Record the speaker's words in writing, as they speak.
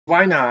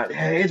Why not?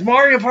 Hey, it's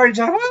Mario Party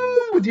time!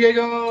 Woo,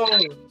 Diego!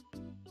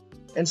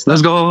 And stuff.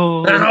 Let's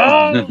go. All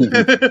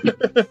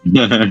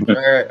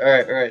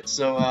right.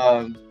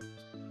 So,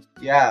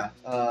 yeah,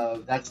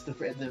 that's the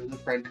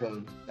friend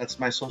code.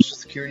 That's my social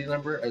security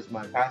number as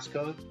my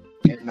passcode,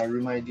 and my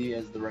room ID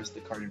as the rest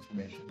of the card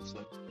information.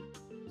 So,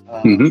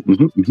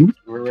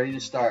 we're ready to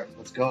start.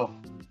 Let's go.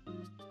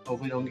 Hope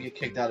we don't get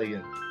kicked out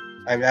again.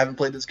 I haven't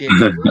played this game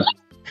ever.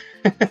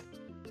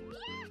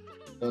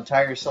 Don't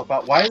tire yourself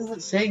out. Why is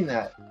it saying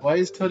that? Why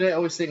is Toadette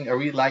always saying? Are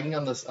we lagging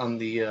on this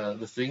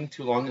the thing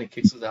too long and it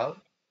kicks us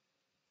out?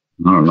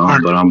 I don't know,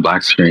 Mark, but I'm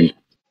black screen.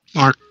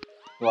 Mark.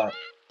 What?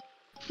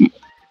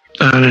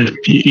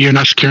 You're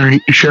not sharing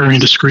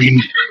the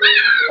screen.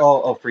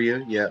 Oh, for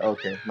you? Yeah.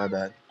 Okay, my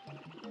bad.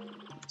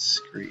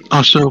 Screen.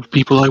 Also,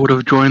 people, I would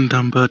have joined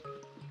them, but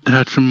I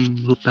had some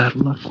little bad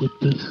luck with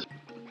this.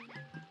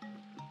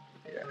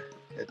 Yeah,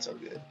 it's all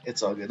good.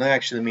 It's all good. Now,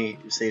 actually, let me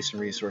save some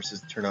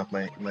resources to turn off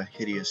my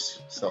hideous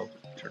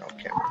turn off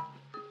camera.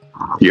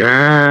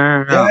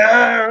 Yeah.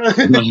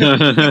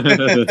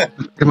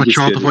 Pretty much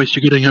all the voice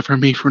you're getting it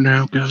from me for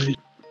now, guys.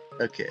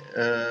 Okay.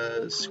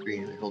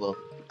 Screen. Hold up.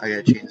 I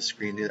gotta change the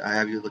screen. I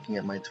have you looking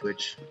at my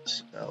Twitch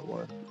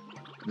one,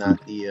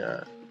 not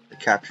the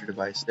capture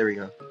device. There we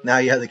go. Now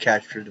you have the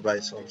capture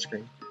device on the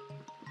screen.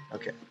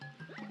 Okay.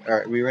 All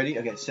right. We ready?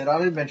 Okay. Set out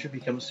an adventure,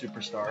 become a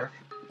superstar.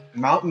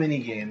 Mount mini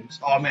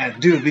games. Oh man,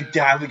 dude, we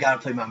gotta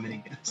play Mount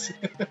mini games.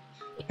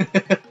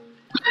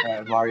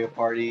 Mario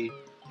Party.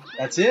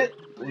 That's it.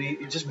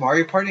 Just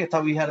Mario Party. I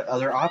thought we had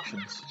other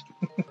options.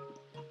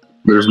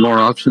 There's more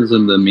options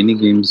in the mini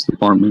games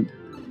department.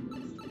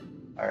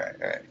 All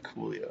right,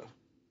 coolio.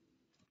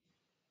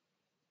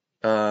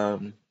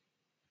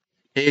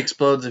 Hey,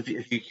 Explodes, if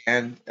you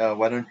can,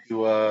 why don't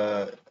you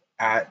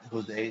at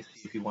Jose,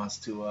 see if he wants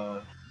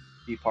to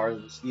be part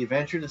of this. The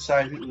adventure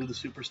decides who the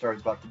superstar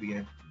is about to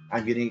begin.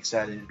 I'm getting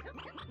excited.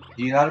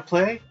 Do you know how to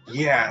play?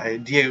 Yeah,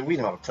 Diego, we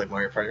know how to play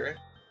Mario Party, right?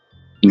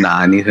 Nah,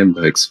 I need him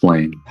to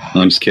explain.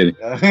 No, I'm just kidding.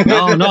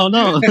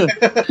 No.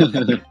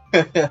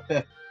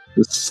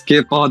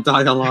 Skip all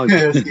dialogue.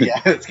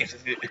 Yeah,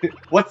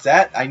 what's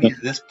that? I need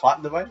this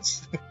plot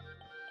device?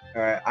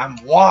 Alright, I'm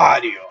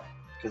Wario,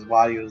 because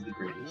Wario is the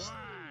greatest.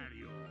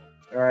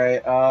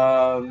 Alright,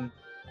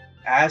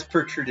 as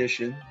per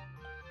tradition,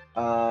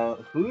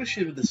 who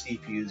should the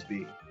CPUs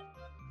be?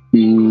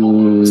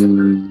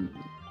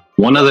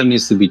 One of them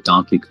needs to be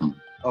Donkey Kong.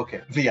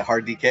 Okay, yeah,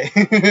 hard DK.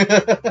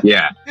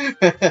 Yeah.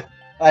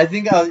 I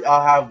think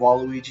I'll have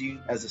Waluigi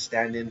as a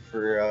stand-in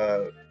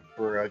for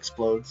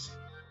Explodes.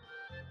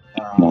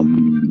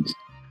 And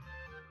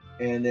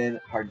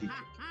then hard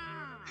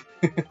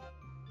DK.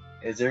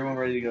 Is everyone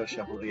ready to go,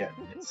 Shuffle? Yeah,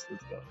 let's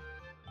go.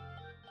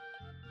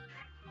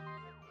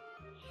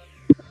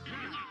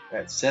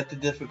 Alright, set the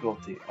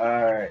difficulty.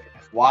 Alright,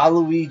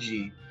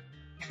 Waluigi.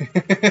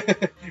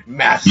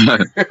 Master.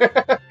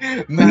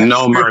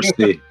 No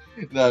mercy.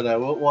 No,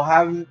 we'll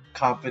have him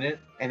competent,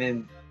 and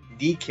then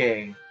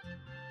DK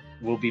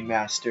will be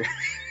master.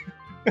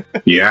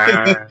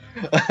 Yeah.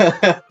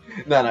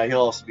 No, he'll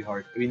also be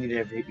hard. We need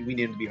him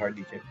to be hard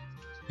DK.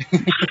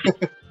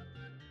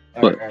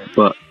 All right.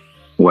 But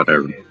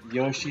whatever. Okay.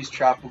 Yoshi's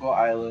Tropical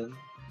Island,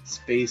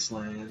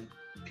 Spaceland,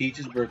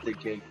 Peach's Birthday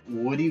Cake,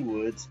 Woody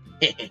Woods.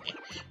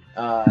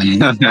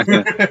 Woody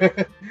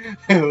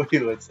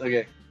Woods.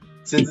 Okay.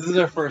 Since this is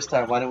our first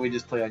time, why don't we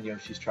just play on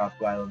Yoshi's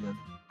Tropical Island then?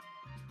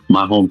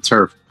 My home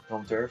turf.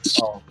 Home turf?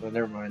 Oh, well,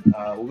 never mind.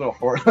 We'll go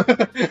Horde.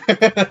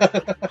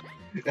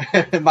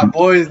 My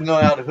boys know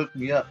how to hook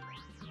me up.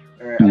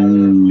 Alright,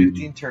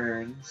 15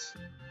 turns.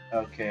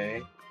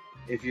 Okay.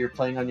 If you're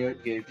playing on your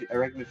game, I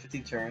recommend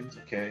 15 turns.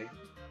 Okay.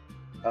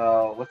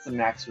 What's the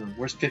maximum?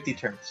 Where's 50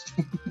 turns?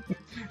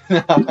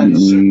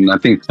 I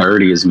think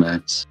 30 is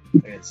max.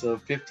 Okay, so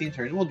 15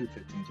 turns. We'll do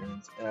 15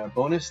 turns.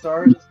 Bonus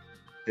stars?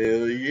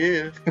 Hell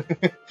yeah.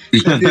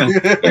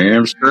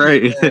 Damn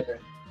straight.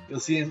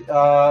 You'll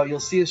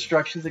see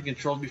instructions and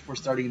controls before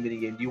starting a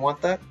minigame. Do you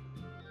want that?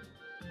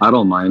 I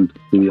don't mind,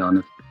 to be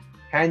honest.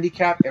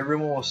 Handicap,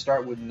 everyone will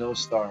start with no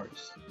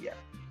stars. Yeah.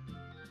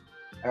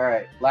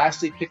 Alright,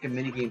 lastly, pick a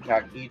minigame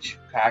pack. Each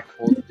pack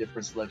holds a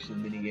different selection of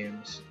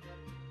minigames.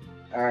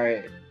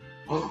 Alright.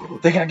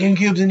 They got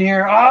GameCubes in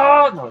here!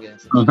 Oh! No,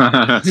 yes.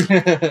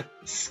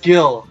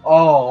 Skill.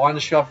 Oh, I wanted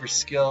to show off for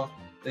skill.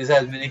 This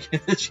has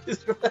minigames to choose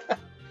from.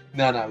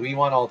 No, we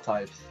want all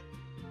types.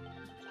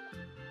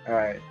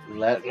 Alright,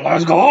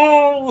 let's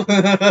go!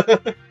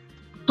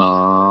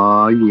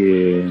 Oh,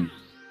 yeah.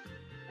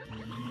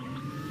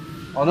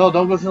 Oh no,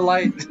 don't go to the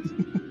light.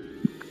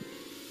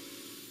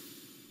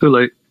 Too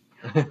late.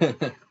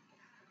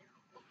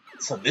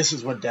 So this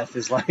is what death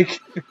is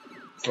like.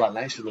 It's a lot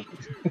nicer looking.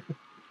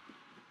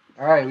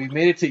 Alright, we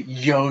made it to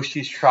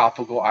Yoshi's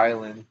Tropical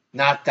Island.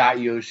 Not that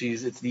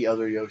Yoshi's, it's the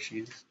other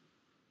Yoshi's.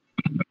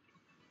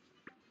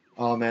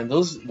 Oh man,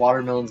 those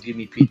watermelons give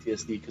me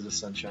PTSD because of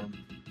sunshine.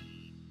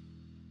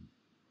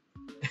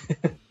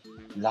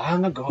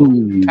 Long ago,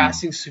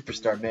 passing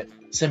superstar met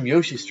some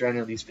Yoshi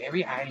stranded on these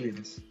very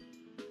islands.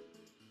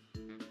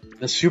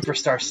 The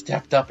Superstar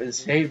stepped up and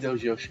saved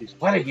those Yoshis.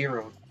 What a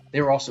hero.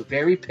 They were also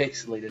very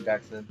pixelated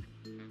back then.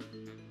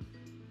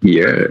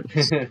 Yeah.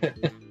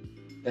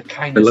 The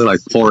kindness. They look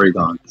like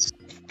Porygons.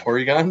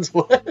 Porygons?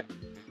 What?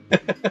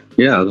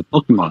 Yeah, the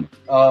Pokemon.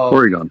 Oh.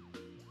 Porygon.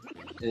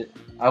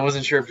 I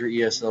wasn't sure if your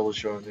ESL was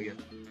showing again.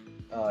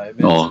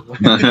 Oh.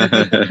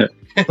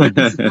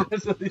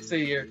 That's what they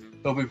say here.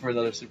 Hoping for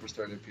another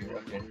Superstar to appear.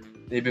 Okay.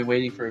 They've been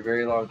waiting for a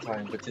very long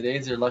time, but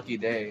today's their lucky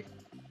day.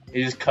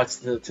 It just cuts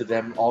to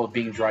them all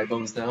being dry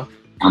bones now.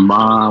 Come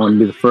on, I want to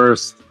be the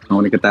first. I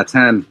want to get that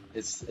 10.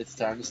 It's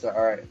time to start.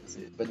 Alright, let's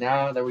see. But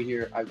now that we're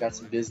here, I've got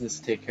some business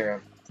to take care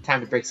of. It's time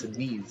to break some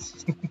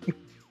knees.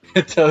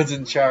 Toad's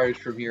in charge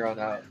from here on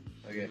out.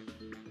 Okay.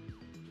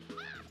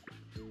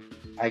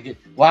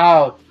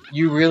 Wow,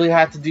 you really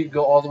had to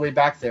go all the way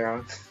back there,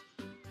 huh?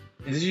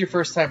 Is this your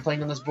first time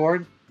playing on this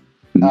board?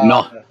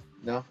 No.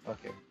 No?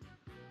 Okay.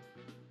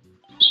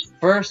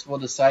 First, we'll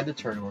decide the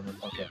turn order.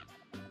 Okay.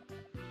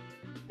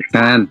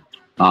 10.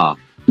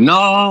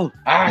 No!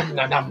 I'm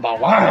the number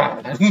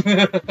one!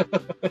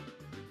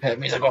 That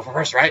means I go for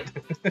first, right?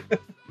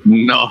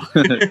 No.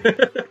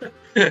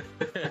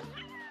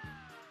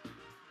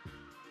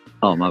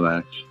 Oh, my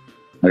bad.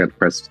 I got to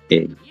press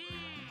A.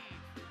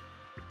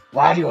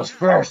 Wario's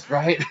first,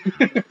 right?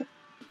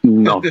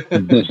 No.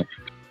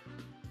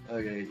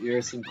 Okay, here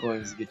are some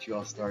coins to get you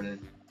all started.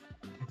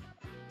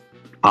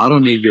 I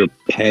don't need your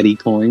petty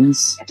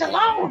coins. It's a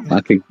loan!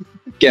 I could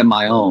get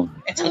my own.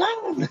 It's a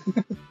loan!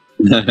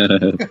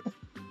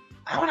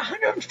 I want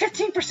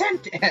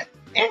 115%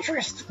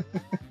 interest!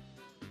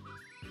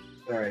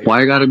 Alright.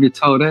 Why I gotta be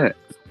Toadette?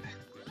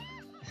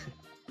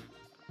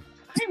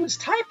 I was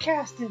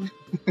typecasted!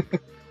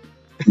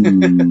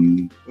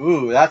 Hmm.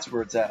 Ooh, that's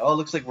where it's at. Oh,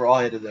 looks like we're all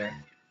headed there.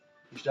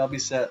 We shall be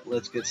set.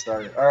 Let's get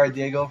started. Alright,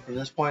 Diego, from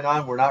this point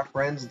on, we're not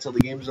friends until the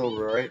game's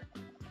over, alright?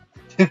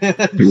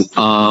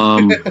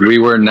 We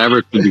were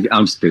never to be.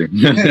 I'm just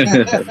kidding.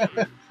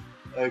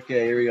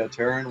 Okay, here we go.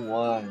 Turn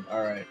 1.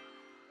 Alright.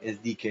 It's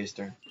DK's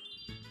turn.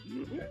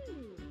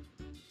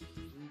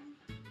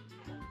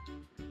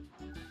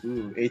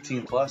 Ooh,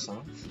 18 plus,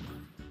 huh?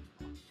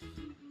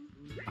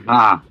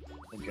 Ah.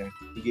 Okay,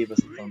 he gave us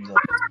a thumbs up.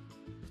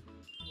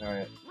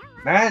 Alright.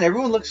 Man,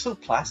 everyone looks so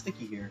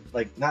plasticky here.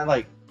 Like, not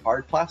like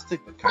hard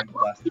plastic, but kind of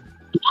plastic.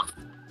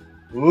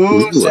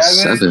 Ooh, a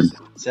 7.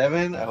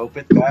 7. I hope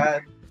it's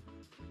bad.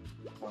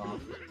 Oh,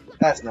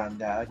 that's not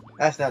bad.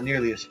 That's not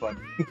nearly as fun.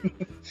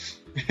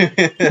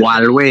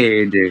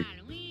 Waluigi.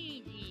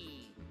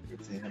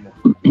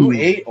 Ooh,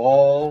 8.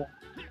 Oh.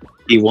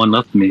 He one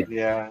up me.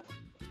 Yeah.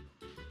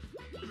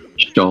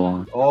 Show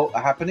on. Oh,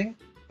 happening?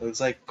 It looks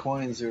like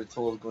coins are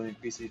told going to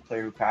increase each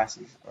player who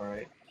passes.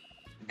 Alright.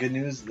 The good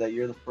news is that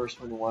you're the first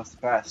one who wants to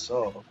pass,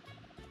 so...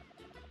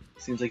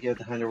 Seems like you have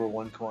to hand over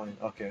 1 coin.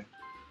 Okay.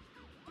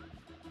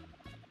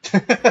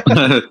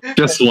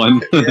 Just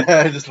one.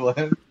 Yeah, just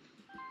one.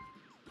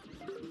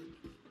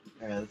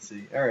 Alright, let's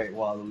see. Alright,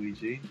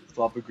 Waluigi.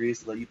 Flop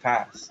agrees to let you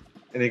pass.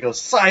 And it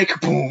goes, psych!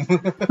 Boom!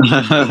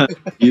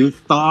 You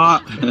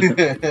thought?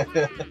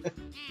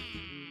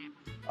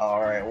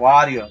 Alright,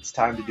 Wario, it's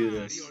time to do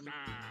this.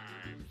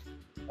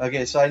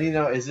 Okay, so I need to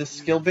know, is this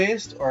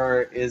skill-based,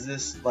 or is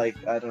this,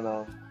 like, I don't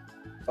know,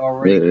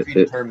 already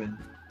predetermined?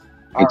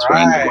 It's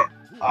Alright! random.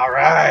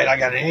 Alright, I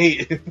got an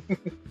 8!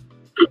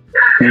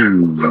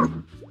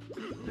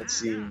 Let's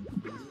see.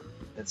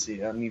 Let's see,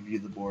 let me view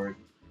the board.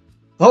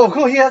 Oh,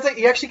 cool, he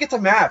actually gets a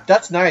map!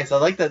 That's nice, I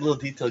like that little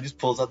detail, he just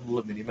pulls out the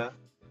little mini-map.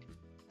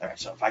 Alright,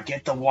 so if I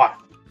get the 1,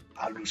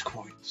 I'll lose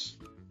coins.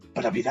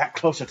 But I'll be that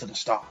closer to the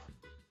star.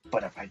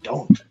 But if I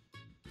don't,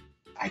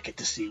 I get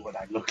to see what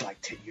I looked like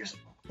 10 years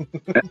ago.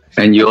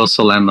 And you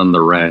also land on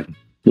the red,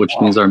 which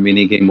means our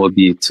mini game will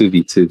be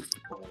 2v2.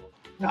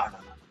 No.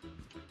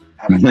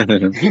 I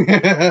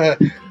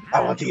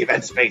want the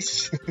event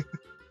space.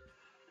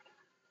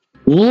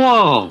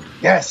 Whoa!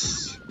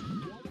 Yes!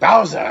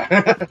 Bowser!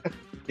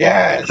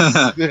 Yes!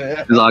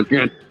 He's like,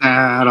 get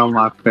that on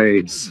my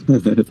face.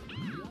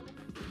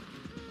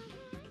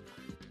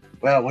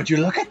 Well, would you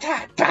look at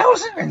that?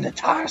 Bowser and the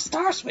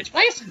Star switch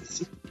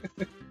places!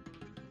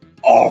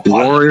 Oh,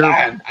 Wario.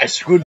 plan. I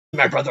screwed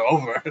my brother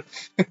over.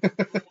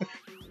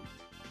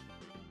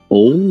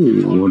 Oh, I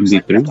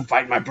have 1v3. to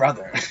fight my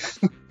brother.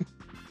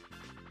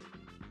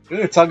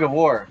 Ooh, tug of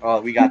war.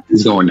 Oh, we got this.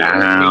 He's going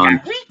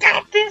down. We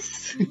got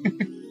this.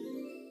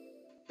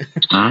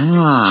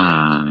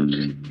 Ah.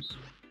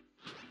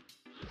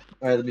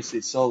 Alright, let me see.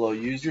 Solo,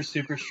 use your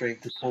super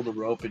strength to pull the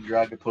rope and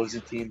drag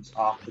opposing teams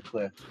off the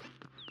cliff.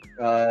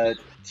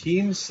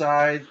 Team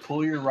side,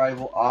 pull your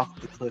rival off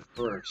the cliff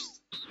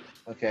first.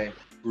 Okay.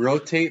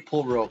 Rotate,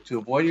 pull rope. To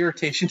avoid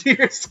irritation to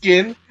your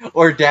skin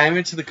or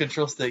damage to the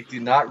control stick, do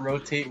not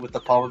rotate with the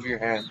palm of your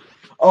hand.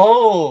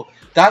 Oh,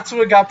 that's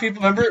what got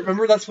people.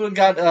 Remember that's what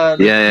got.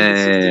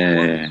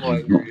 Yeah.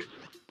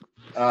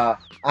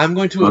 I'm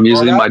going to. I'm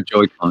using my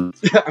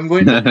Joy-Cons. I'm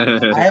going.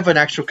 I have an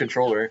actual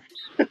controller.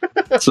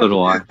 So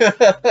do I.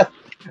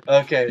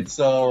 Okay,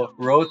 so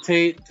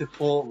rotate to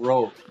pull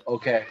rope.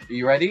 Okay, are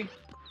you ready?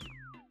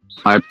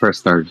 I press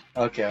start.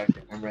 Okay,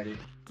 I'm ready.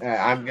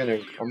 I'm gonna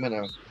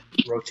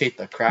rotate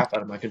the crap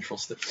out of my control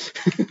stick.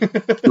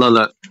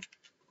 Look.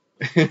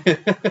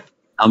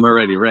 I'm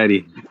already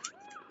ready.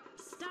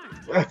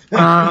 We got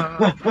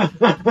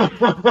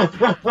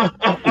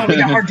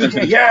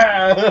RDK,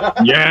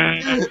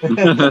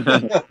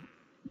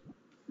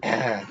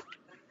 yeah!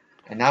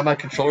 And now my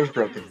controller's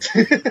broken.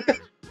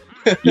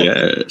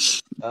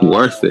 Yes.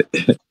 Worth it.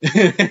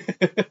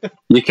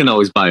 You can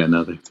always buy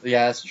another.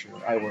 Yeah, that's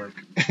true. I work.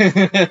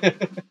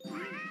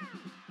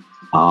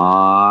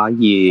 Ah,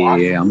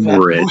 yeah, I'm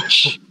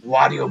rich.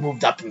 Wario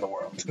moved up in the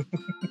world.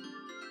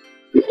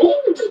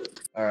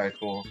 Alright,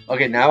 cool.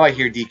 Okay, now I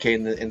hear DK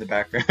in the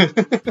background.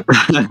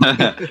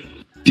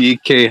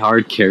 DK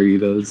hard carry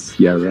those.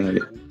 Yeah,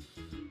 right.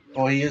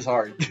 Oh, he is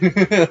hard.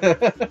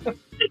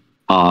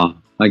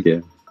 I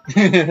get.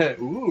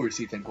 Ooh,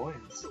 receive 10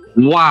 coins.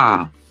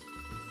 Wow.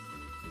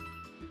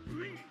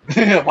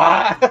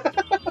 Wow.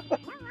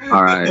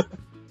 Alright.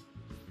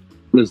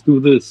 Let's do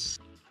this.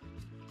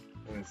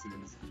 Let's see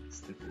these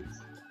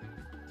stickers.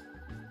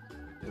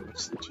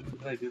 Which did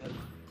I do that?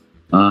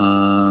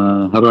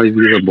 How do I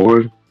view the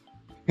board?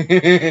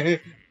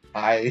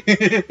 Hi.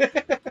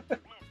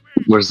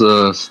 Where's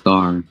the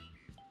star?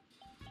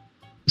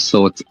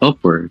 So it's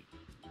upward.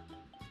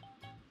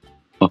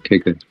 Okay,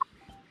 good.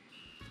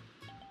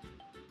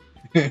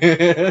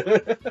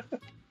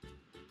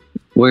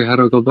 Wait, how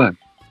do I go back?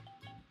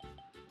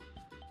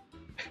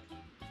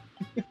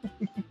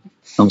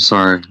 I'm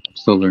sorry, I'm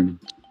still learning.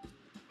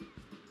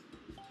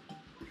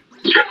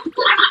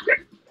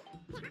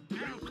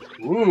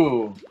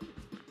 Ooh.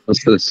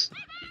 What's this?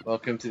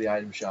 Welcome to the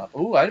item shop.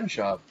 Ooh, item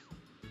shop.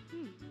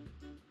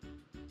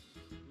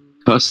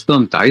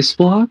 Custom dice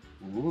block?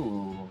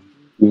 Ooh.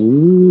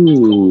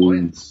 Ooh.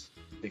 Coins.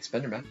 Big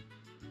spender, man.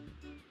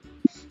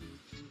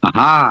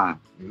 Aha!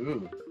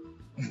 Ooh.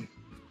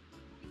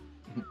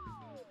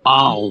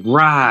 All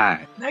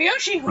right. Now,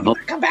 Yoshi, when you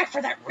come back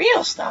for that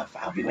real stuff,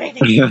 I'll be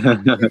waiting.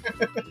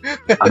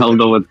 I don't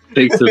know what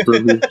takes it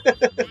from me.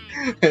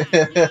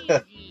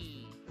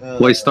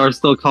 Wait, star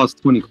still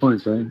costs 20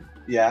 coins, right?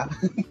 Yeah.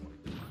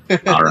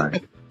 All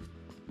right.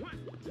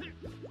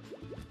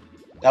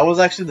 That was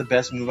actually the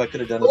best move I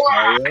could have done as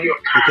Mario,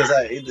 because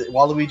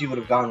Waluigi would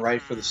have gone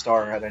right for the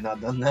star had I not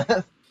done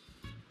that.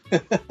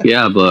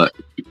 Yeah, but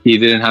he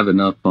didn't have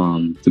enough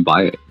to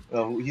buy it.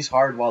 Well, he's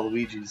hard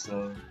Waluigi,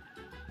 so.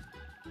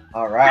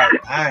 Alright,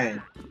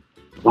 fine.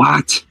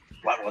 What?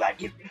 What will that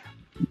give me?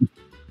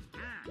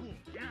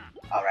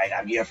 Alright,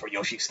 I'm here for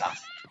Yoshi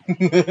stuff.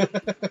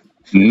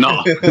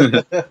 No.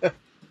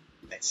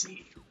 Let's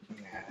see.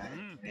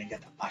 I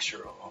got the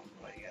mushroom.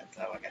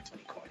 I got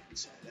 20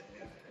 coins.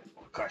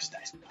 Of course,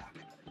 dice block.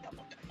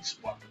 Double dice.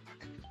 One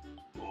block.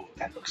 Ooh,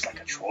 that looks like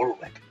a troll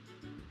weapon.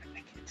 I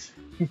like it.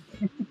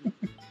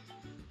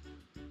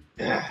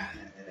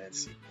 Let's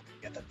see.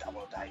 We got the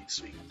double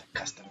dice. We got the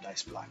custom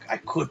dice block. I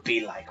could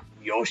be like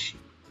Yoshi,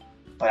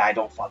 but I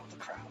don't follow the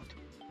crowd.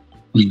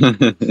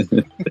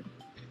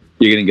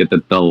 You're gonna get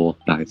the double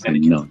dice. I'm gonna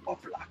get the double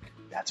block.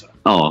 That's what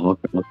I'm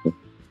okay.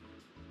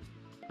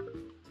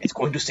 It's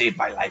going to save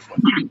my life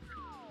one day.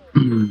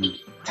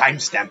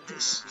 Timestamp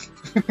this.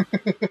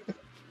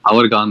 I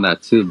would have gone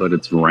that too, but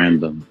it's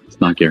random. It's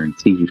not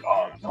guaranteed.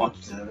 Oh,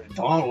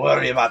 don't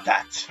worry about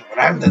that.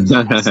 Random's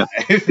on my side.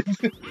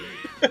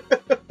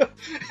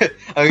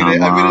 I'm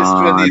gonna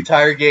spend the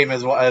entire game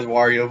as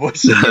Wario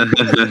voice.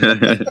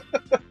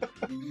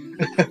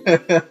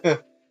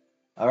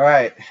 All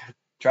right.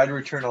 Try to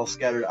return all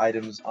scattered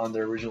items on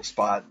their original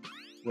spot.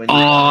 When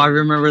I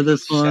remember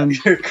this one.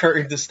 Shut your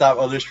curtain to stop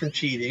others from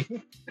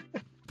cheating.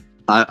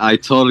 I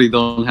totally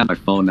don't have my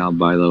phone now,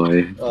 by the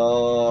way.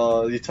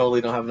 Oh, you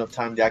totally don't have enough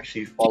time to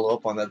actually follow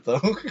up on that,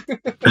 though.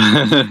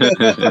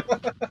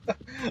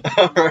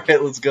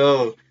 Alright, let's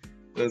go.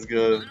 Let's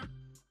go.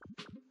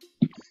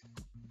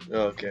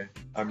 Okay,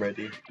 I'm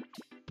ready.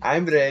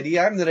 I'm ready.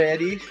 Alright,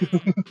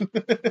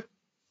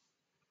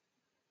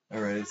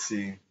 let's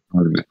see.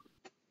 Alright.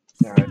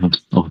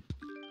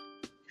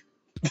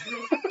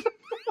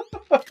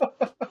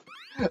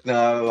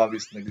 No, I'm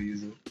obviously not gonna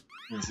use it.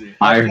 Let's see.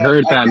 I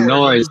heard that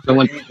noise.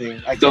 Someone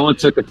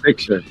took a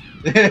picture.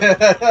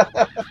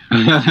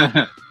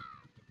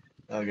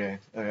 Okay.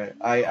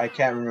 I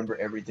can't remember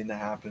everything that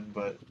happened,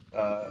 but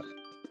okay.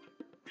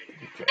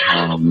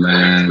 Oh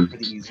man.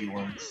 Pretty easy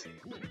ones.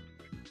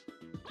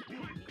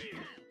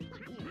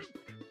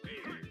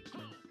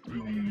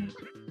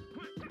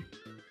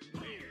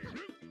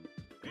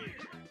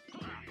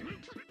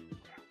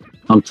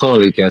 I'm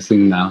totally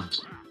guessing now.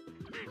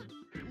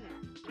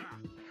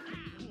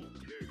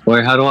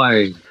 Wait, how do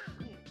I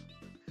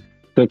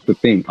click the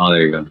thing? Oh,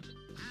 there you go.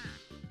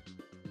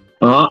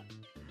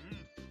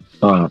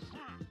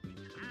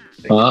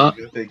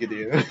 Thank you,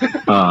 dear.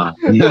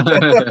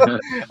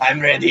 I'm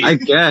ready. I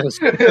guess.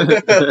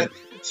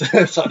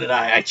 So did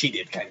I. I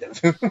cheated, kind of.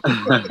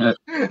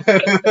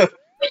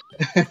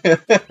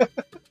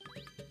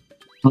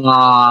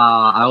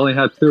 I only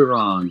had 2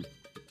 wrong.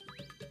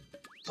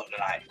 So did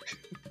I.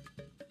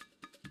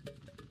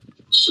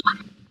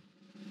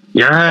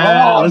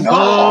 Yeah, Oh, let's no!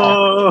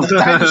 go! The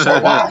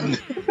dinosaur won!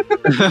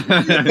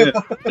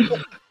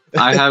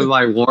 I have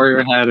my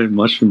warrior hat and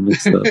mushroom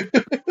mixed up.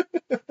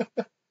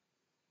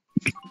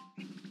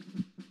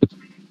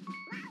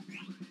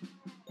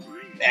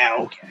 Yeah,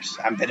 who cares?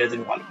 I'm better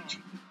than Waluigi.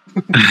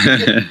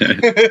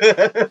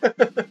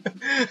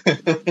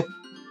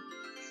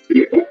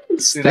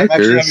 Dude, I'm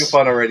actually having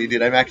fun already,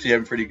 dude. I'm actually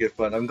having pretty good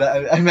fun.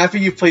 I'm happy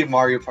you played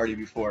Mario Party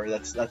before.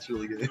 That's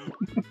really good.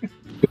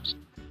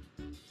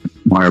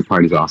 Mario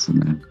Party's awesome,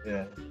 man.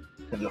 Yeah.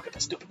 And look at the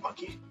stupid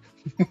monkey.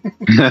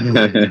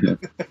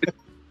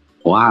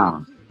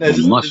 Wow. Now,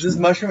 does this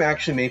mushroom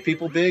actually make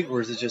people big,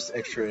 or is it just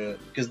extra?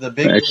 Because the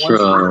big extra.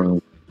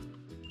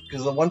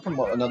 Because the one from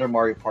another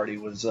Mario Party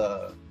was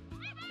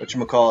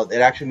whatchamacallit,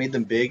 it actually made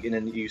them big, and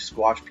then you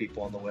squash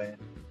people on the way.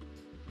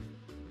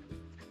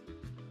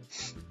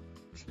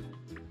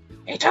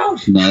 Hey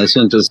Toad! No, this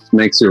one just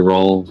makes you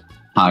roll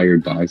higher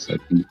dice, I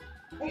think.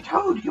 Hey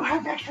Toad, you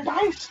have extra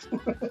dice!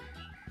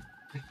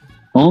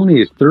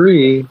 Only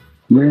 3?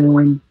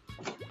 Man.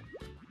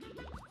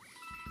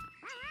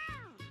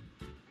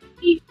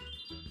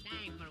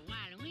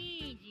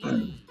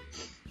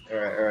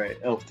 Alright.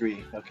 Oh,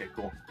 3. Okay,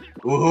 cool.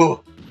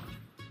 Ooh!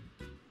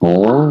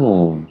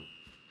 Oh.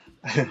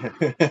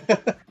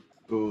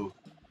 Ooh.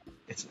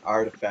 It's an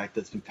artifact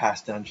that's been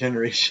passed down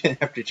generation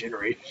after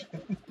generation.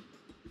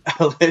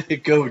 I'll let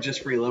it go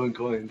just for 11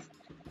 coins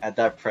at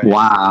that price.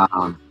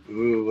 Wow.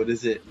 Ooh, what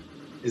is it?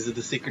 Is it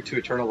the secret to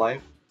eternal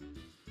life?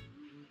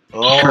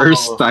 Oh.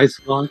 First dice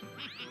block.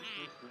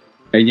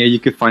 And yeah, you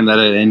could find that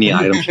at any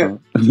item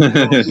shop.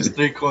 It's just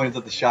 3 coins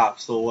at the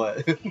shop, so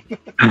what?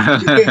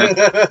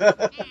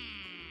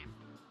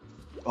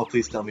 Oh,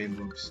 please tell me it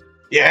moves.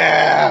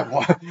 Yeah!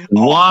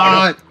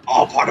 What?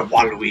 All part of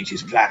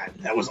Waluigi's plan.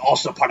 That was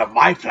also part of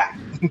my plan.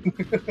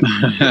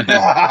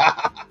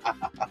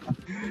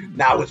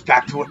 Now it's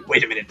back to it.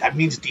 Wait a minute, that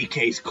means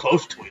DK is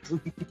close to it.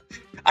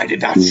 I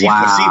did not foresee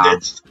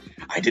this.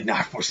 I did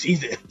not foresee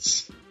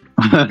this.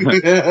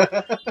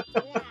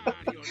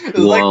 It's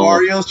like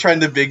Wario's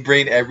trying to big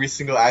brain every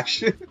single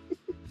action.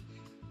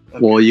 Okay.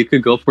 Well, you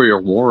could go for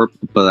your warp,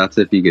 but that's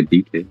if you get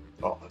DK.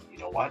 Oh, you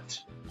know what?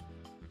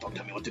 Don't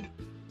tell me what to do.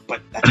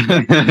 But that's a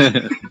good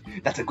idea.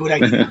 That's a good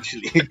idea,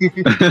 actually.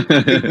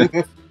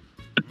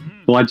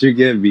 Why'd you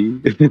get me?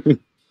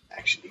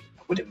 Actually,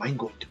 I wouldn't mind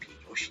going to be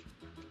Yoshi.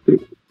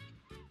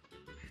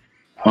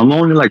 I'm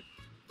only like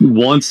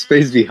 1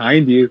 space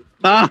behind you.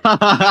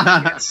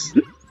 Yes.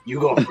 You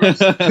go first.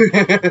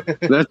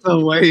 That's a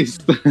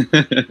waste.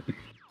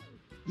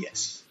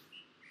 Yes.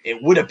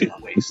 It would have been a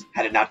waste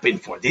had it not been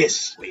for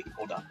this. Wait,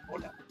 hold on.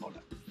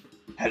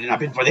 Had it not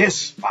been for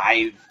this,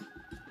 5.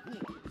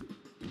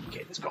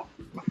 Okay, let's go.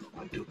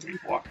 1, 2, 3,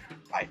 4,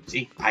 5.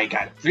 See, I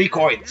got 3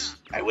 coins.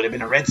 I would have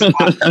been a red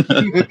spot.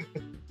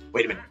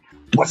 Wait a minute.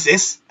 What's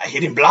this? A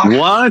hidden block?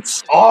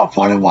 What? Oh,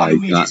 part of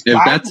Waluigi's plan.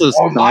 If that's a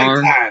star. My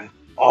plan.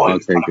 Oh, it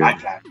was Okay, part good. of my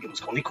plan. It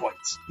was only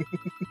coins.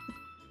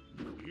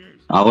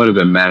 I would have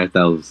been mad if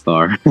that was a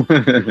star.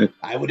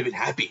 I would have been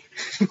happy.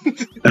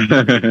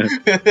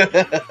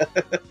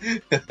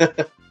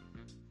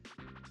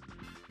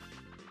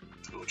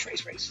 Ooh,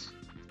 trace race.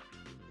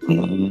 Oh,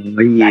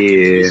 Back in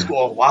yeah.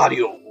 school,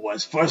 Wario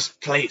was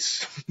first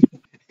place.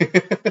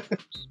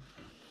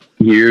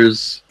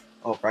 Here's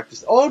Oh,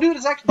 practice. Oh, dude,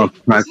 it's actually this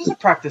practice. is a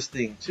practice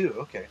thing too.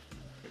 Okay,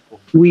 cool.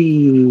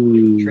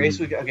 Wee.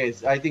 Trace, okay.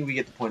 So I think we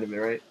get the point of it,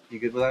 right? You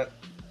good with that?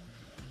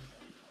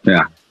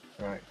 Yeah.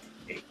 All right.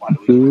 Hey,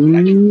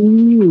 Waluigi.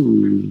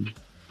 Ooh.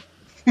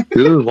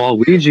 Dude,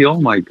 Waluigi, oh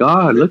my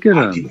god, look at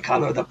I him. can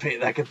color the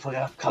paint. I can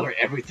color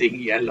everything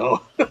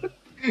yellow. Okay.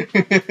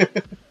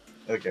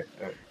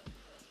 All right.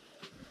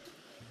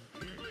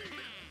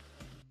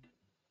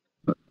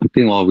 I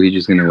think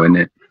Waluigi's gonna win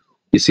it.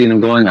 You seen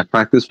him going at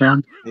practice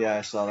round? Yeah,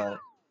 I saw that.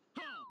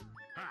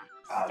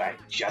 All right,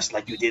 just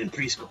like you did in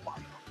preschool,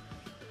 Wario.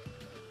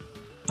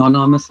 Oh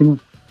no, I'm messing up.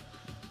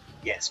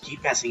 Yes,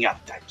 keep messing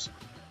up, times.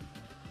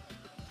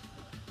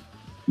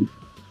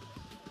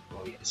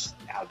 Oh yes.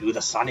 Now do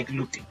the Sonic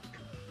looting.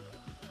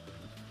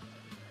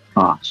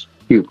 Ah,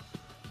 shoot.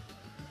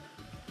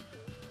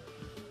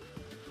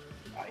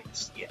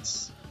 Right,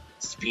 yes.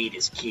 Speed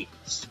is key.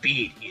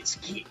 Speed is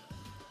key.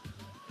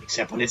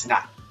 Except when it's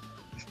not.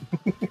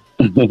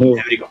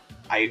 There we go.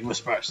 I was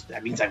first.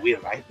 That means I will,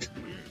 right?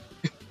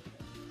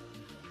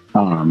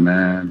 Oh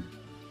man.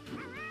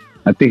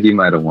 I think he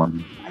might have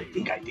won. I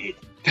think I did.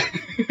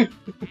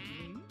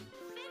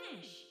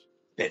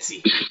 Let's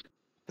see.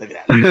 Look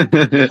at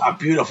that. Look how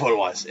beautiful it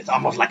was. It's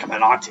almost like I'm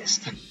an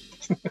artist.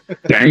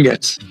 Dang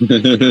it.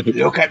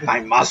 Look at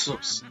my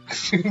muscles.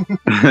 Look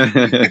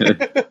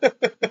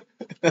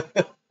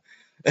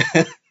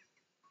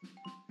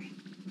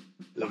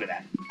at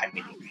that. I'm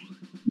winning.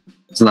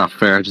 It's not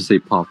fair. I just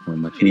ate popcorn.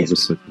 My fingers are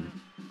slipping.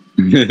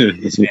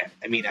 It's fair.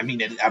 I mean,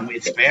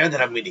 it's fair that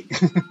I'm winning.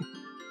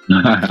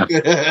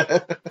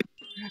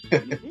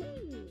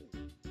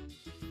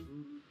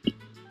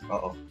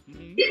 Uh-oh.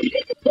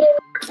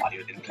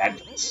 Wario didn't plan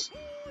for this.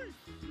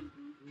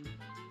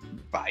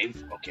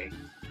 5? Okay.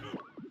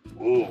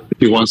 Ooh.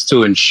 He wants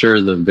to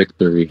ensure the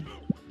victory.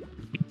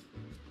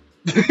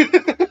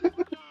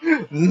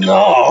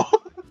 No.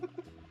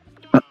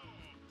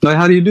 But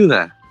how do you do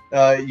that?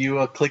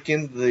 You click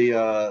in the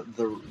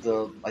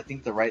I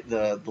think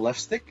the left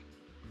stick,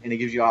 and it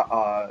gives you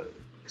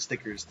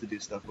stickers to do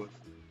stuff with.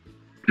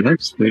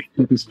 Left stick?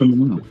 What's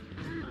coming out?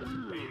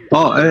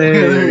 Oh,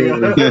 There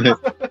you hey! go.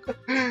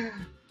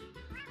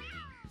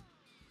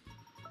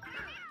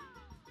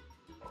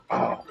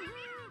 Oh.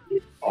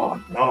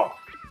 Oh no.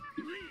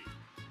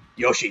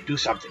 Yoshi, do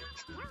something.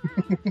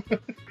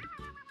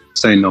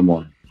 Say no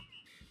more.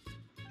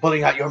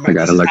 Pulling out your I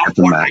gotta look at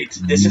the map.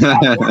 This is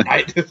not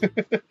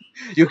Fortnite.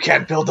 You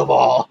can't build a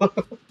wall.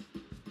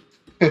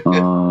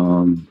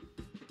 How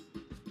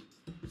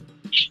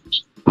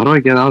do I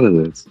get out of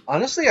this?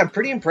 Honestly, I'm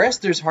pretty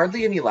impressed. There's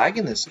hardly any lag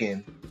in this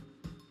game.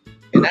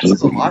 And that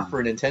says a lot for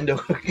a Nintendo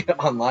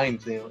online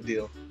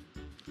deal.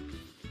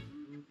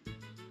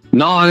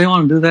 No, I didn't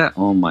want to do that.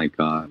 Oh my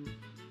god.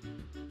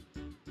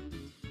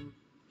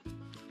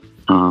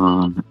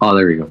 Oh,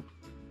 there we go.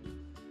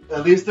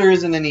 At least there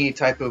isn't any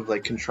type of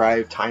like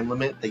contrived time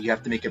limit that you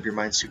have to make up your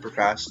mind super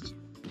fast.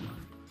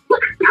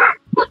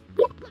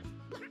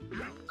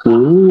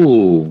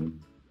 Ooh.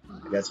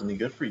 I got something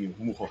good for you.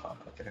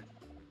 Okay.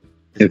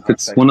 If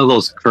it's one of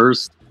those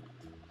cursed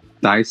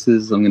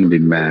dices, I'm gonna be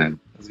mad.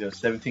 Let's go.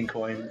 17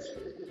 coins.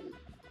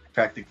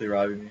 Practically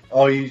robbing me.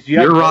 Oh, you have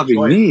You're no robbing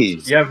choice.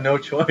 me. You have no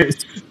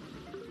choice.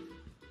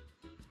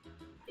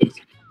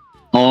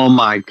 Oh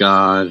my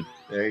god.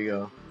 There you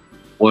go.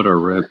 What a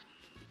rip.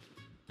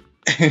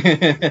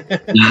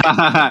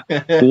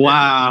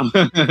 Wow.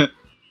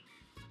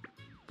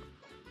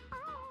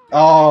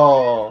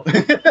 Oh.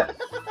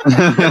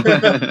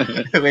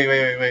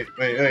 wait.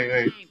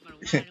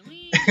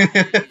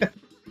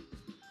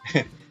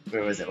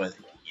 Where was it?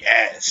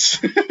 Yes.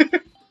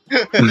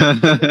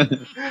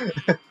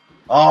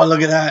 Oh,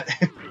 look at that.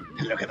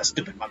 Look at the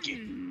stupid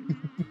monkey.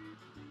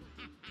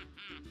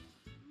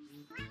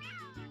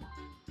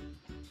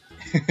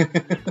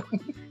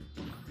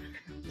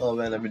 Oh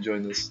man, I'm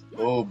enjoying this.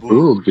 Oh, boo.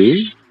 Ooh,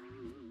 B?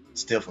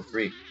 Still for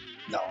free.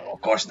 No,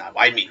 of course not.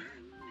 Why me?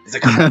 Is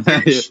it because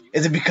I'm rich?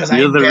 Is it because I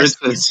You're the invest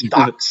in richest.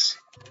 stocks?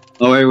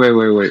 Oh, wait.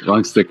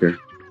 Wrong sticker.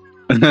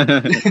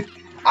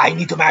 I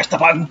need to mash the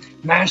button.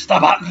 Mash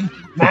the button.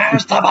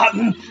 Mash the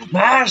button.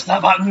 Mash the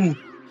button.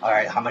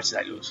 Alright, how much did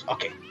I lose?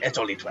 Okay, it's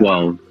only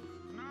 12.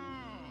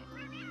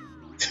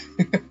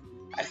 12.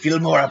 I feel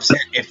more upset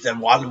if the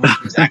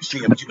Waluigi was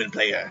actually a human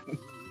player.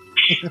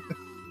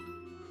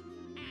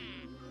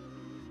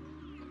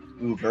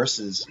 Ooh,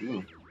 versus.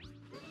 Ooh.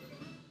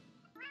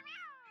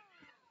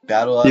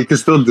 Battle up. You can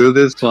still do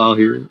this while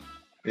here.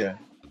 Yeah.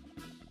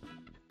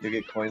 You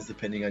get coins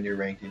depending on your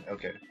ranking.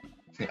 Okay.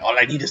 All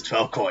I need is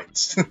 12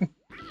 coins.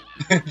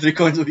 3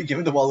 coins will be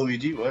given to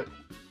Waluigi. What?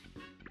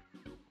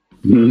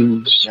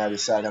 Now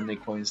decide how many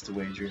coins to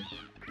wager.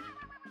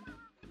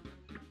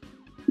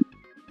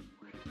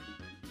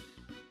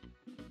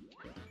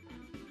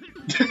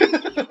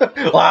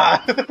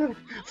 Wow.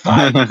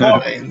 5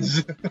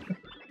 coins.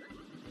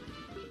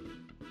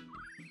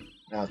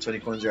 Now 20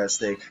 coins are at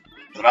stake.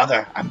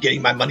 Brother, I'm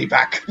getting my money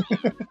back.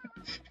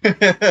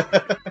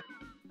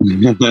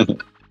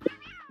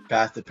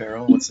 Path to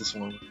Peril. What's this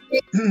one?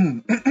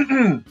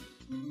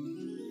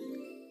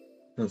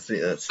 Let's see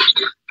this.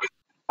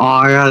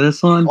 Oh yeah,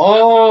 this one.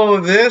 Oh,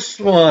 this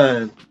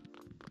one.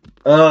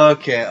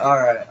 Okay. All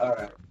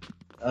right.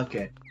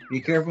 Okay.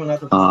 Be careful not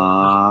to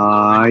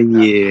fall.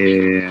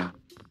 Yeah.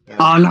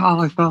 Oh no,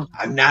 I fell.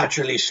 I'm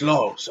naturally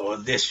slow, so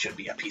this should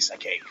be a piece of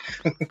cake.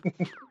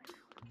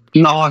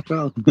 No, I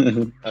fell.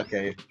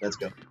 Okay, let's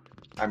go.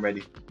 I'm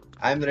ready.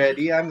 I'm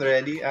ready. I'm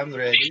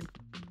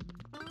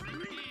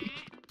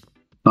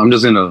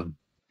just gonna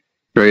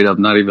straight up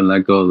not even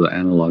let go of the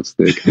analog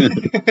stick.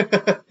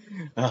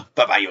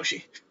 Bye-bye,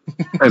 Yoshi.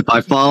 If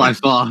I fall, I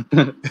fall.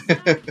 Let's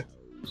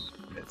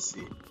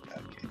see.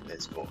 Okay,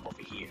 let's go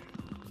over here.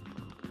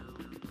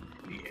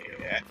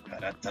 Yeah.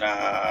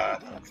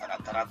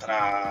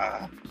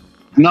 Ta-da-ta-da.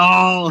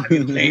 No! Have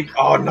you played?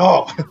 Oh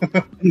no!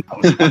 I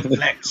was about to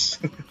flex.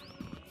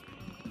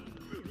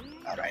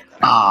 Alright,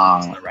 it's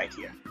on the right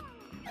here.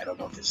 I don't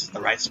know if this is the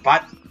right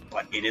spot,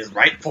 but it is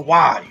right for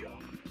Wario.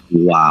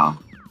 Wow.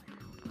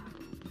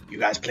 You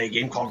guys play a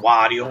game called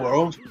Wario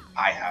World?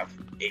 I have.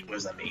 It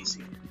was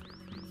amazing.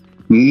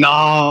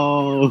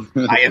 No!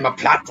 I am a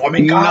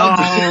platforming god.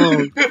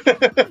 No!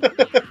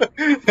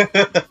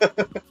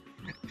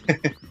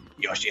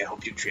 Yoshi, I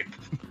hope you trip.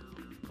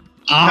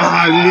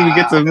 I didn't even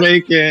get to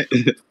make it.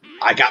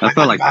 I got my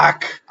money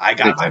back. I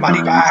got my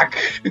money back.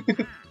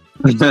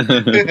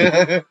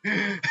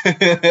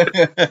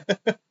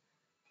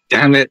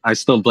 Damn it, I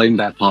still blame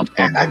that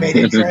popcorn. And I made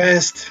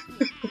interest.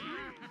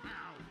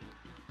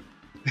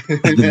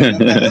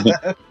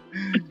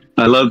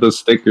 I love the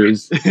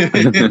stickers.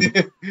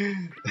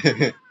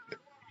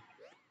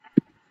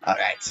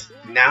 Alright,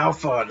 now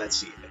for, let's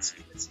see.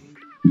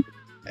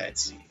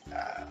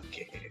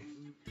 Okay.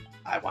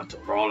 I want to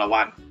roll a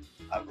 1.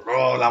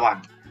 Roll a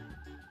 1.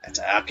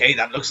 Okay,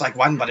 that looks like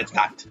 1, but it's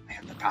not. I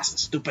have to pass the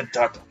stupid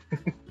turtle.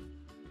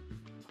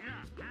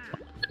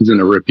 He's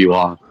gonna rip you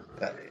off.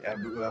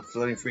 I'm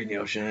floating free in the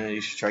ocean.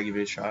 You should try to give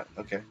it a shot.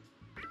 Okay.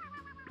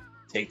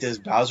 Take this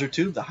Bowser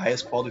tube, the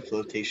highest quality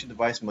flotation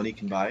device money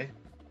can buy.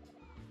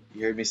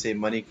 You heard me say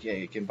money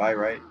can buy,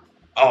 right?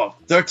 Oh,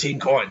 13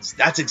 coins.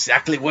 That's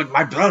exactly what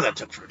my brother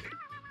took from me.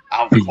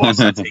 Of course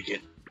I'll take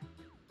it.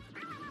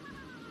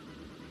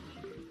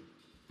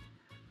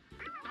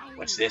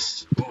 What's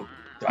this? Ooh,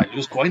 do I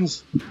lose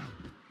coins?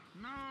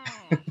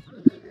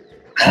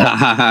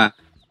 Oh,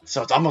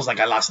 so it's almost like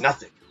I lost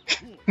nothing.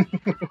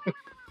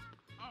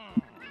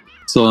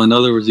 So in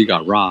other words, you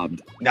got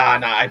robbed. Nah,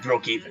 I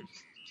broke even.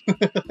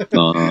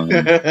 No.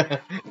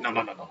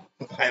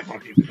 I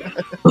broke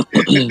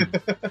even.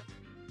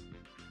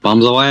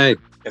 Bombs away.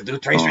 Let's do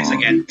trace race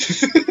again.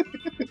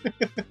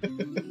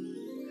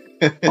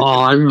 Oh,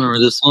 I remember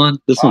this one.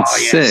 This one's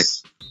sick.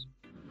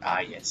 Ah,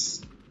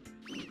 yes.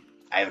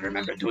 I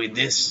remember doing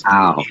this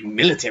Ow. in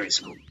military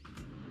school.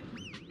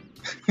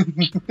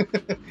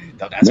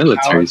 Don't ask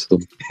Military me how. school.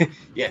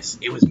 Yes,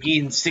 it was me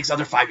and 6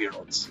 other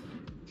 5-year-olds.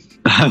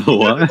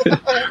 What?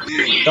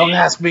 Don't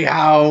ask me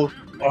how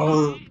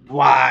or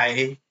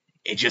why.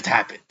 It just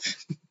happened.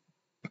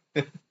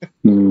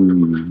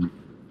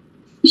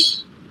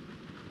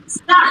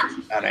 Stop!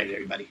 Alright,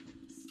 everybody.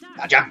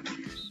 Now jump.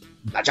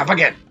 Now jump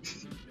again.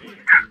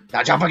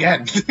 Now jump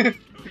again.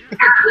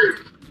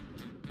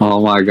 Oh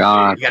my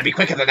god. You gotta be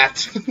quicker than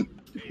that.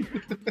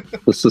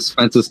 The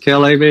suspense is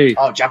killing me.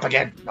 Oh, jump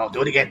again. No,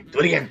 do it again. Do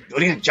it again. Do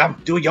it again.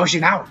 Jump. Do it, Yoshi,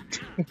 now.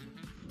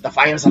 The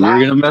fire's alive.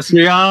 You're gonna mess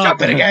me up.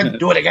 Jump it again.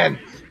 Do it again.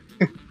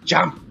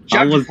 Jump. I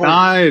Jump, you almost fool.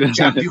 died.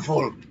 Jump, you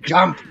fool.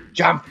 Jump.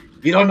 Jump.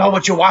 You don't know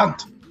what you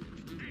want.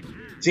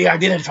 See, I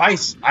did it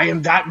twice. I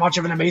am that much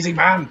of an amazing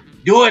man.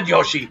 Do it,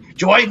 Yoshi.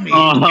 Join me.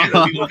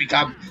 Together we will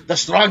become the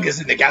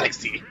strongest in the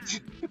galaxy.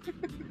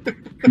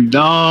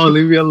 No,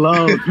 leave me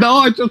alone. No,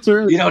 I just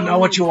heard. You don't know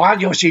what you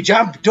want, Yoshi.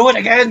 Jump. Do it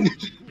again.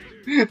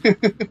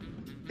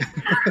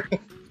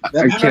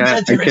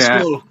 Military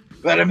school.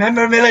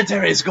 Remember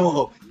military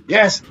school.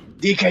 Yes.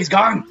 DK's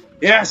gone.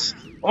 Yes.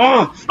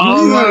 Oh.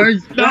 Oh my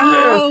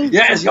god.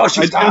 Yes,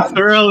 Yoshi's gone. Just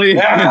early.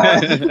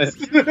 Yes.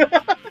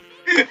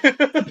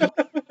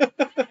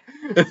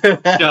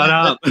 Shut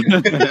up.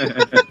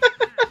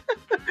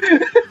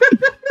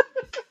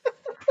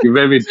 You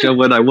made me jump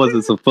when I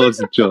wasn't supposed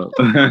to jump.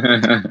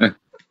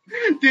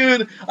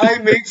 Dude, I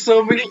made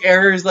so many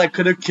errors that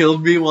could have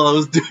killed me while I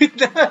was doing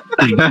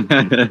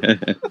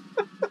that.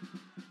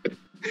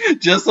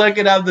 Just so I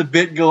could have the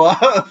bit go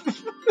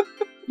off.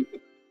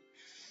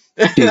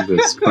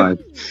 Jesus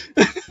Christ.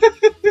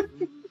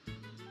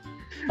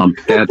 I'm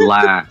dead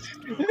last.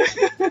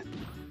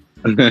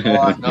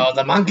 Oh no,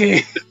 the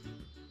monkey.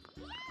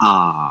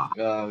 Ah.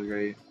 Oh,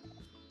 great.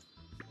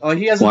 Oh,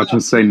 he hasn't. Watch him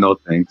say no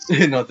thanks.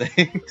 No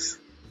thanks.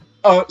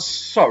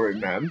 Sorry,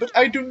 ma'am, but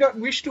I do not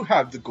wish to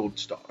have the gold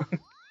star.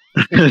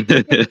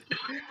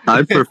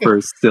 I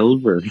prefer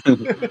silver.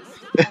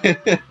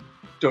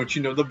 Don't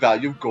you know the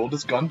value of gold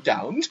has gone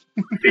down?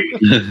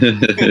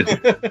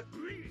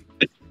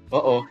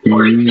 Uh-oh.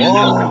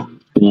 Oh.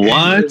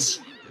 What?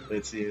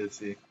 Let's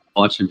see.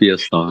 Watch it be a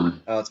star.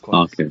 Oh, it's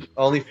close. Okay.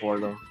 Only 4,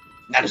 though.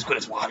 Not as good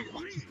as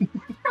Wario.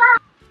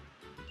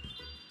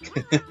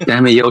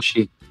 Damn it,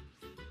 Yoshi.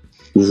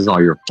 This is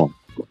all your fault.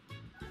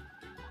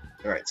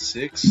 Alright,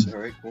 6.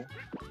 Alright, cool.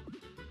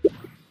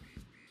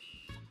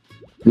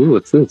 Ooh,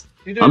 what's this?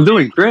 I'm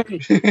doing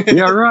great.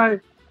 Yeah, right.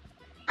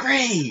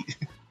 Great!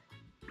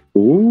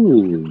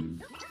 Ooh.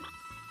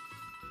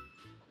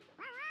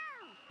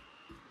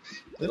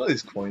 Look at all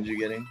these coins you're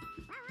getting.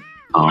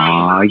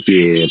 Aw,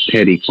 yeah,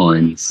 petty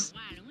coins.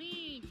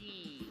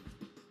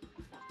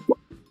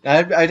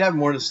 I'd have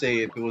more to say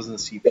if it wasn't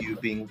the CPU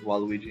being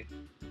Waluigi.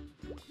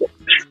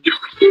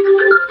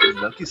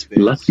 Lucky space.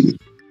 Lucky.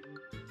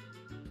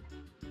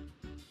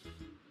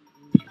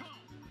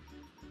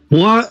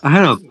 What? I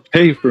had to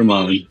pay for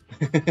mine.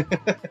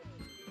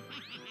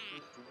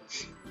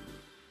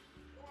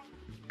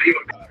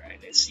 Alright,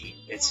 let's see.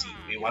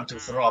 We want to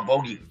throw a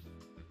bogey.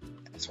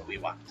 That's what we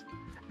want.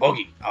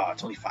 Bogey. Oh,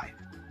 it's only 5.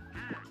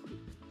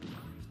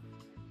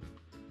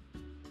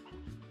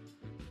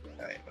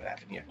 Alright, what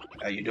happened here?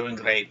 You're doing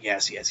great.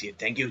 Yes.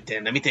 Thank you.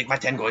 Let me take my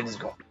 10 coins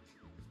and go.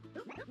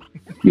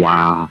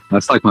 Wow,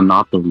 that's like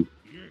Monopoly.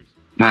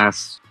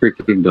 Pass,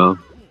 freaking go.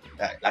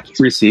 Lucky space.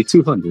 Receive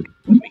 200.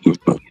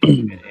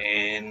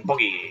 And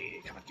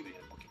bogey. Come on, give me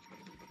a bogey.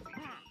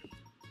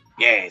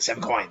 Yay,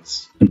 7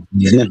 coins.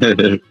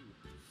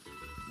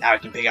 Now I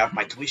can pay off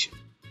my tuition.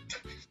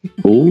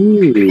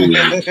 Ooh.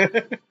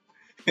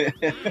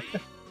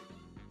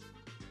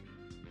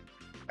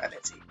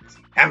 Let's see.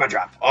 Hammer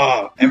drop.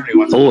 Oh,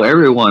 everyone's. Oh,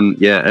 everyone.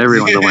 Yeah,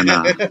 everyone's the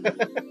winner.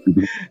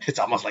 It's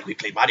almost like we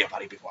played Mario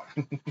Party before.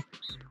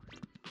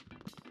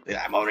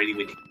 Yeah, I'm already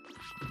winning.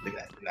 Look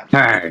at that.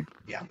 Hey.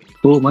 Yeah, I'm winning.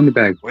 Oh, money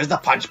bag. Where's the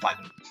punch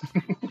button?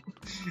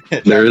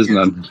 There is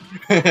none.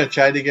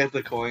 Try to get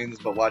the coins,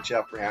 but watch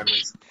out for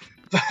hammers.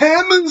 The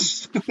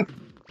hammers!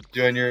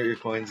 Join your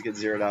coins get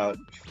zeroed out.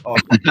 Oh.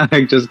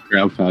 I just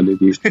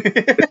ground-pounded you.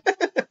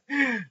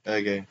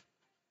 Okay.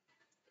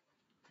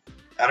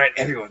 Alright,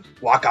 everyone,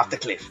 walk off the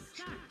cliff.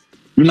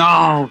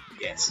 No!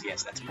 Yes,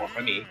 yes, that's more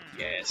for me.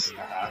 Yes,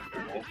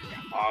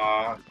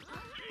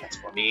 that's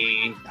for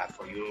me, not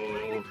for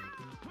you.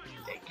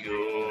 Thank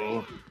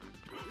you.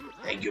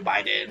 Thank you,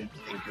 Biden.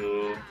 Thank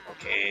you.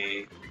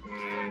 Okay.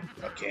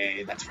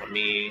 Okay, that's for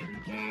me.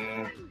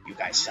 You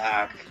guys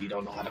suck. You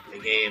don't know how to play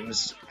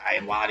games. I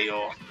am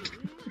Wario.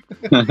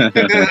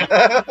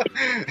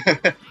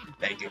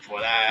 Thank you for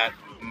that.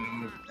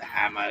 The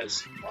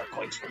hammers. More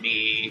coins for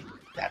me.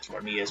 That's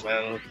for me as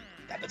well.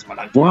 That is what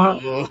I'm for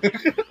you.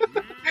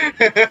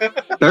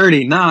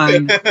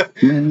 39?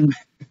 Man.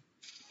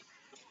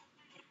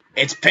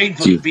 It's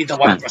painful to be the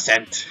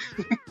 1%.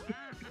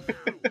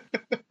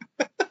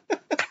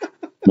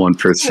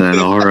 1%,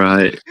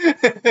 alright.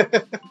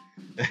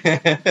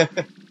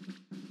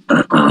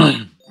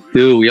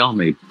 Dude, we all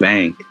made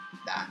bank.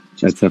 Nah,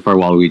 Except for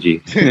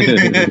Waluigi.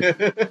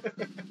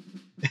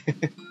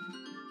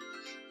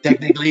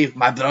 Technically,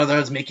 my brother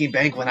is making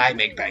bank when I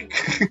make bank.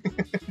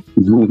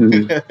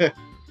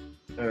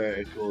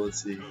 Alright, cool,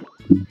 let's see.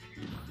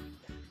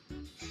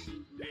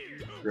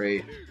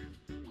 Great.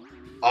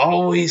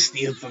 Always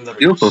steal from the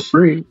rich. Steal for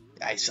free.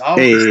 I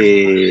always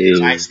steal from the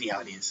rich. I see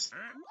how it is.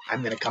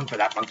 I'm gonna come for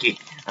that monkey.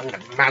 I'm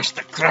gonna mash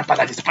the crap out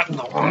of this button.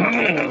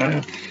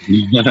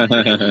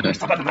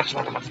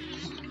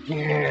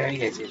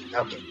 Yes.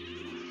 Okay.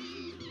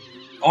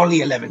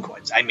 Only 11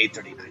 coins. I made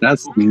 39.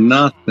 That's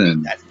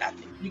nothing. That's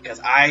nothing. Because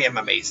I am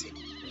amazing.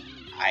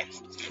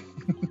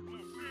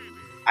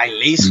 I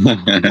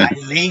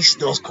lace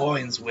those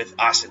coins with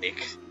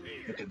arsenic.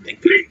 You can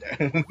think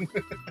later.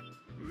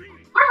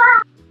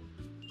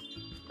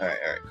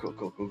 Alright,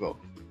 cool.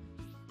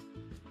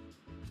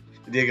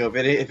 Diego,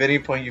 if at any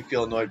point you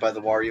feel annoyed by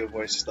the Wario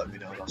voice, just let me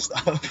know and I'll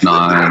stop.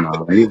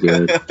 No, you're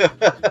good.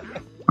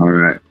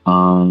 Alright,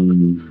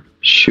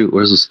 shoot,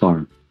 where's the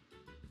star?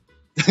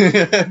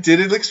 Dude,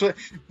 it looks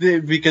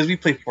because we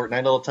play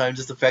Fortnite all the time,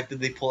 just the fact that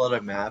they pull out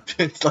a map,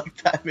 it's like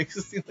that makes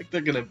it seem like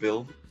they're gonna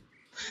build.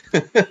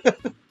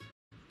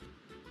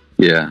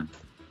 Yeah.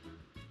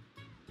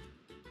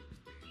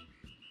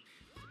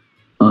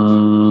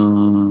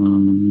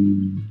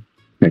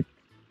 Okay.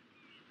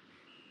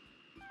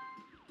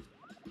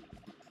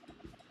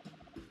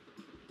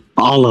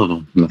 All of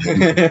them.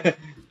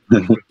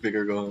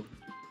 Bigger goal.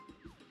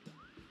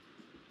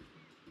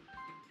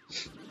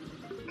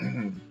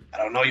 I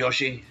don't know,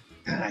 Yoshi.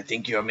 I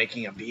think you're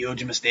making a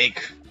huge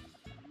mistake.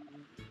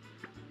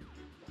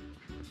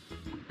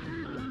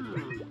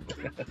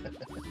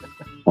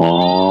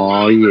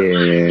 Oh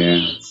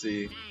yeah. Let's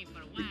see.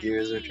 The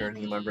gears are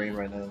turning in my brain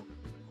right now.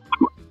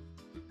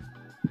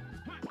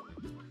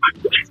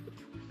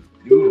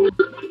 Ooh.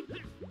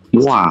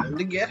 Wow. Time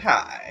to get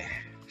high.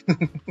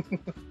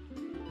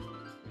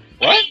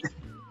 What?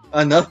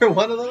 Another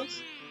one of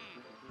those?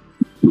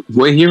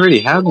 Wait, he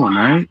already had one,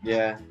 right?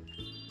 Yeah.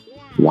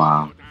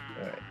 Wow.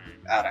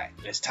 Alright.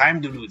 It's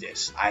time to do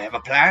this. I have a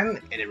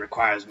plan, and it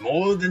requires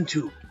more than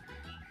 2.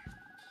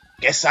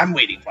 Guess I'm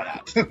waiting for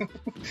that.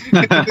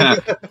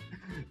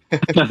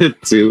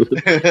 2.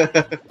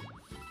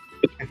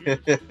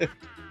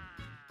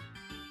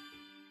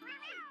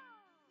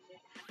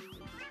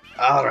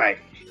 Alright.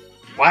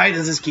 Why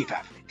does this keep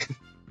happening?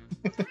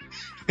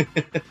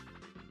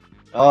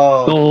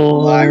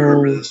 Oh, I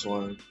remember this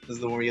one. This is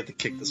the one where you have to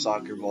kick the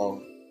soccer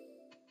ball.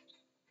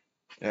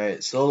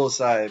 Alright, solo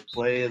side,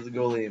 play as the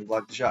goalie and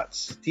block the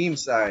shots. Team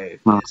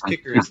side, play as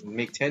kickers and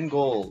make 10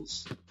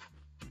 goals.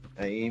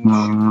 Aim,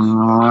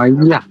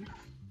 shoot. Yeah.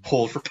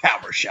 Hold for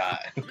power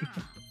shot.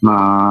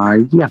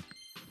 Yeah.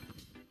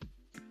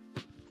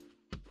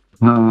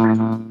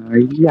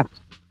 Yeah.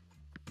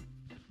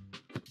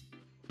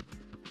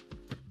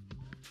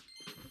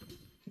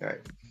 Alright.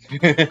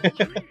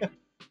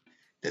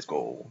 Let's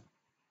go.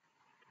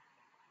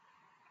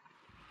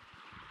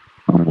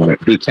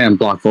 Alright, we can't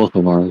block both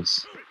of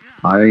ours.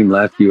 I aim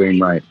left, you aim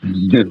right.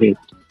 Alright,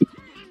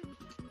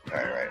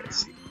 let's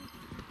see.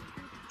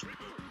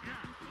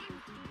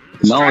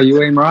 No,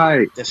 you aim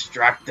right.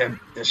 Distract them.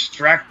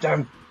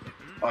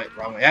 Oh, wait,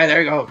 wrong way. Yeah,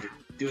 there you go.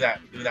 Do that.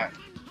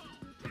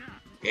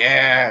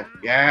 Yeah.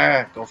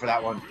 Go for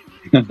that one.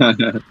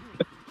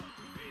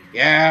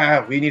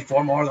 Yeah, we need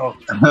 4 more though.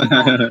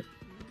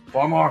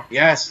 4 more.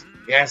 Yes.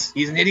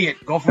 He's an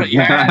idiot. Go for it.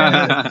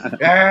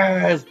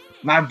 Yes.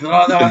 My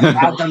brother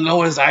had the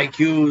lowest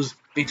IQs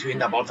between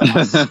the both of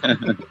us.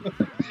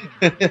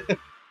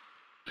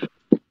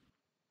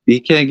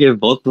 You can't get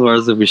both of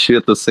ours if we shoot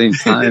at the same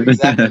time.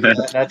 Exactly.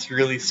 That's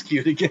really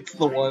skewed against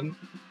the one.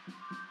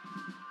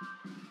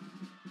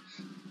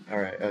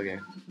 Alright, okay.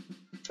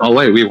 Oh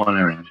wait, we won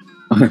around.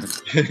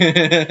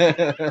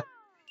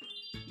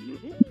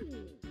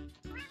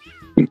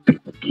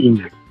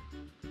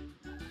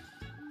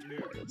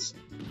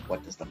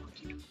 What does the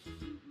monkey do?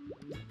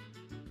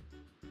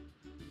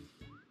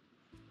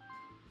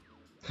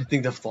 I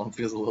think the flump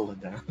feels a little let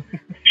down.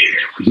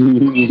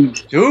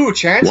 Dude,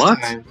 chance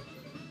time!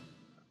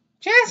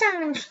 Chance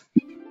time!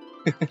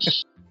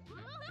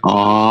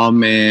 Oh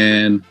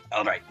man.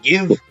 Alright,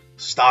 give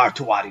star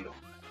to Wario.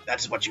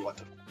 That's what you want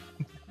to do.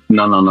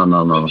 No.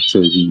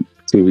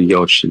 To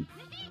Yoshi.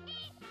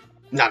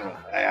 No.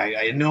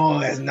 I know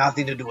it has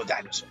nothing to do with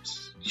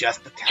dinosaurs.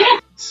 Just the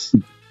talents.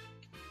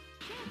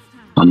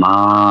 Come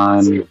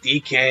on.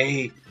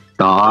 DK.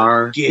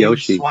 Star. Game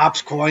Yoshi.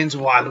 swaps coins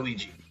with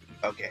Waluigi.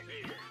 Okay.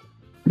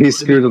 He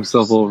screwed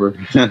himself over.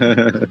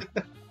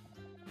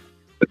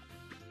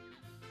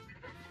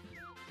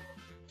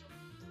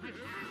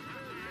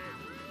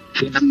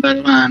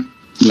 Number one.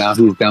 Now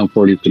he's down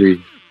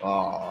 43.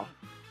 Oh.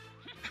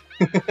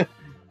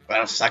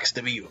 Well, sucks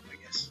to be you, I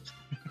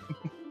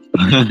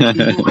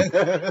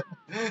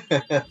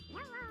guess.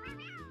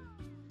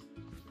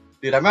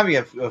 Dude, I'm having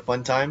a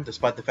fun time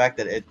despite the fact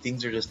that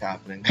things are just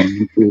happening.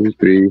 1, 2,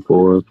 3,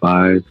 4,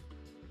 5,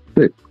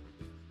 6.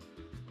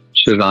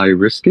 Should I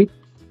risk it?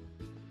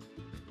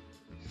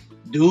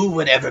 Do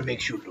whatever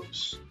makes you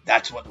lose.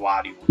 That's what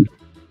Wario would do.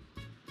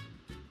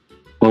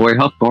 Oh wait,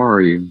 how far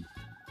are you?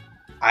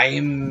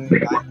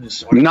 I'm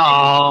sort of.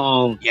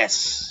 No!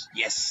 Yes.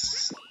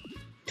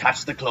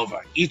 Touch the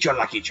clover. Eat your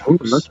lucky Oh,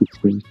 charms. lucky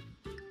spin.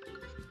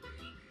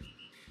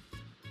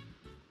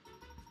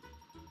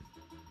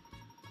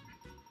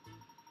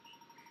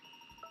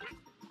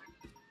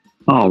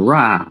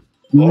 Alright.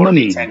 Only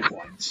Money. 10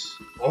 coins.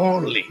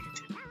 Only 10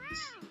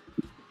 coins.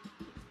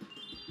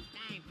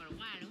 Time for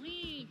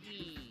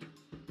Waluigi.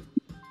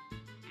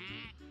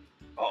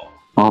 Oh,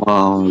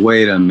 Oh,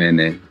 wait a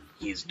minute.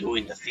 he's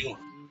doing the thing.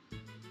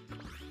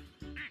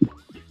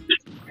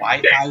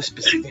 Why 5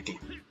 specifically?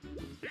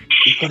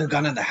 He could have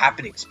gone in the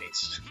happening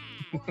space.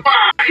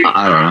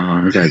 I don't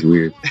know. This guy's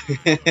weird.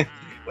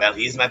 Well,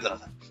 he's my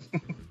brother.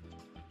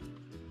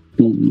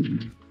 Hmm.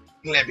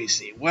 Let me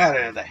see.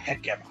 Where the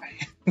heck am I?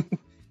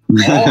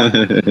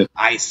 Oh,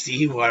 I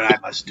see what I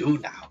must do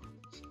now.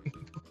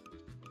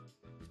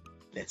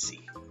 Let's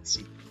see.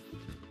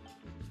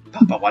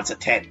 Papa wants a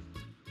 10.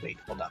 Wait,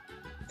 hold up.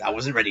 I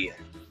wasn't ready yet.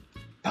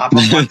 Papa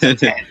wants a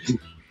 10.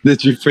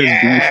 Did you first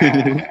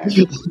Yeah.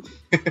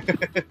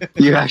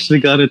 You actually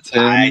got a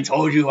 10? I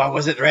told you I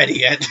wasn't ready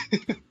yet.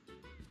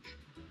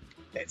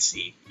 Let's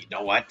see. You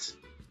know what?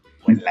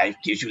 When life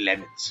gives you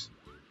lemons.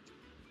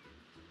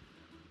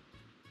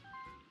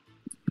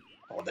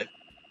 Hold it.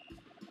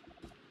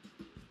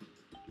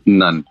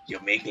 None. You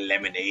make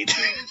lemonade.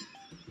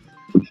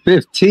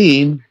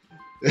 15?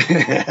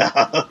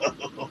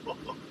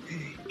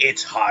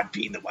 It's hard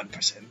being the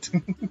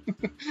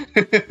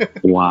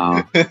 1%.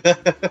 Wow.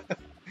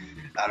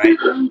 Alright.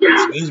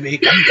 Excuse me.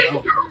 Come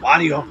through.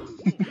 Wario.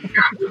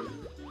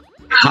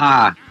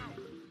 Ha!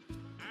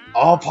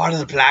 All part of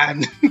the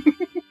plan.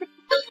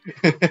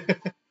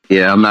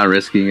 Yeah, I'm not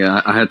risking it.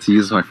 I had to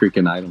use my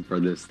freaking item for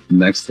this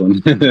next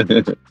one.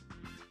 Let's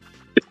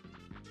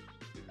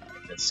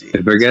see.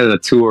 If I get a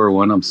 2 or a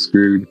 1, I'm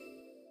screwed.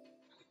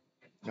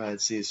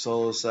 Let's see.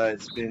 Solo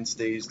side, spin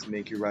stage to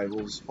make your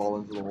rivals fall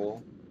into the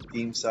hole.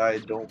 Team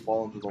side, don't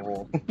fall into the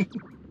hole.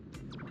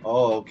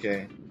 Oh,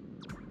 okay.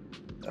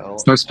 Oh,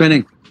 Start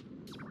spinning.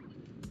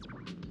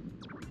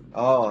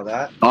 oh,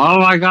 that. Oh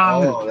my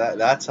god! Oh,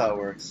 that's how it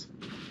works.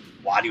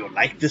 Why do you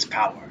like this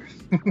power?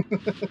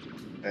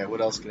 Alright,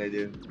 what else can I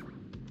do?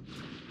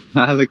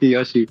 Look at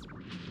Yoshi.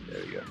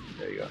 There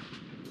you go.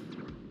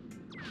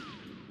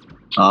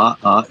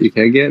 You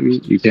can't get me.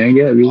 You can't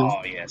get me.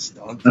 Oh yes,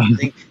 don't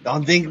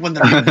think when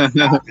the race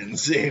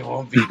happens, it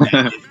won't be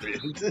that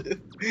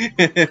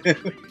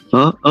different.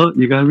 Oh,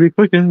 you gotta be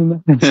quicker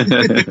than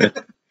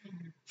that.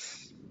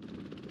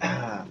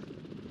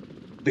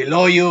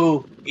 Below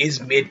you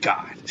is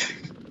Midgard.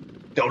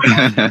 Don't.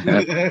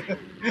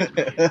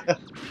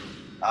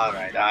 All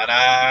right. Da,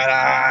 da,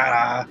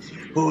 da, da.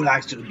 Who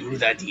likes to do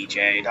the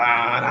DJ?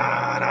 Da,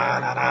 da, da,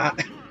 da, da.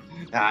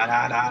 Da,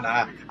 da, da,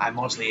 da. I'm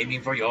mostly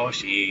aiming for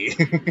Yoshi.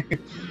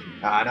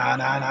 Da, da,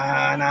 da,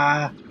 da,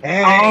 da.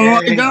 Hey, Oh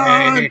my hey,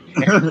 God. hey,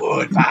 hey,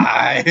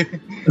 goodbye.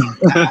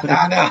 Da,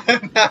 da, da,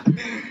 da.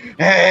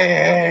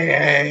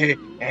 Hey,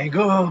 and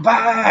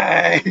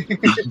goodbye.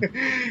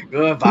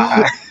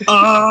 Goodbye.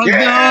 Oh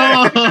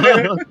no!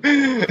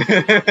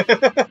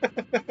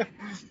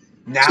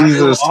 Now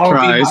Jesus you'll all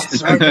Christ. be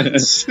my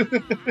servants.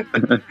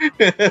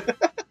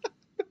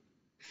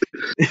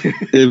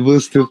 It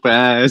was too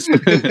fast.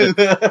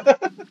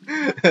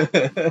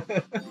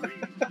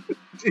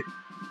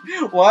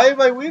 Why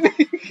am I winning?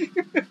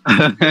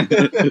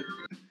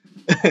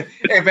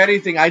 If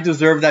anything, I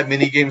deserve that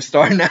minigame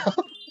star now.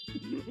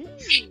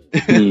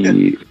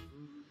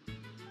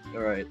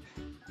 Alright.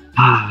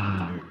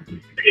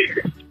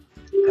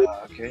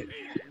 Okay.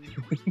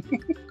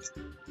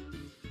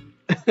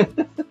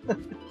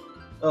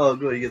 Oh,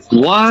 good. He gets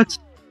What?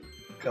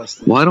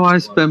 custom. Why do I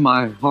spend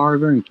my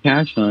hard-earned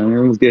cash on it?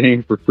 Everyone's getting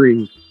it for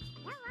free.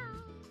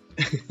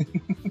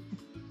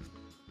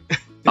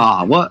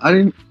 What? I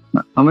didn't.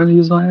 I'm gonna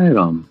use my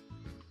item.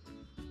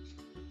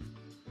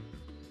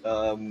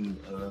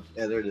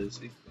 Yeah, there it is.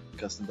 See?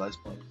 Custom dice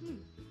point.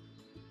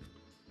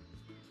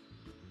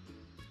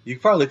 You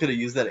probably could have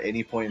used that at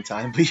any point in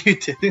time, but you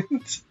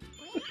didn't.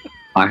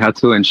 I had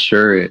to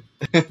insure it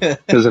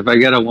because if I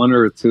get a 1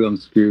 or a 2, I'm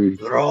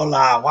screwed. Roll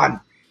a 1.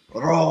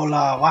 Roll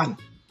a 1.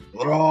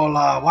 Roll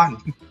a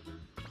 1.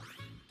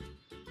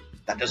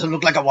 That doesn't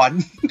look like a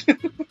 1.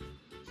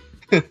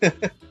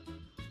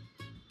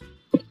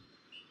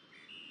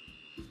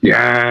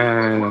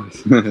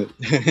 Yes.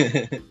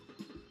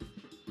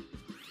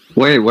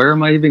 Wait, where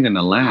am I even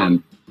gonna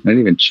land? I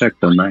didn't even check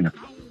the map.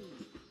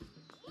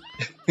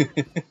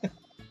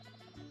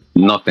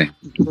 Nothing.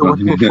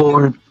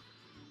 Before.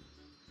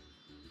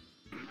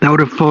 That would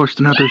have forced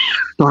another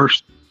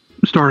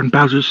star and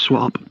Bowser's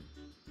swap.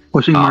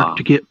 Forcing Mark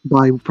to get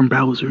by from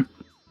Bowser.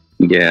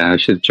 Yeah, I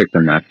should check the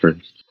map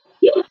first.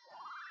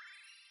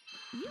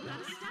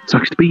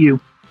 Sucks to be you.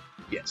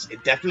 Yes,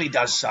 it definitely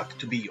does suck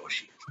to be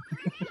Yoshi.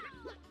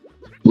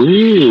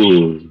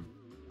 Ooh.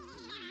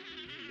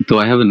 Do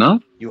I have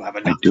enough? You have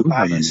enough to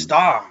buy a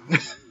star.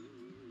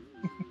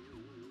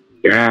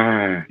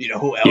 Yeah. You know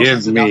who else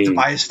has enough to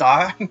buy a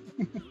star?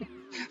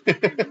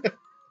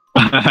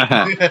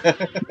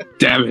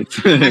 Damn it.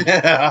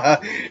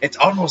 It's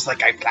almost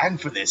like I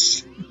planned for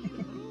this.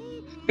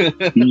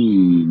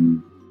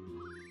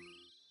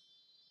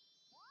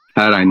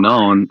 Had I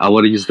known, I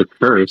would have used the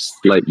curse,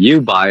 let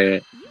you buy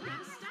it,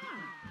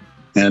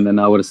 and then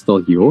I would have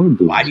stole your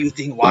boost. Why do you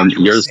think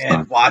Wario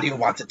said Wario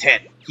wants a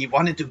 10? He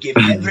wanted to give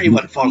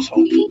everyone false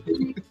hope.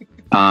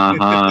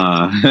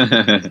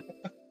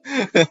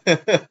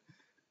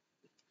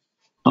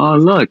 Oh,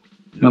 look.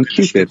 I'm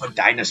Cupid. Stupid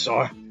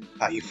dinosaur.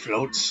 How he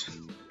floats.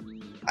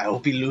 I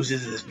hope he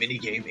loses this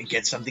minigame and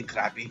gets something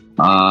crappy.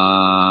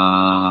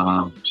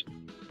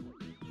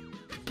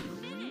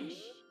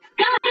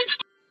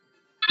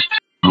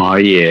 Oh,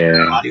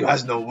 yeah. Wario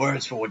has no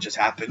words for what just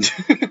happened.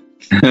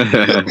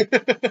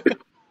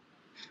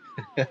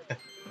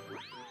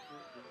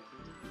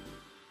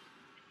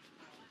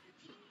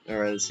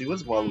 Alright, let's see.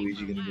 What's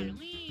Waluigi gonna do?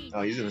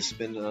 Oh, he's gonna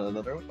spin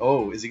another one?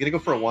 Oh, is he gonna go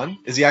for a 1?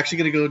 Is he actually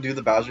gonna go do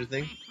the Bowser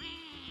thing?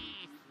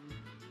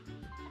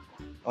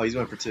 Oh, he's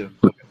going for 2.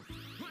 Okay.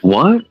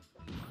 What?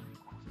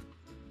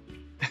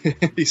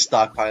 He's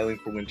stockpiling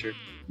for winter.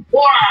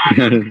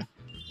 Alright.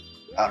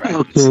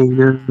 Okay,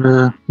 your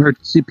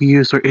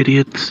CPUs are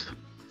idiots.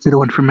 Should have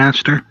went for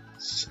Master.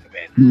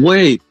 7.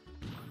 Wait.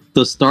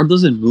 The star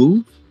doesn't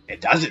move?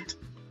 It doesn't.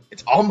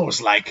 It's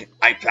almost like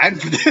I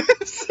planned for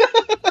this.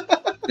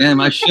 Damn,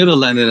 I should have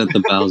landed at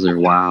the Bowser.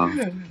 Wow.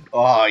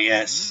 Oh,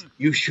 yes.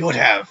 You should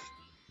have.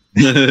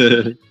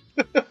 I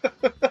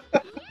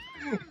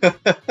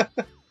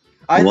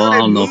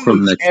thought it moves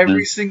from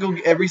every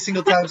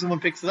single time someone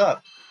picks it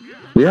up.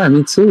 Yeah,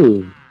 me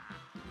too.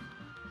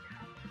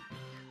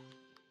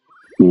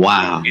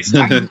 Wow. It's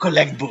time to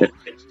collect books.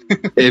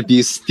 If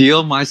you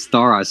steal my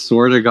star, I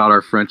swear to God,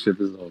 our friendship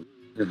is over.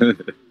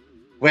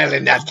 Well,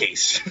 in that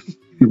case,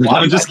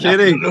 I'm just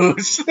kidding.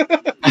 Lose.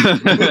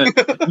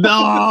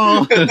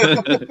 No.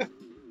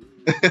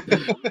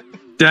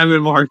 Damn it,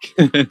 Mark.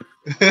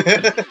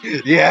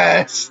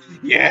 Yes.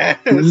 Yes.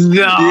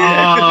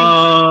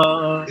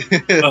 No.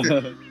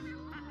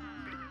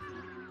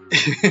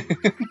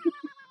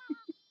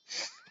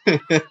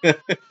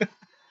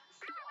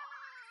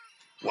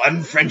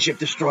 One friendship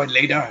destroyed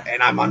later,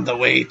 and I'm on the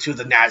way to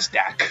the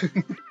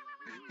NASDAQ.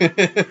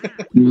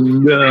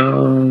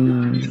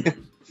 No.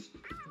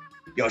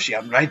 Yoshi,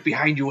 I'm right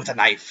behind you with a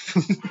knife.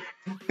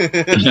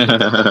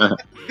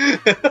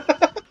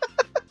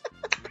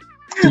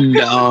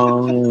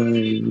 No.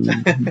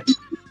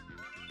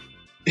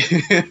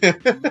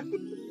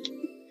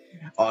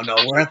 Oh no,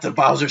 we're at the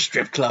Bowser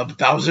Strip Club.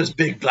 Bowser's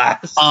Big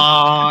Blast. Oh,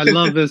 I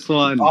love this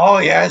one. Oh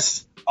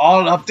yes,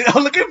 all up to. Oh,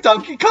 look at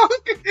Donkey Kong.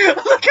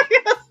 Look at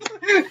him.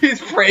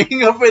 He's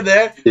praying over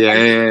there. Yeah.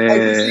 I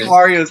need to see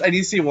Wario's. I need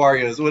to see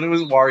Wario's. When it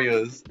was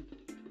Wario's.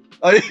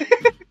 Oh,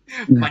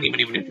 money.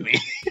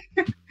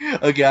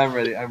 Okay, I'm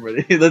ready.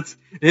 Let's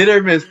hit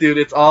or miss, dude.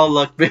 It's all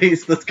luck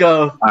based. Let's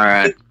go. All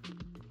right.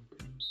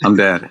 I'm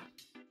dead.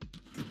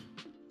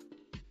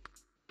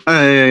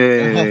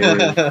 Hey,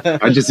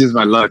 I just used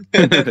my luck.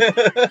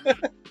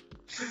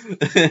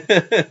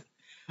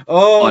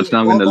 Oh, Watch,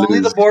 now I'm gonna only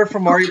lose. the board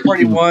from Mario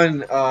Party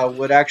 1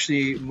 would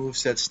actually move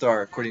said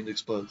star, according to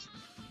Explodes.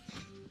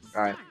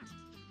 Alright.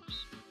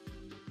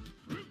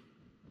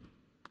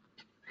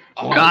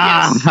 Oh,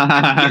 yes.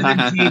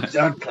 Guaranteed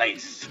third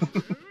place.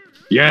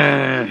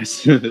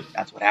 Yes.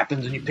 That's what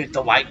happens when you pick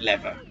the white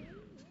lever.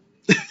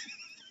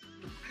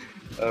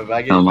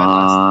 Come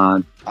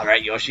on.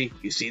 Alright, Yoshi,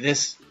 you see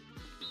this?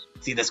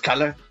 See this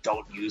color?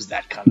 Don't use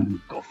that color.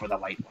 Go for the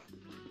white one.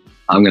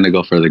 I'm gonna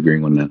go for the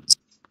green one now.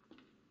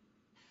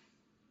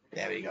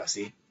 There we go,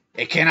 see?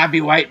 It cannot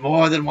be white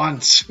more than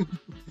once.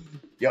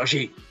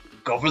 Yoshi,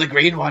 go for the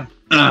green one.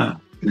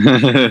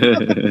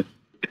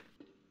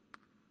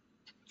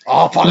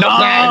 Oh, follow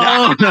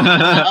the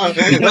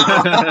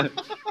plan.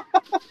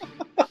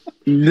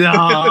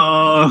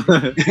 No.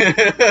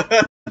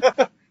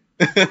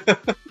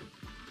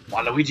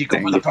 Waluigi, go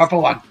for the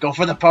purple one. Go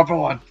for the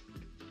purple one.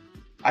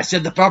 I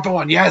said the purple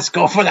one. Yes,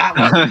 go for that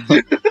one.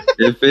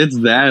 If it's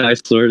that, I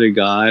swear to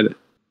God.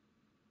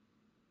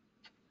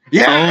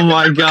 Yeah. Oh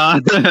my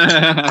God.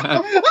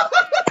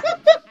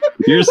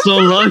 You're so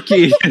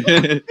lucky.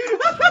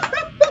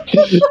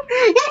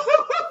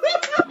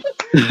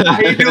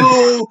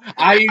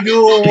 I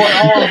knew what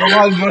all the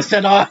ones were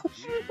set up.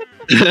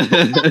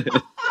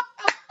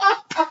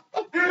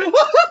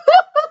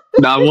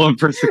 Not one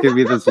person can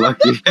be this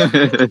lucky.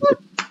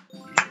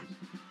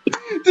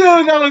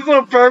 Dude, that was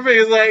so perfect.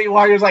 It's like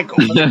Wario's like, go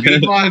for the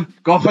green one,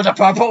 go for the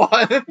purple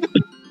one.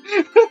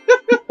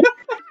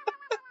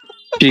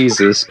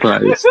 Jesus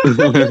Christ.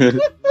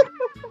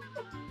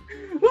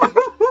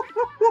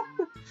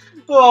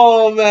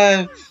 Oh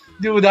man,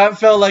 dude, that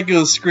felt like it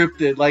was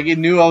scripted. Like it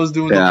knew I was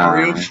doing the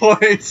Wario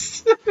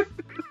voice.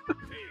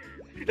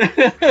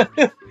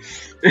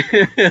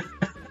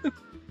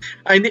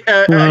 I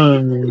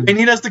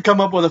need us to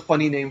come up with a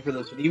funny name for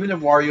this one. Even if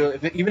Wario,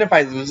 even if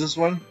I lose this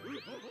one,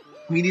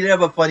 we need to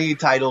have a funny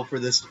title for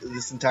this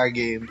entire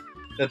game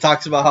that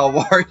talks about how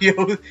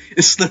Wario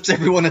slips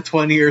everyone a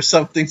 20 or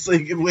something so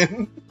he can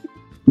win.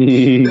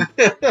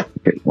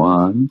 Okay,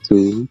 1,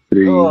 2,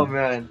 3. Oh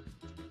man.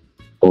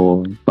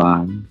 4,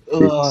 5,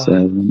 6,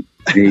 7,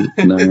 8,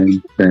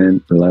 9,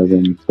 10,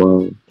 11,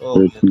 12,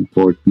 13,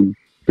 14,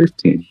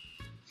 15.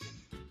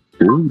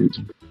 Ooh.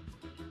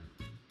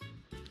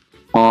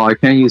 Oh, I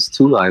can't use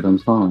 2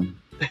 items, huh?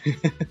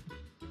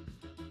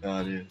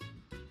 Oh, dude.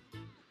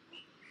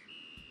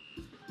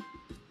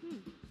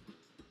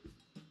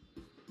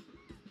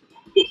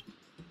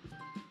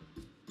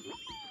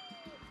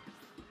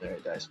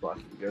 Alright, dice block,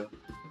 here we go.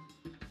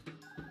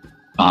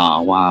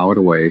 Oh, wow, what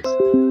a waste.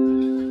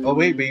 Oh,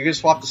 wait, but you're gonna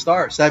swap the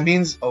stars. That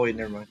means. Oh, wait,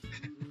 never mind.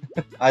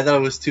 I thought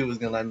it was 2 was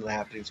gonna land in the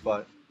happening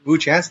spot. Ooh,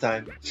 chance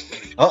time.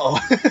 Uh oh.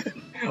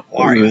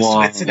 Wario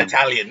sweats in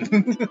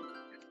Italian.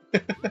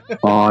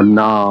 Oh,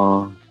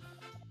 no.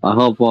 I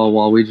hope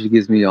Waluigi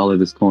gives me all of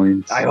his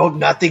coins. I hope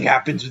nothing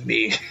happens with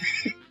me.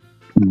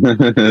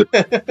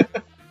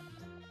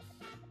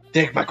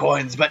 Take my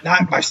coins, but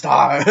not my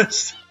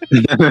stars.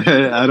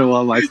 I don't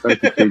want my star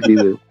to change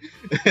either.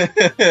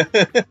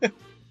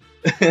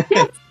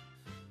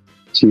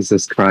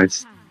 Jesus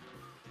Christ.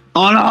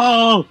 Oh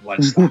no!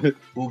 1 star.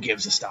 Who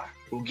gives a star?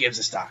 Who gives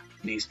a star?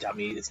 Please tell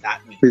me it's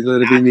not me. Please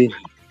let it be me.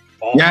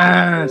 Oh,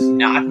 yes!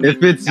 Not me.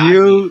 If it's not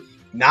you... Me.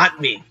 Not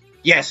me.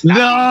 Yes, not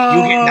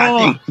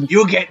no! Me.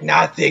 You get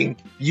nothing.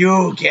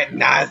 You get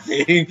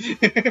nothing. You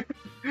get nothing.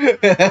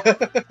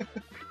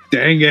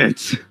 Dang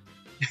it.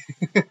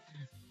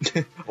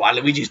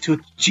 Waluigi's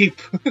too cheap.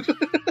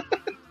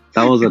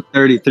 That was a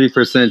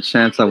 33%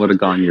 chance I would have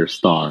gotten your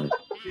star.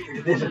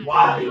 This is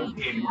Wario's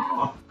game,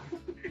 bro.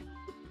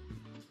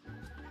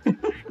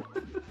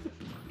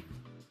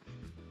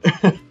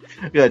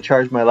 I gotta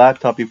charge my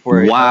laptop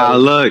before Wow,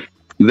 look.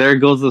 There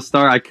goes the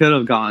star I could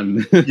have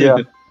gotten.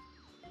 Yeah.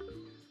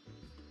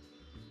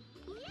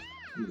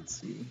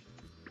 Let's see.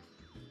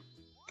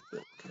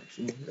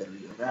 Connection. There we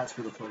go. That's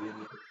for the plug-in.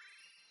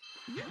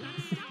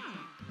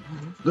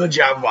 Good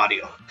job,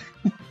 Wario.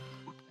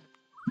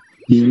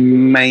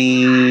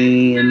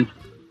 Man.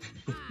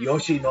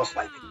 Yoshi no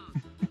swiping.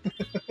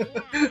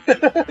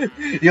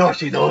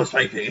 Yoshi no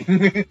swiping.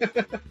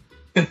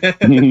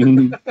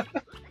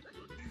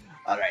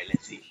 Alright,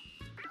 let's see.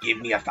 Give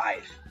me a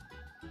 5.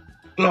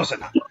 Close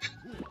enough.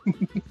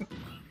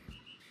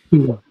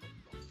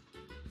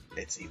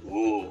 Let's see.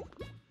 Ooh.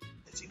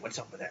 Let's see. What's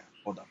over there?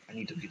 Hold on. I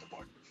need to view the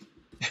board.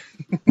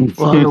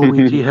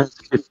 Waluigi has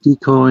 50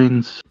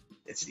 coins.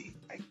 Let's see.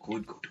 I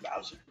could go to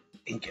Bowser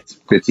and get some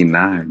coins.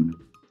 59.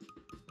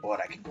 Or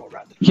I can go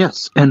around the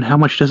Yes, and how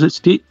much does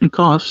it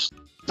cost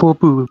for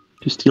Boo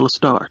to steal a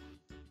star?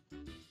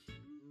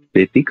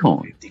 50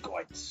 coins. 50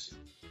 coins.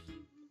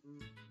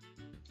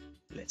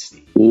 Let's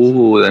see.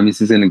 Ooh, that means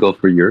he's gonna go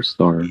for your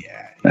star.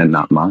 Yeah. And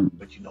not mine.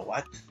 But you know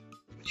what?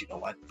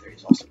 There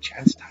is also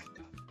chance time,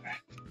 though.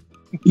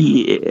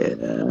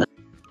 Yeah.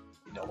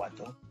 You know what,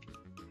 though?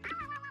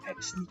 I have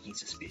a sneaking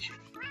suspicion.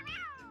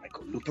 If I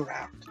go loop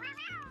around,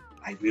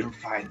 I will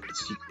find the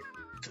secret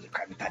to the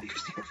Krabby Patty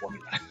secret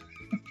formula.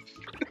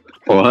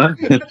 What?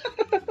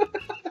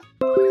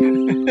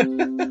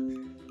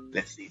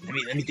 Let's see.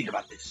 Let me think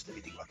about this.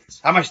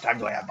 How much time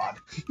do I have, Bob?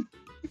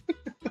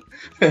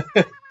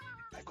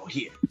 I go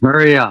here.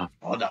 Hurry up.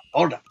 Hold up.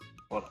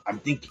 I'm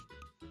thinking.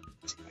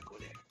 Let's see if I go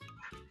there.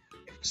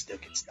 If it still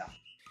gets down.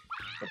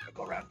 If I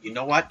go around. You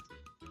know what?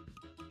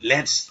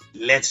 Let's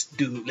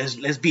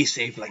be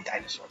safe like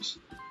dinosaurs.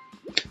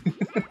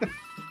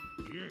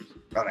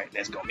 Alright,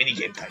 let's go. Mini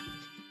game time.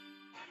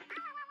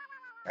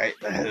 Right,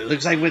 it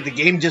looks like the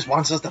game just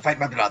wants us to fight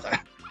my brother.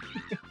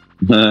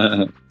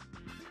 The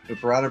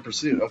Piranha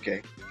Pursuit,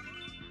 okay.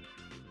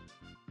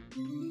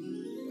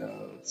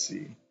 Let's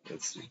see.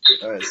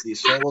 Alright, see.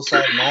 Solo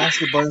side, mash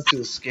the buttons to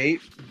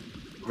escape.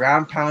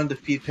 Ground pound,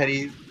 defeat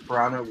petty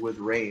piranha with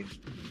rain.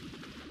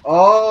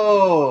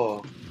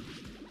 Oh!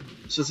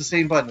 So it's the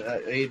same button,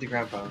 A to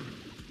ground pound.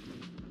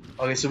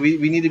 Okay, so we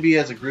need to be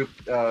as a group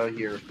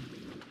here.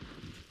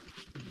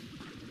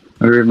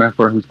 I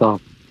remember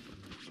himself.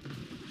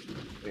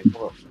 Wait,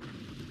 hold up.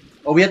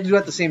 Oh, we have to do it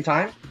at the same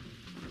time?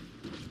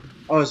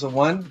 Oh, so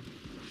 1?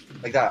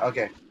 Like that,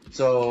 okay.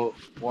 So,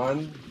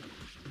 1.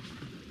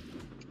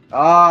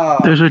 Ah!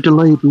 There's a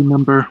delay,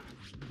 remember.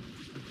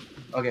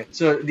 Okay,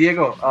 so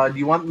Diego, do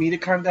you want me to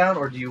count down,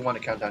 or do you want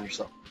to count down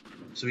yourself?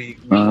 So we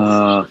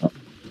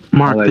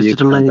Mark, there's a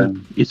delay.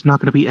 It's not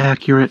going to be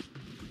accurate.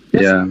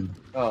 Yeah.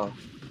 Oh.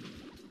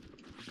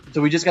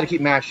 So we just gotta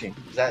keep mashing.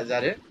 Is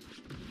that it?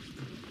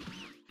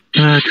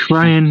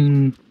 Try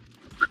and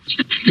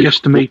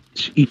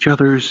guesstimate each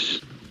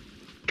other's.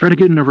 Try to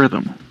get in a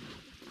rhythm.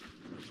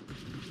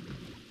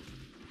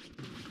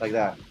 Like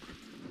that.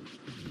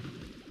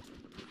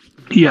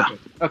 Yeah.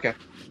 Okay.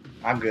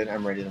 I'm good.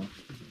 I'm ready then.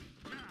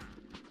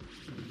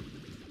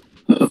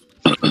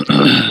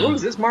 Where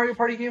was this Mario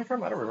Party game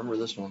from? I don't remember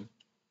this one.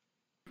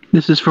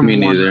 This is from Me 1.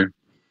 neither.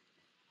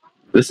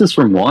 This is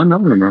from 1? I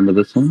don't remember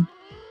this one.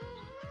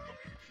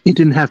 It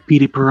didn't have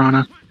Petey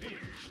Piranha.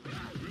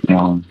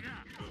 Oh.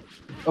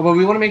 Oh, but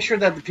we want to make sure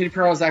that the Pity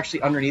Piranha is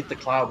actually underneath the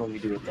cloud when we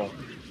do it, though.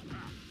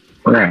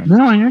 Yeah.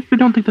 No, I actually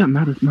don't think that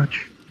matters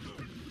much.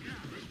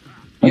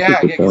 Yeah,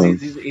 think it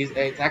because does.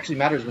 it actually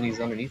matters when he's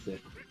underneath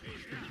it.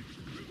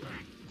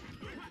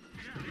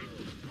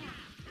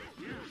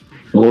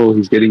 Oh,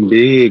 he's getting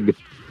big.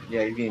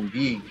 Yeah, he's getting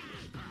big.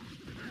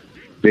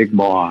 Big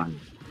boy.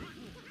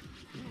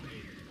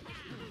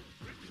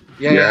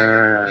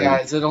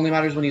 Yeah, so it only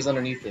matters when he's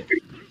underneath it.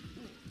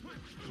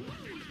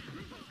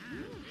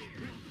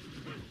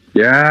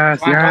 Yes,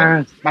 Come on.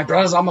 yes. My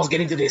brother's almost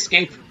getting to the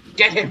escape.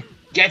 Get him!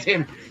 Get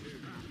him!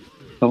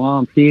 Come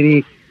on,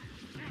 Petey.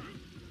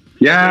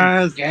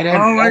 Yes. Get him!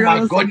 Oh my, my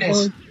God,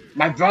 goodness!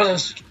 My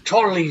brother's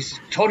totally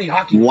Tony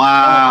Hawk.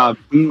 Wow,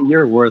 Pete,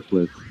 you're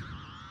worthless.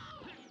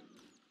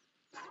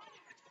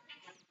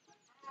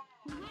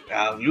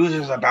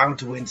 Losers are bound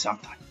to win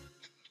sometime.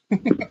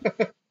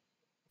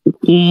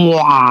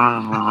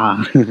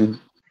 Wow.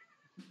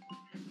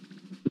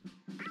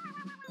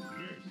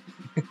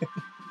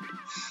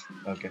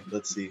 Okay,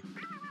 let's see.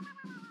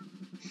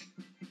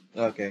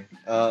 Okay,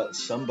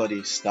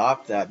 somebody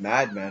stop that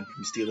madman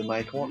from stealing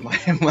my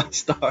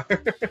star.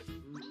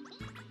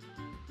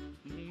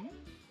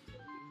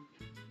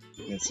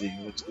 Let's see,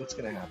 what's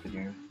gonna happen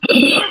here?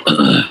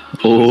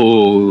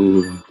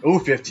 Oh,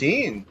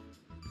 15!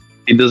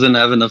 he doesn't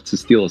have enough to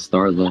steal a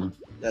star though.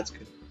 That's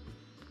good.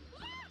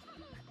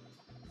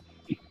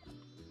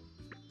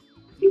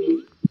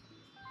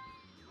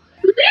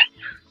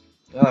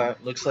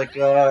 Alright, looks like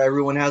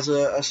everyone has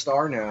a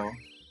star now.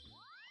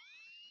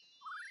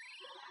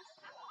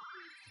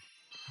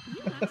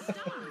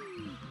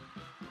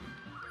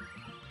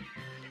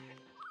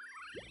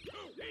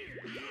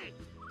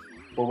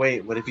 Well,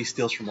 wait, what if he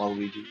steals from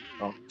Waluigi?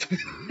 Oh.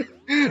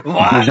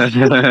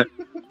 What?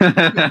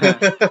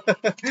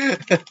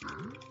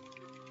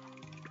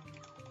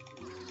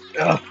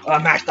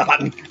 Mash the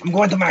button! I'm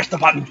going to mash the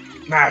button!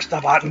 Mash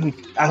the button!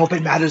 I hope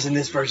it matters in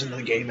this version of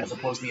the game as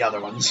opposed to the other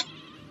ones.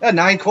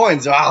 9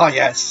 coins! Oh,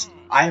 yes!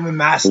 I am a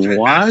master at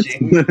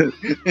mashing!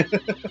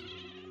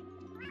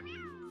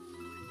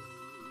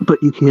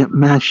 But you can't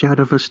mash out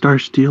of a star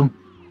steal.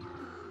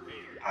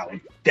 I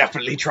would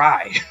definitely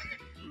try.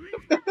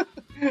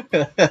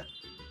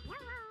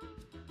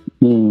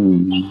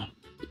 Alright,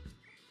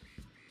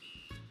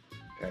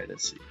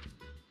 let's see.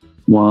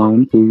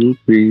 1, 2,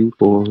 3,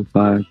 4,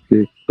 5,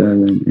 6,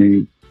 7,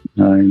 8,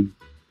 9,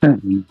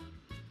 10.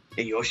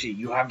 Hey Yoshi,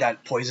 you have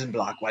that poison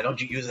block. Why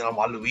don't you use it on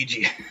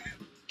Waluigi?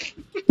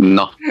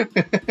 No.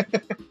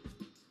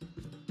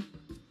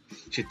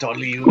 Should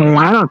totally use Well,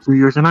 why don't you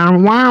use it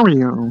on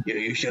Wario?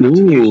 You should have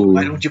used.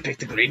 Why don't you pick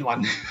the green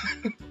one?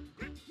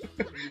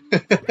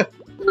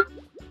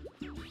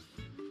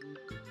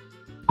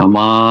 Come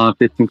on,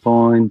 15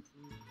 coins.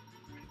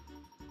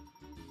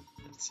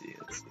 Let's see.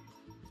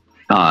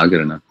 Ah,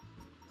 good enough.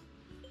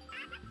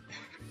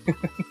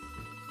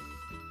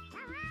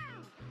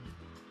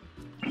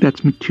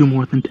 That's 2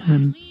 more than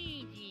 10.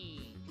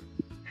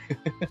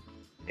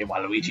 Hey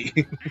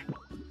Waluigi.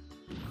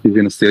 He's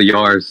gonna steal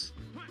yours.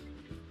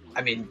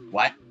 I mean,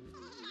 what?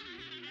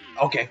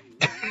 Okay.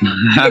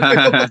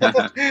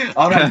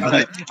 Alright,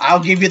 brother. I'll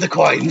give you the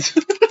coins.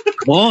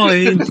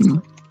 Coins?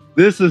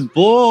 This is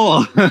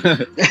bull!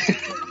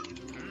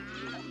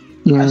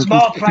 Yeah, A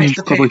small price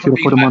to pay probably for should have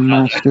being put him my on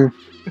brother. Master.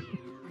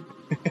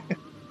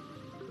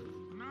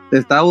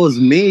 If that was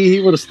me, he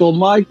would have stole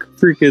my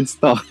freaking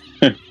stuff.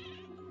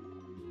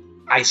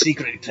 I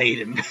secretly paid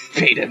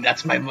him.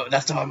 That's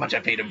how much I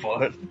paid him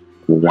for it.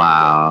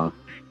 Wow.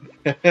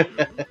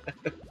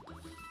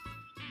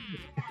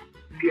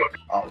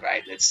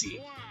 Alright, let's see.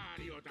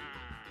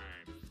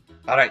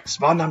 Alright,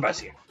 small numbers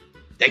here.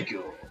 Thank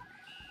you.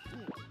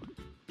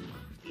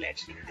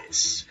 Let's do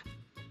this.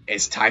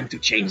 It's time to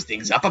change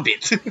things up a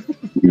bit.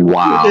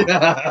 Wow.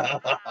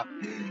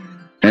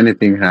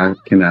 Anything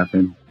can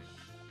happen.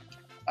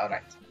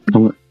 Alright,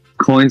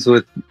 Coins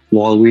with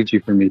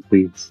Waluigi for me,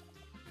 please.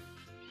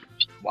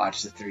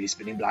 watch the 3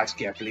 spinning blocks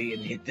carefully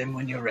and hit them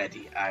when you're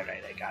ready.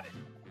 Alright, I got it.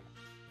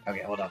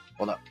 Okay, hold up.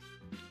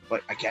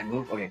 Wait, I can't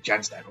move? Okay,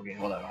 chance that. Okay,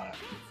 hold up.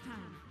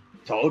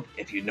 Toad,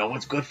 if you know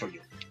what's good for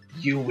you,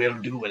 you will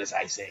do as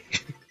I say.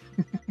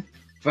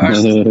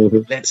 First,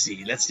 let's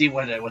see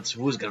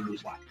who's gonna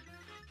lose what.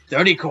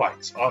 30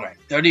 coins. Alright,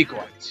 30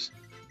 coins.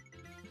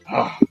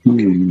 Oh,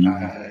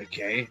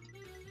 okay.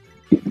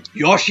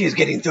 Yoshi is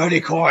getting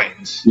 30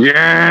 coins.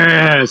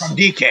 Yes! From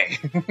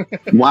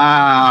DK.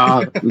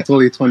 Wow! It's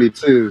only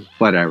 22.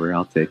 Whatever,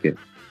 I'll take it.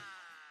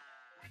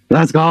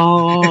 Let's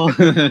go.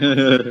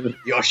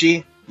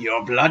 Yoshi,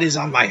 your blood is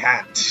on my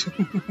hands.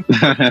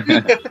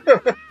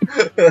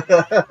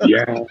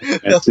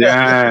 Yes,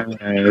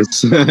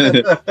 yes.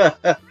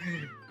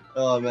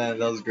 Oh man,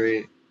 that was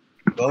great.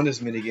 Bonus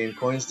minigame,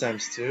 coins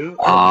times 2. Oh man.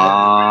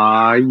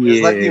 Ah,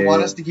 It's like they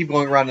want yeah. us to keep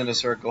going around in a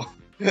circle.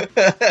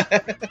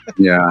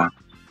 Yeah.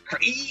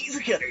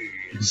 Crazy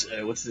cutters.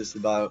 What's this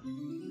about?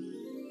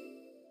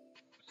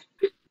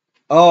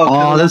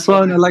 Oh, Oh, this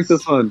one. I like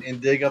this one.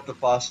 And dig up the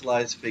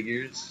fossilized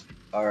figures.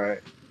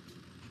 Alright.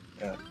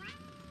 Yeah.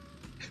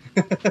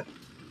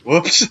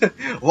 Whoops.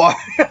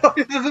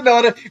 Wario doesn't know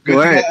how to.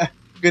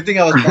 Good thing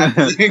I was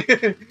practicing.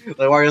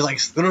 Like Wario's like,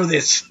 screw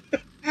this.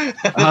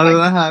 How did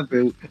that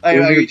happen?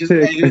 I just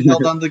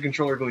held on to the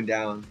controller going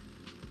down.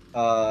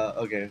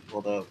 Okay,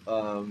 hold up.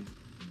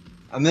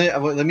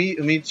 Let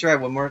me try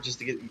one more just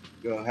to get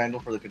a handle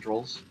for the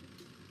controls.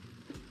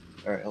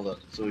 All right, hold up.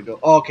 So we go.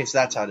 Oh, okay, so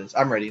that's how it is.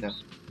 I'm ready now.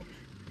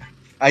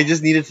 I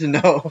just needed to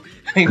know.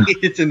 I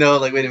needed to know.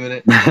 Like, wait a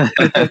minute.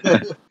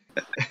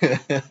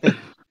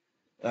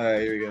 All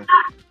right, here we go.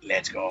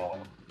 Let's go.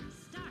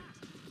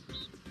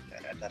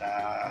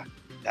 Da-da-da-da.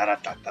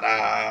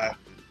 Da-da-da-da-da.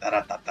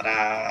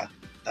 Da-da-da-da-da.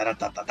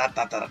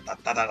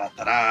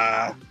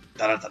 Da-da-da-da-da-da-da-da-da-da-da.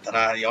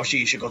 Da-da-da-da-da. Yoshi,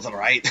 you should go to the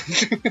right.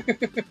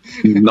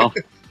 No.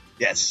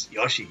 Yes,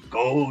 Yoshi,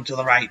 go to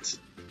the right.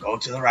 Go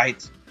to the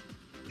right.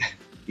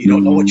 You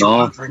don't know what you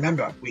want.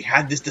 Remember, we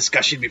had this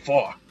discussion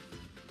before.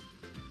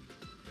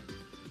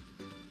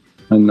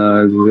 I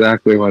know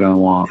exactly what I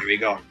want. There we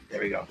go.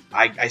 There we go.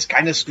 I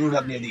kind of screwed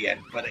up near the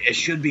end, but it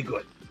should be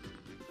good.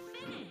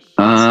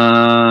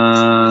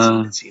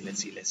 Let's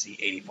see.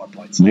 84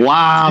 points.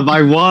 Wow,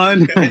 by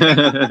 1.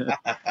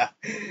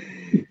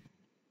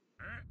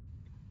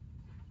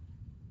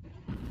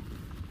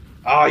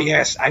 Oh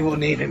yes, I will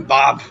name him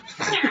Bob.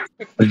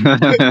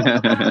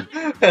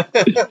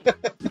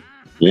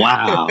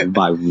 Wow,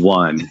 by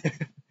 1.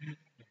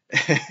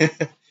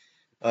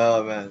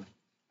 Oh man,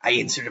 I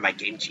inserted my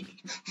game genie.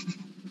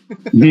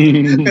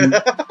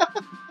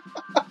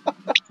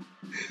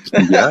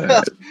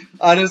 Yeah.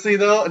 Honestly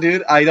though,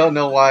 dude, I don't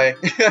know why.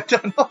 I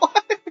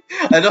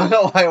don't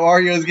know why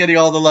Wario is getting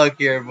all the luck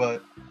here,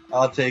 but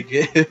I'll take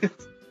it.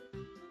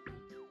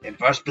 In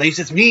first place,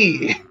 it's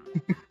me.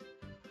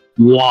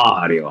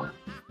 Wario.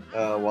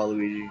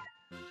 Waluigi.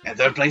 And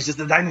third place is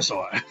the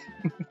dinosaur.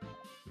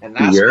 And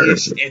last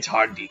place, it's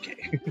Hard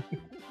DK.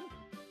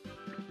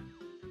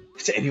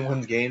 It's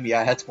anyone's game.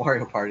 Yeah, that's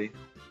Mario Party.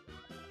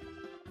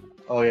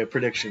 Oh yeah,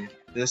 prediction.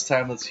 This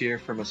time, let's hear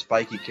from a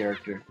spiky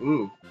character.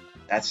 Ooh.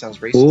 That sounds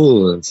racist.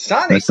 Ooh,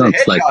 Sonic that sounds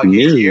the like Hedgehog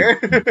is me. here.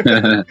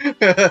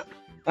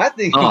 I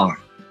think. Oh.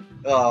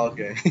 Oh,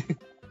 okay.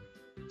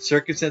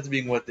 Circumstances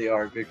being what they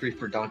are, victory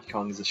for Donkey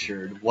Kong is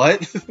assured.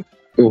 What?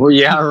 Oh,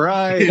 yeah,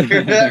 right.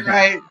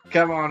 Right?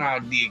 Come on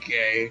out,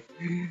 DK.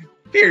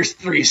 Here's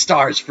 3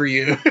 stars for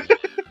you.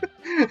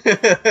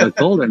 The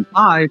golden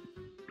pie.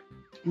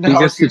 No, He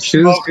gets to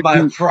choose smoke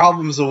my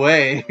problems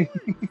away.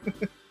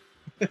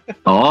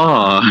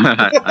 Oh,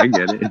 I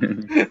get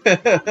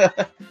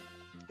it.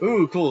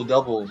 Ooh, cool,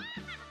 double.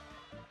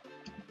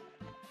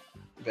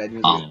 Bad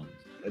news. Oh.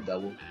 A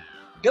double.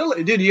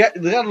 Dude, you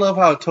gotta love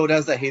how Toad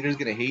has that hater's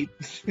gonna hate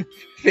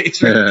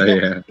face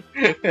right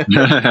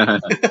Yeah.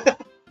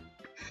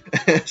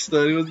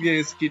 So he was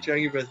gonna keep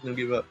trying your best, no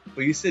give up.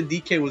 But you said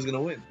DK was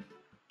gonna win.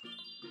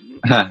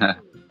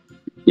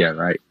 Yeah,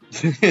 right.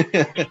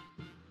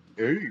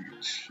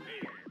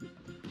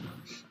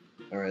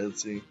 Alright,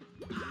 let's see.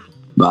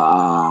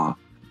 Bah.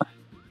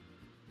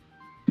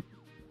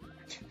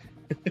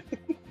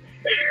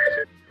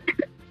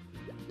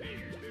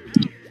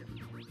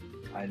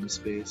 Item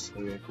space.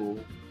 Okay, cool.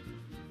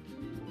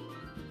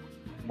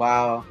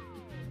 Wow.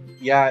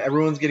 Yeah,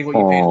 everyone's getting what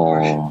you paid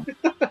for.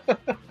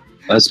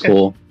 That's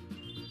cool.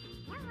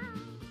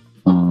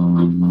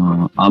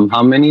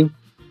 How many?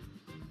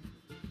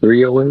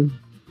 3 away?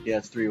 Yeah,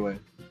 it's 3 away.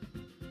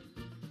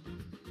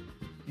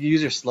 You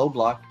use your slow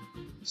block,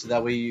 so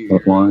that way you're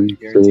 1,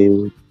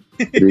 guaranteed.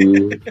 2,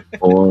 3,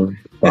 4,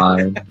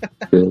 5,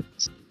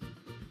 6,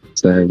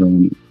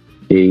 7,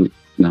 8,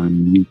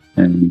 9,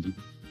 10.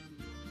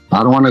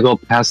 I don't want to go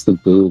past the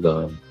blue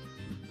though.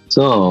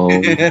 So,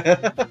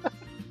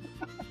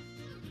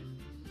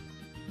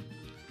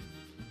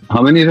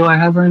 how many do I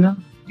have right now?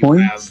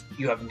 Points?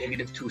 You have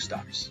negative 2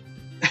 stars.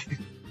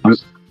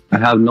 I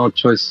have no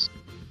choice.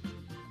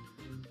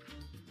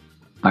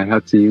 I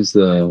have to use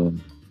the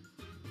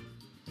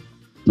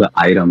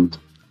item.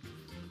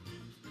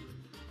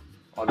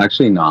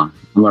 Actually, nah.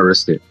 I'm gonna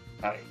risk it.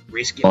 Alright,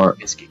 risk it.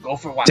 Risk it. Go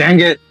for 1. Dang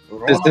it!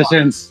 Roll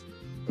Decisions.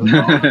 Roll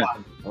a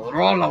 1.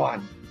 Roll a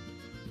 1.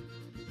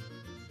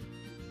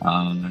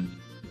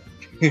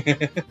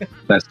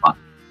 That's fine.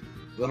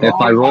 If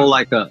I roll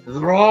like a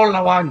roll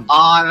a 1.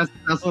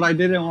 That's what I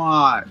didn't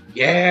want.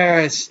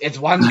 Yes, it's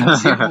 1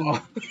 simple.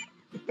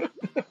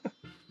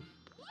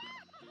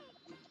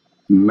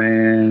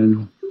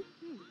 Man,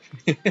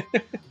 I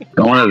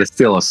wanted to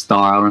steal a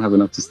star. I don't have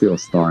enough to steal a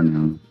star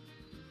now.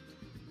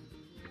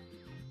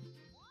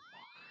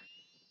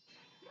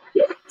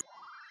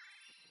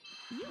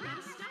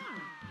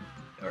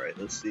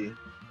 let's see.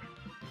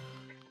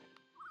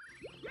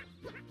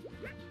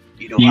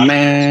 You know how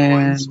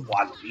Man. to use coins,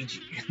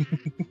 Waluigi.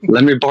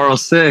 Let me borrow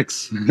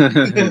 6.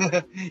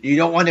 You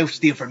don't want to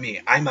steal from me.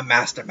 I'm a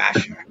master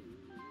masher.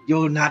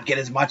 You'll not get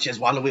as much as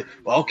Waluigi.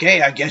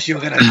 Okay, I guess you're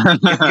gonna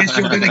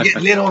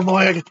get little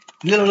more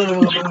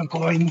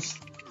coins.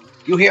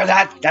 You hear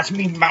that? That's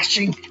me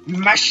mashing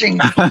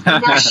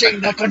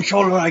the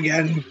controller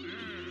again.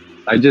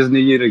 I just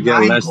need you to get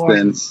 9 less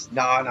coins.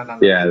 No. than.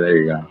 Yeah, there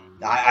you go.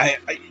 I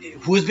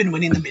who's been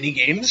winning the mini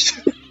games?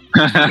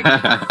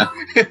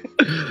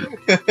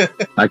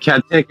 I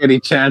can't take any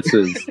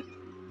chances.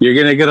 You're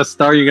gonna get a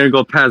star, you're gonna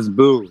go past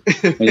Boo.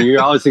 And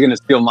you're obviously gonna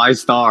steal my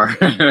star.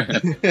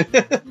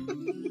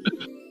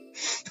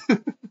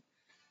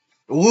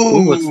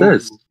 Ooh, what's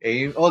this?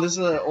 Oh, this is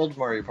an old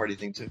Mario Party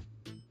thing too.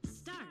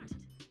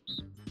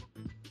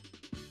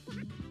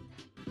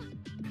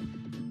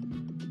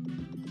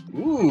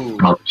 Ooh.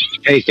 I'll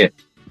take it.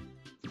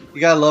 You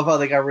gotta love how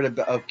they got rid of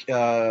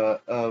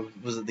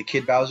was it the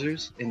Kid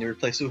Bowser's and they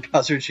replaced it with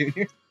Bowser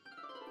Jr.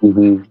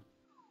 Mm-hmm.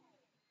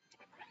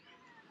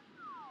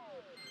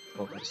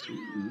 Oh, that's true.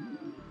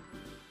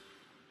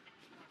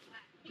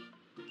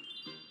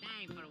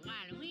 Time for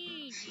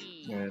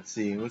Waluigi. Yeah, let's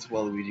see, what's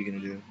Waluigi gonna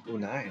do? Oh,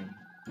 9.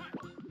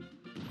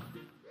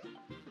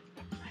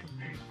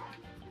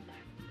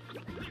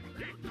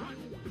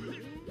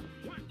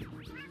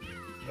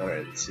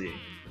 Alright, let's see.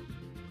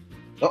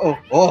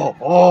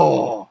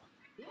 Oh!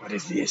 What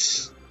is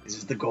this? Is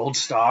this the gold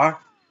star?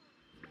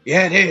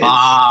 Yeah, it is!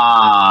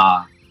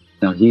 Ah!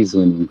 Now he's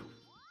winning.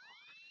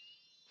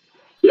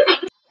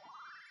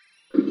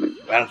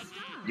 Well,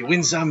 you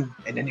win some,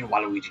 and then you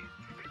Waluigi.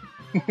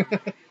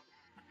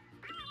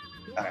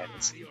 Alright,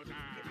 let's see. Give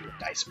you a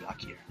dice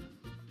block here.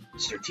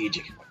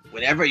 Strategic.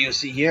 Whatever you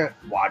see here,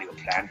 Wario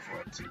plan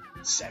for it.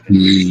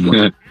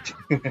 7.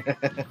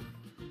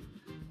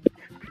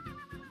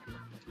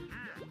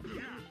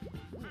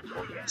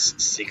 Oh yes,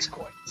 6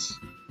 coins.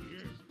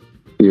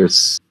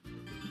 Yes.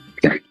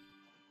 Okay.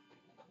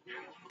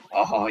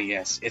 Oh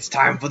yes, it's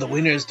time for the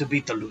winners to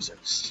beat the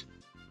losers.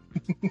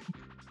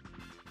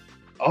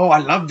 Oh, I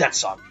love that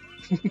song.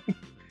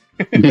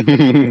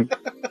 It's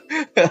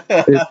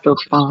the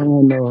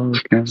final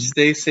count.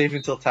 Stay safe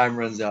until time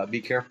runs out.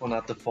 Be careful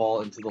not to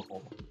fall into the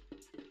hole.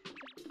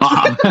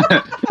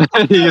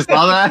 You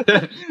saw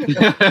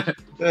that?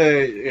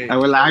 Hey, I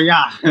will lie.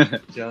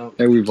 jump.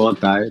 And we both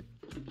died.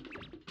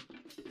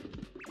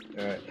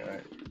 Alright.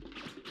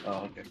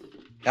 Oh, okay.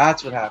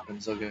 That's what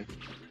happens. Okay.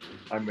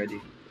 I'm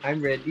ready. Oh, A,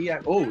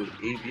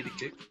 B to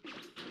kick.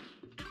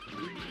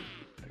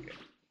 Okay.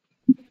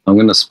 I'm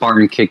gonna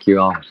Spartan kick you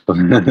off.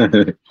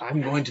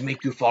 I'm going to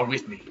make you fall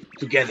with me.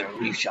 Together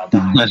we shall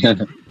die.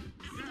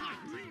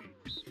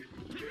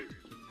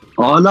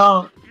 Oh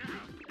no!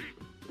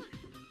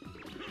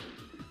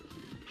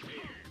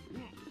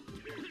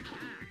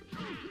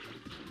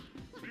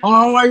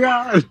 Oh my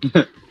god!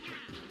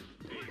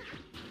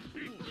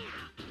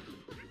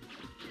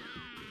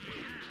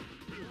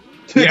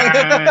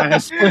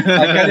 Yes!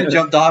 I kind of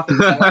jumped off and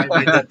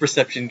that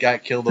perception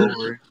got killed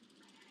over.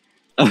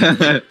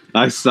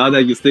 I saw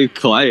that you stayed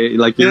quiet,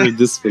 like you're in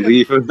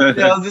disbelief. Yeah,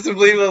 I was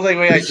disbelief. I was like,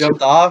 wait, I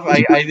jumped off.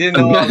 I didn't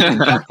know I was going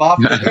to jump off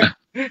there.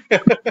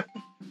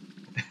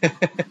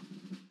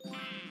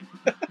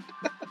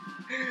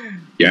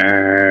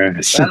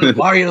 Yes! Well,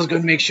 Mario's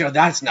going to make sure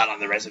that's not on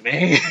the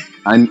resume.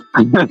 I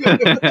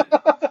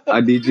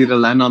need you to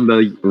land on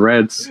the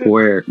red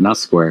square, not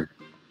square,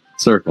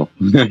 circle.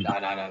 No.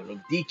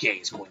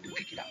 DK is going to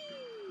pick it up.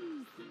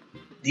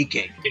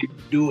 DK,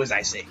 do as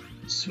I say.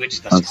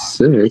 Switch the A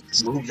star.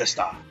 6. Move the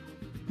star.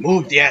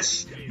 Move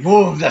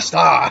the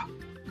star.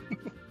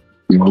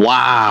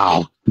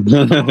 Wow!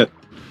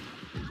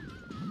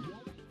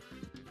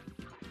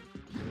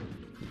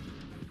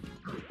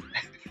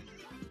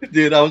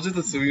 Dude, I was just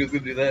assuming he was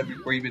gonna do that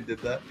before he even did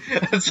that.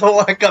 And so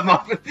I come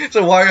off.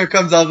 So Wario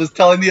comes out and is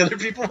telling the other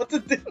people what to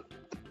do.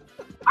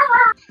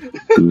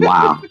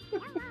 Wow.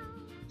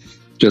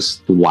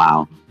 Just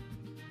wow.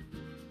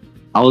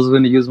 I was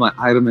going to use my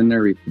item and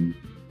everything.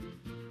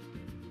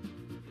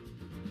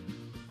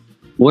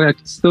 Boy, I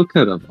still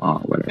could have. Oh,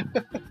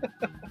 whatever.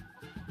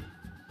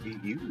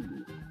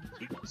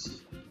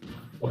 Jeez.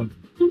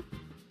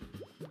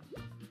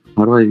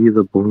 How do I view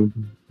the board?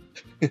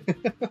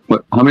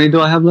 What? How many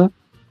do I have left?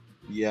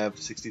 You have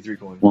 63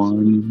 coins.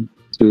 1,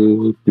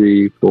 2,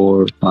 3,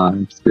 4,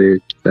 5,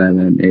 6,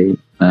 7, 8,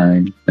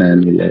 9,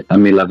 10, 11.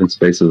 I'm 11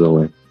 spaces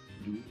away.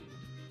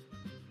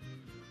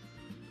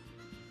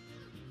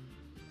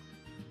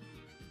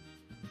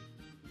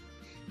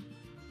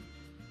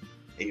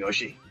 Hey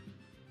Yoshi,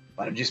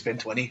 why don't you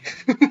spend 20?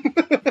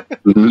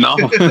 No.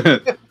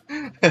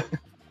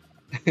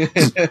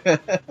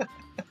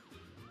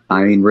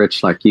 I ain't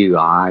rich like you,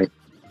 alright?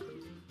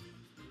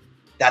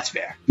 That's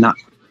fair. No.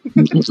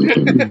 You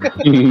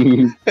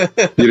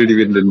didn't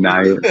even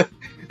deny it.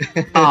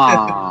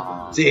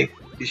 Aww. See,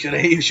 you should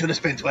have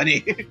spent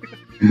 20. Time for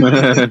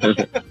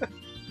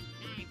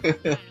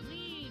Waluigi.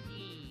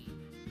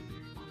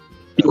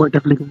 You are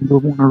definitely going to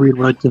want to read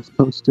what I just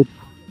posted.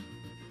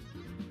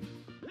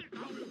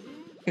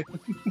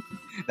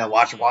 Now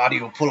watch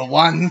Wario pull a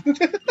 1.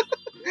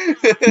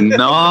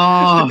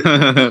 No.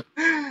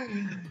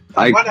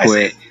 I What did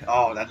quit. say?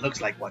 Oh, that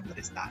looks like 1, but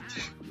it's not.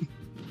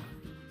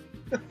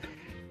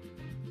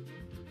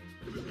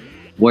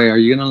 Wait, are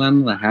you gonna land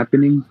on the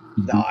happening?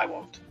 No, I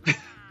won't.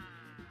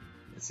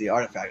 It's the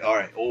artifact. All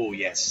right. Oh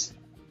yes.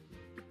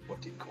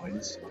 14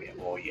 coins. Oh yeah.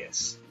 Oh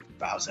yes.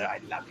 Bowser, I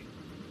love you.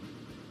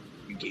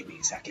 You gave me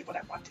exactly what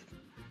I wanted.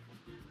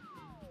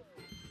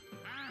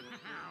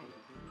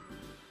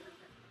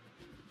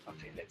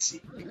 Okay, let's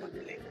see.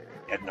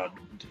 Yeah, no,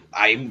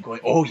 I'm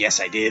going. Oh yes,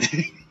 I did.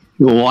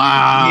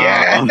 Wow.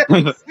 Yeah.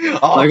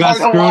 Oh, I got part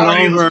screwed of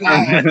Wario's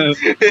plan.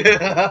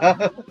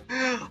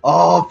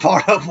 Oh,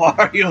 part of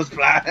Wario's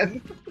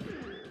plan.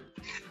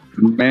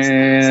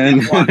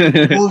 Man. Step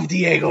 1, move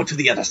Diego to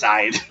the other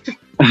side.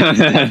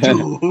 Step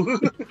 2,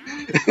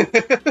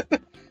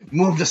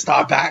 move the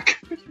star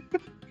back.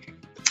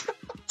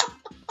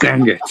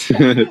 Dang it.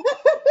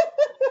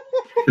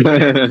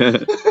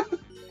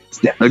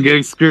 Step I'm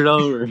getting screwed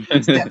over.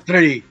 Step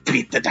 3,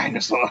 beat the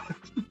dinosaur.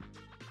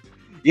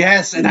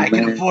 Yes, and I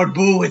can afford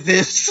Boo with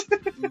this.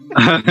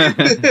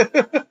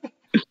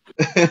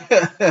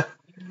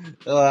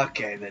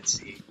 Okay, let's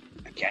see.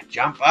 I can't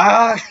jump.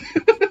 Ah!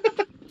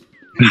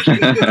 Pick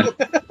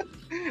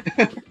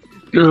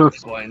up the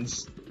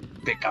coins.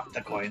 Pick up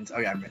the coins. Oh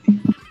yeah, I'm ready.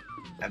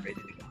 I'm ready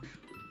to go.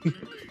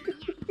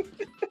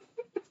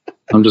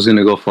 I'm just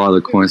gonna go for all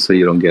the coins so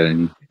you don't get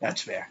any.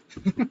 That's fair.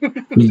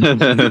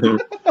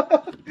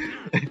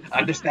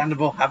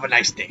 Understandable. Have a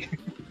nice day.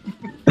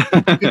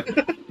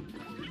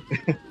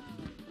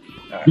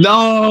 Right.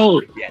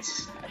 No!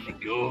 Yes, I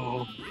think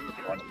go.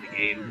 One of the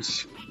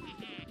games.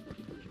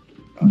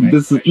 Alright,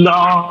 This is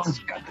no!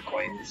 Got the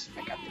coins.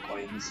 I got the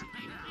coins.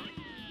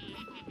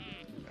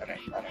 Alright.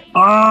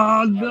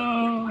 Oh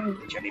no!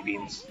 Jelly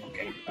beans.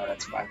 Okay,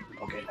 that's fine.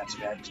 Okay, that's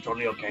fair. It's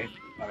totally okay.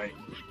 Alright.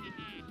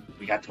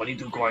 We got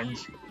 22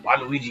 coins.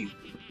 Waluigi,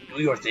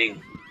 do your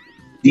thing.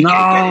 DK, No!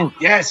 get it.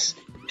 Yes!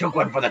 Took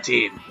one for the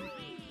team.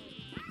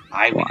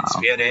 I win in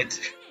spirit.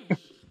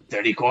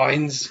 30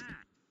 coins.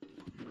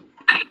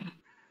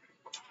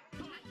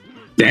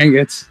 Dang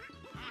it.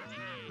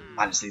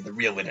 Honestly, the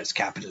real winner is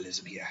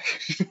capitalism here.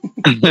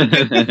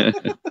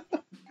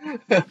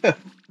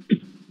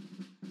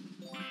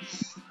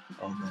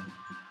 Oh man.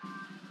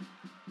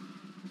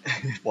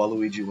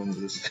 Waluigi wins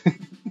this.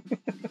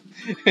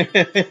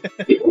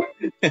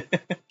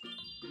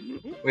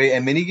 Wait,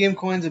 and minigame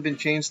coins have been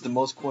changed to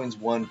most coins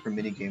won for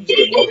minigames.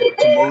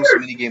 To most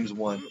minigames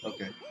won.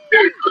 Okay.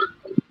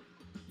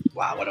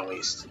 Wow, what a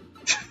waste.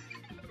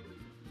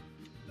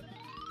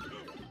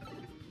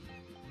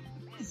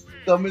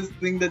 Dumbest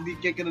thing that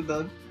DK could have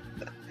done.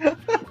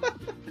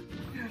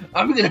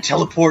 I'm gonna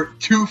teleport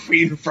 2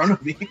 feet in front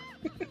of me.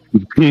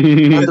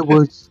 In other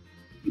words,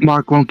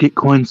 Mark won't get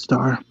coin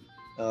star.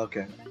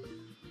 Okay.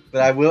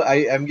 But I will.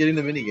 I'm getting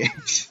the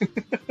minigames.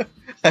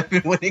 I've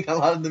been winning a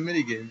lot of the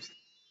minigames.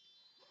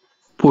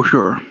 For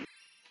sure.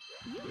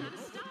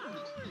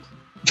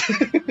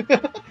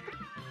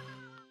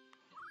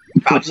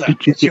 Bowser,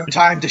 it's your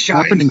time to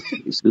shine. Happening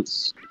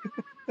pieces.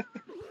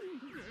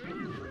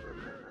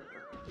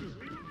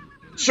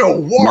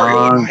 So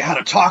Wario and I had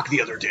a talk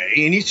the other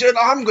day, and he said,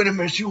 "I'm gonna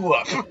mess you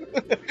up."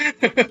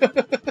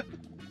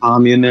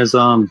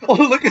 Communism. Oh,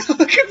 look at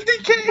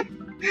DK.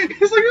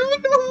 He's like,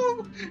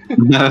 "Oh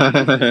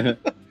no!"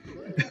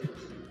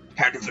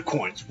 Hand him the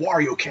coins.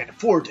 Wario can't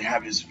afford to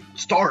have his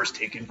stars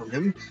taken from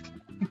him.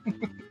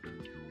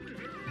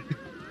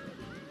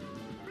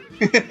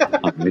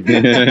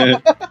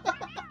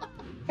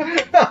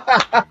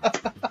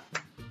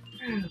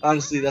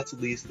 Honestly, that's the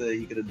least that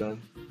he could have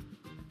done.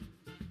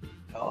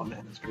 Oh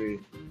man, that's great.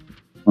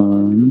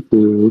 1,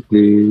 2,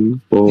 3,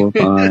 4,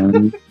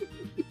 5.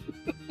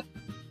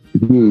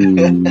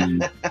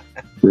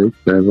 6,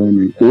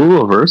 7, 8.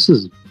 Ooh,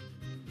 reverses.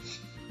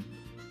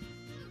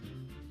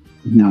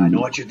 Now I know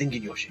what you're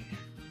thinking, Yoshi.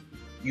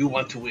 You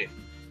want to win.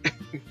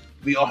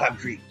 We all have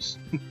dreams.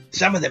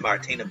 Some of them are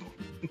attainable.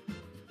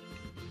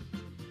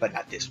 But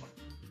not this one.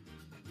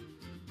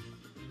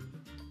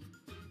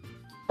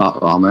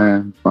 Oh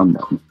man, from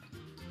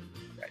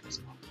Right, this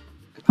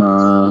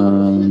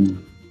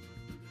one.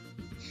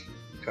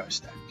 Curse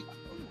stack. Oh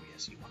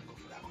yes, you want to go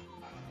for that one.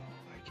 I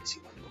guess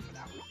you want to go for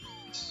that one.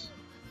 It's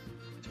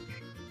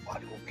okay.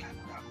 Wario plan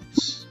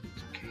rounds.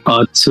 It's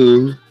okay.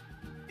 2.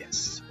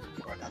 Yes.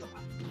 For another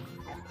one.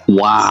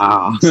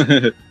 Wow.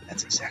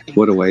 That's exactly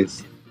What a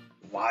waste.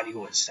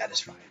 Wario is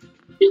satisfied.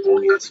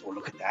 Oh yes, oh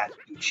look at that.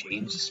 You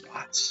changed the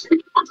spots.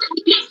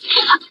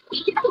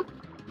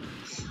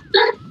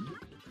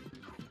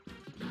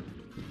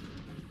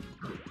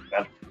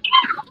 Well,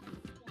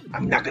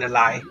 I'm not gonna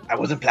lie, I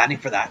wasn't planning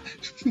for that.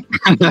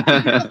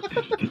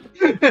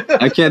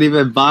 I can't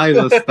even buy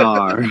the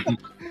star.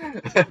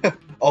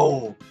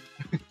 Oh.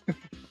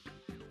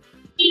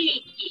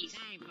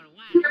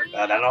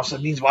 That also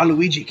means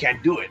Waluigi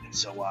can't do it,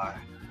 so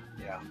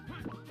yeah.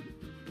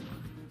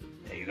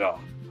 There you go.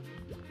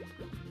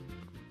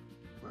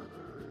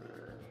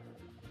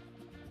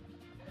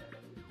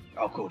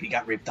 Oh cool, he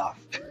got ripped off.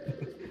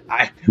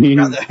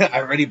 Brother,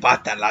 I already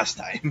bought that last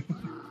time.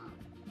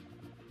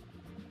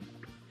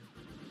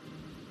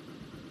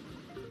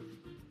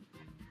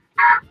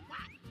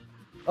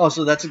 Oh,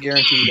 so that's a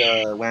guaranteed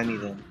whammy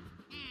then.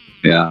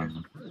 Yeah.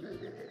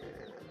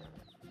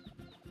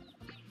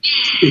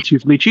 It's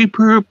usually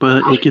cheaper,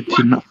 but it gets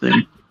you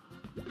nothing.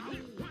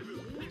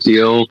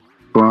 Steel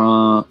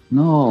from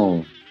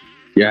no.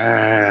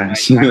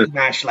 Yes. Like,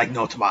 mash like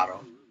no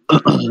tomorrow.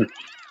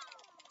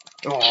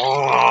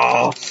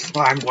 Oh,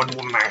 I'm going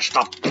to mash the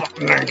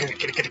button.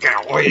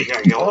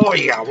 Oh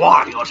yeah,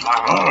 Wario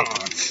time.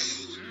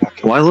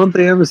 Okay, Why don't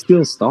they ever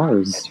steal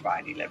stars? that's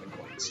fine. 11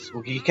 coins.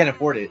 Well, he can't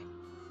afford it.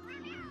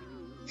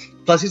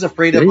 Plus, he's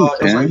afraid Yeah, of. you No,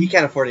 sorry, can. he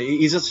can't afford it.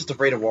 He's just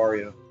afraid of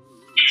Wario.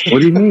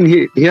 What do you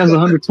mean? He has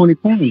 120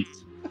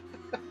 points.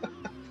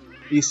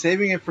 He's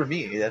saving it for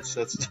me. That's.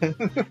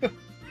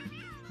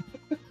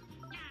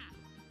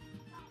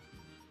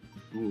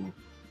 Ooh.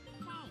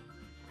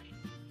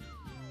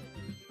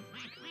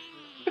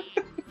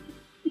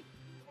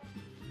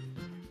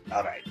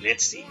 All right,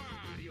 let's see.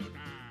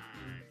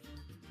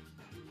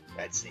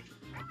 Let's see.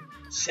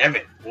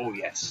 7. Oh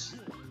yes.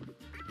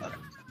 All right.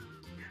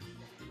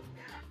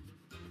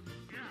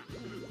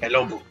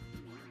 Hello, Boo.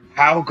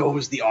 How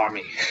goes the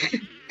army?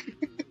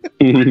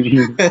 Well,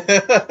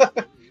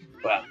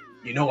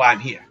 you know why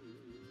I'm here.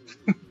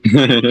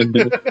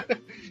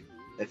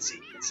 Let's see.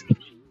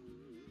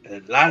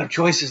 There's a lot of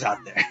choices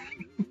out there.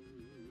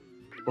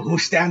 But who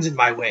stands in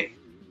my way?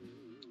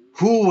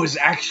 Who is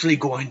actually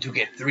going to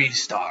get 3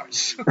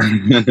 stars?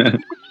 I'm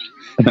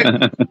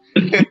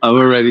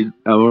already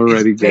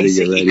It's getting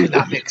basic it ready.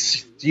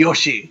 economics.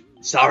 Yoshi,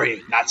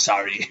 sorry, not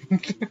sorry.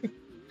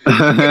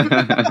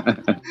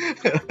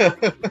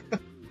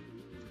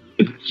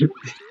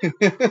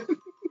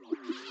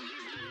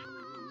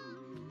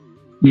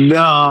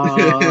 No.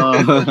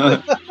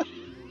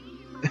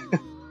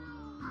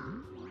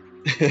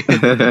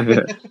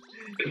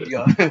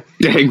 Yo,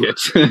 Dang it.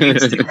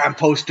 Instagram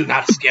posts do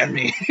not scare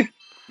me.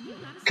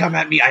 Come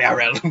at me,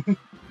 IRL.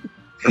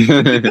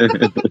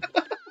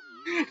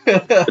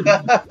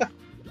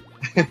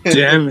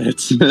 Damn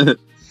it.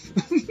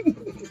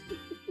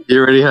 He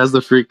already has the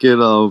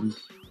freaking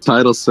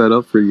title set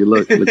up for you.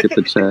 Look at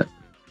the chat.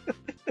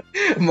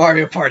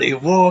 Mario Party,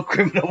 whoa,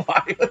 criminal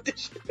Wario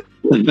edition.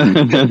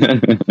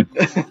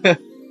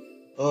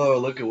 Oh,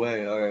 look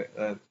away. Alright,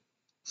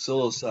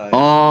 solo side.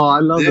 Oh, I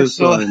love this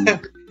So, one.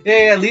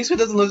 hey, at least it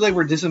doesn't look like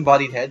we're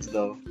disembodied heads,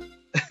 though.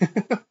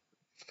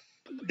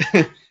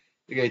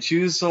 Okay,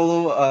 choose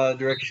solo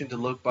direction to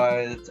look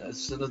by as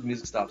soon as the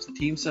music stops. The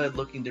team side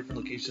looking different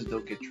locations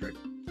don't get tricked.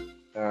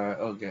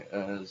 Okay,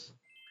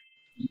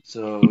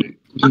 so...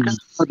 Look at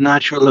how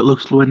natural it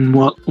looks when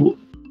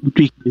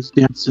Ricky is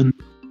dancing.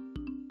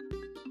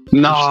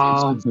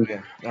 No.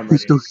 Okay, I'm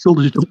ready. Those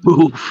shoulders don't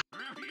move.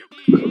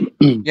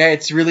 Yeah,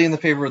 it's really in the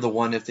favor of the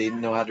one if they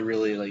know how to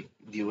really, like,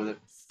 deal with it.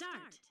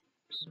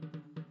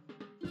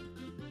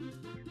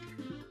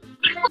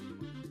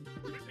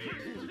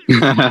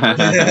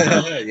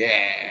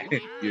 Yeah.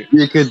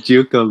 You could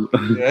juke him.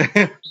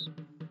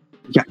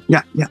 Yeah.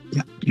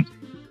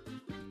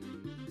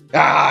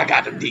 Ah, I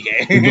got him,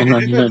 DK.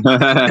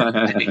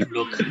 I make you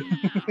look.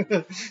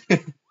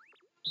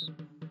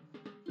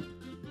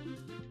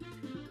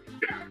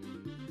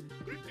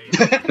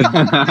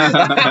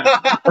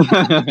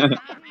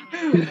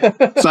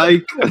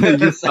 Psych.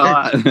 You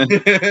thought.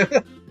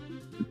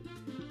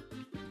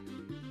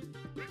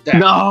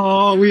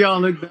 No, we all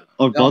looked at.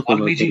 Or both of us.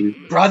 Luigi,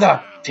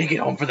 brother, take it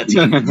home for the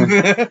team.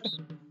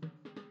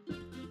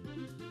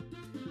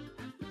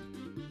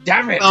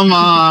 Damn it! Come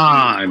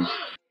on,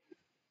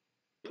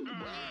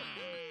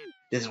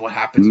 This is what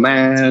happens,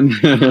 man.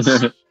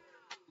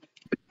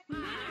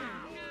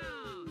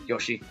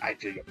 Yoshi, I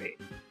feel your pain.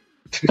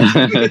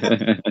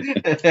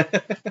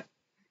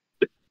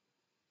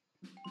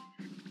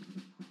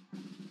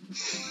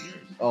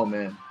 Oh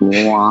man.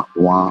 Wah,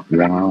 wah,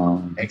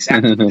 wah.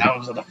 Exactly.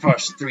 Those are the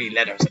first 3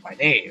 letters of my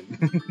name.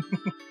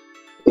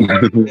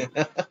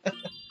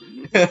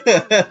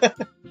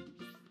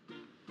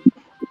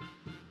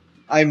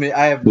 I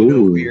have no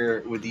Ooh.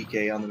 fear with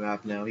DK on the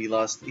map now. He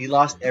lost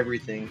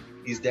everything.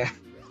 He's down.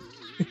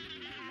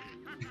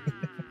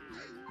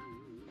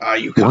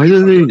 You come Why for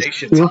did they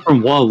donations. steal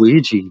from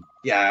Waluigi?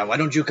 Yeah, why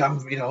don't you come,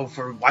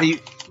 for why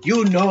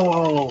you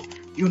know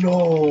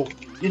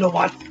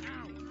what?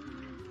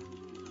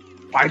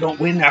 I don't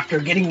win after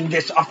getting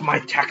this off my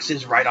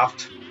taxes right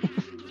off.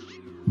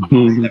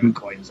 11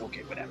 coins,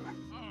 okay, whatever.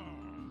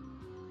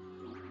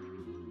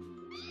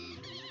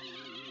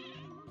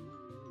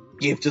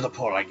 Give to the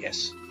poor, I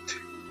guess.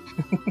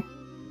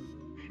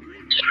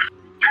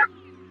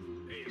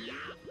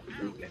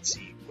 Ooh, let's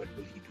see, what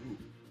will he do?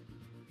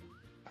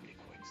 How many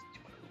coins do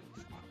you want to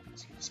move?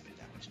 He's going to spend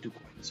that much. 2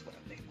 coins, what a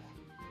lame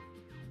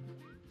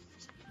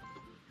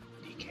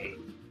DK.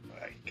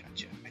 Alright,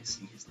 gotcha. I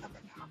see his number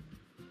now.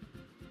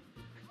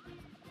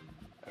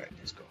 Alright,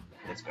 let's go.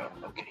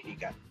 Okay,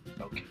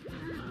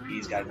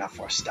 he's got enough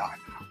for a star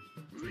now.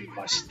 We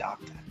must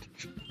stop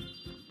that.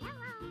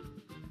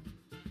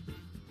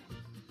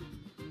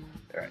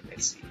 Alright,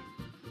 let's see.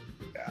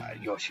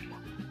 Yoshi.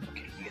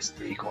 Okay, he gets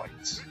 3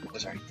 coins. Oh,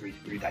 sorry,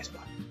 three dice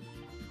block.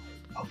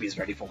 I hope he's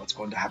ready for what's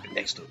going to happen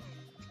next to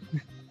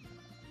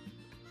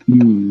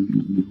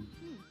him.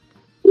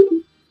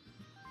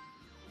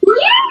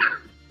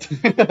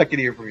 I can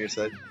hear from your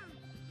side.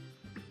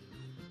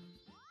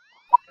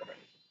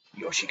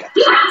 Yoshi got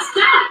this.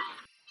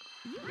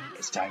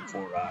 It's time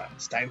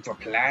for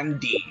Plan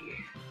D.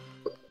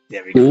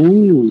 There we go.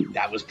 Ooh.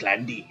 That was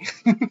Plan D.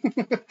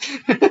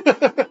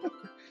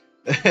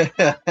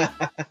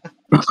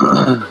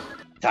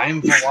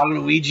 Time for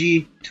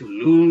Waluigi to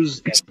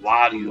lose and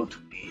Wario to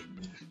win.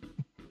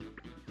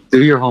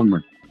 Do your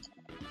homework.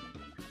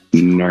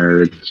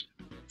 Nerd.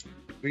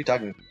 Who are you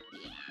talking to?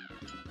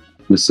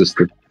 My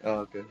sister.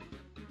 Oh, okay.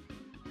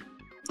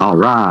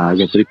 Alright, I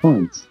got 3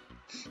 points.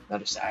 Now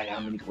decide how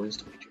many coins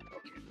to wager.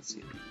 Okay, let's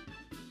see.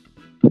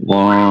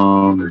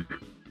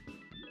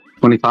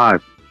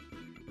 25.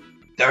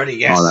 30,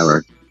 yes. Oh, that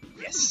worked.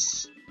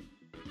 Yes.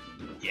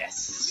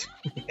 Yes.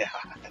 Yeah.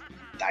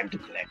 Time to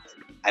collect.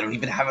 I don't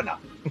even have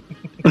enough.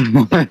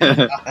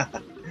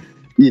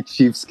 You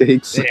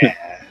cheapskates. Yeah.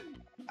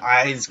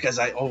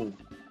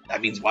 That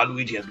means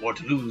Waluigi has more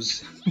to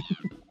lose.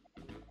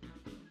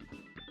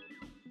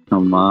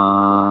 Come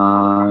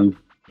on.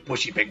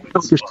 Pushy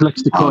penguins. Just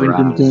collects the coins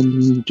and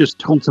then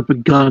just holds up a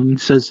gun and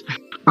says,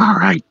 "All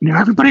right, now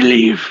everybody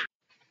leave."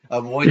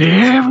 Avoid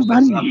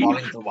Everybody. falling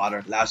into the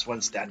water. Last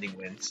one standing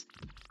wins.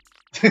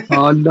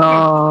 Oh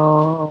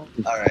no.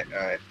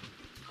 Alright.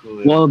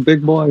 Cool. Well,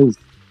 big boys.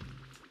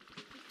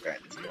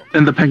 Alright, let's go.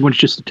 And the penguins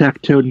just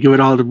attack Toad and give it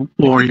all to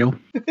Wario.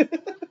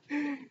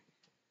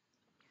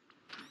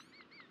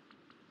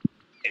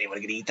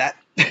 Anyone gonna eat that?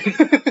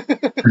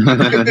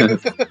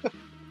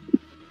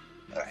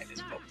 Alright,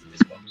 let's go.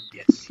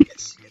 Yes.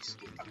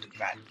 Not too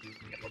fat.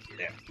 Get over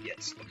there.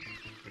 Yes. Okay.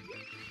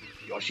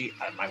 Yoshi,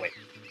 out of my way.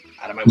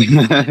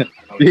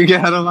 You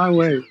get out of my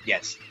way.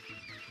 Yes.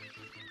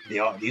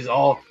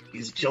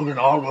 These children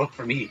all work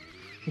for me.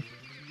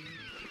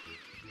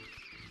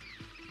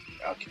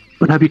 Okay.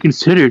 But have you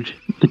considered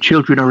the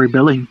children are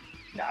rebelling?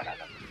 No.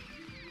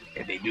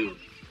 If they do,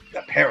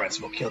 the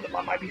parents will kill them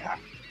on my behalf.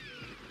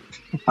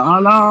 Oh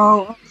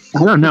no.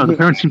 I don't know. The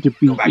parents seem to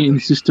be Go back,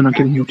 insistent on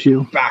getting you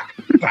too. Back.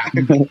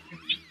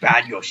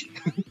 Bad Yoshi.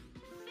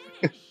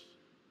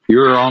 You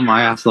were on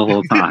my ass the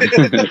whole time.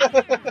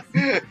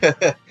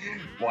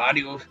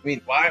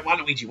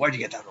 Waluigi, where'd you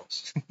get that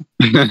rose?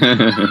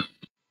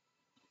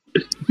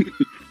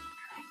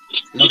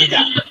 Look at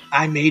that.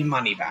 I made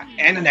money back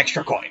and an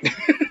extra coin.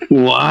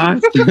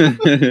 What?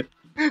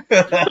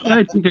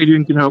 I think I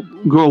didn't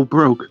go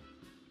broke.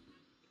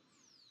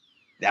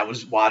 That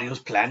was Wario's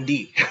Plan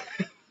D.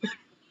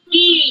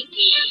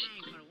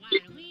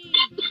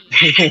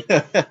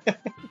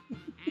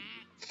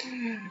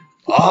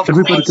 Of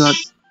Everybody course, got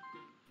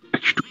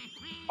extra.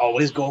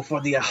 always go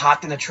for the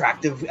hot and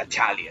attractive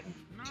Italian.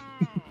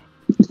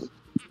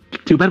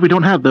 Too bad we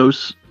don't have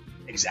those.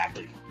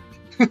 Exactly.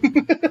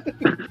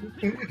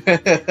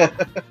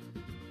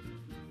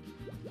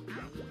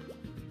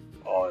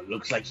 Oh, it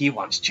looks like he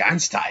wants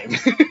chance time.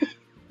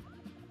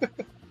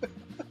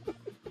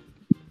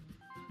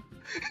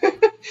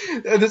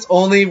 This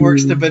only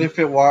works to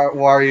benefit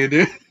Wario,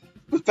 dude.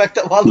 The fact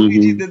that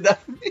Waluigi did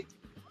that for me.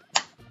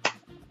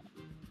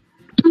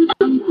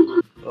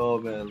 Oh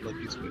man,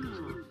 lucky switch.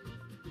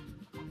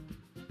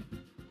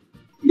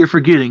 You're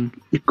forgetting.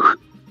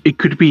 It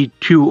could be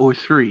 2 or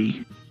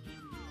 3.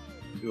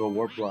 Do a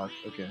warp block.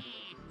 Okay.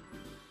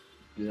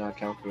 Do not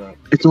count for that.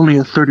 It's only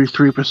a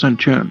 33%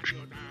 chance.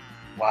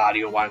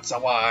 Wario wants a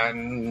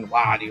 1.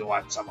 Wario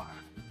wants a 1.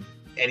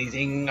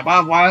 Anything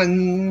above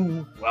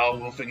 1, well,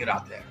 we'll figure it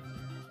out there.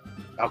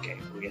 Okay,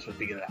 I guess we'll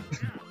figure it out.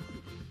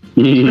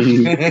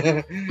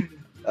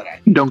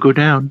 Alright. Don't go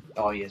down.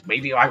 Oh yes,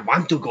 maybe I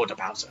want to go to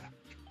Bowser.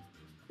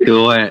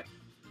 Do it.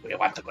 We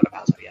want to go to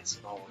Bowser, yes.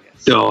 Oh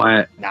yes. Do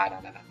it. No.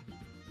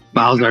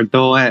 Bowser,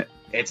 do it.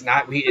 It's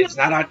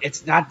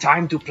not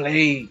time to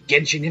play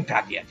Genshin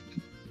Impact yet.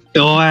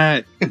 Do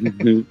it.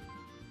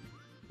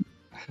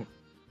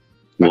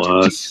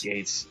 What?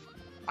 Gates.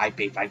 I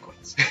pay 5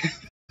 coins.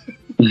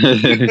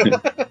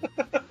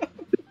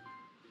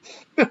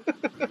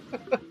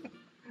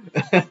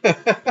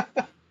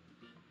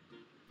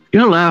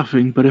 You're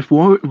laughing, but if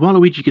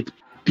Waluigi gets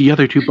the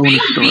other 2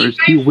 bonus stars,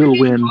 he will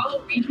win.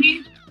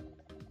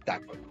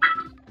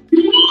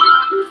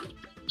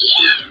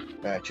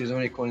 Alright, choose how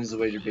many coins to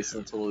wager based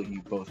on the total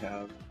you both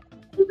have.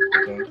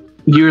 Okay.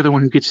 You're the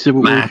one who gets the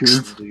Max.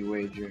 wager. Do you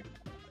wager?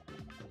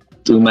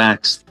 Do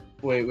max.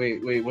 Wait.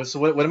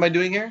 What am I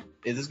doing here?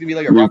 Is this gonna be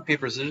like a rock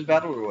paper scissors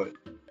battle or what?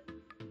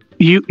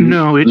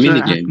 No, it's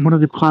Minigame. one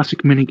of the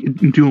classic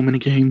dual mini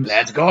games.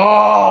 Let's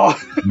go!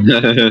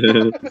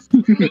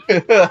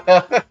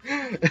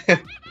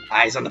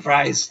 Eyes on the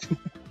prize.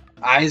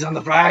 Eyes on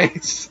the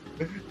prize.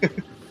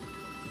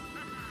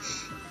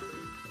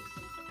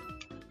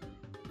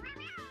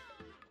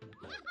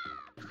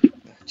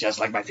 Just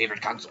like my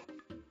favorite console.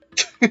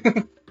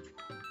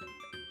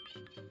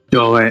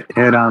 Do it.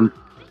 Hit him.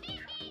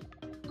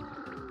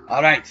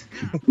 All right.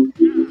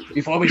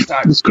 Before we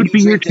start, This could can be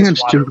you your drink this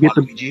chance water, to get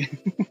the.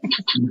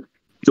 Waluigi?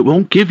 It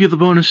won't give you the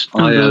bonus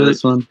Oh on yeah,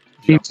 this one.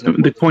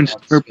 the coin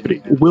star, but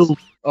it will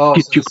Oh,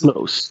 get so you this is,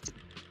 close.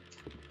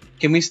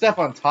 can we step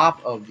on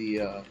top of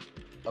the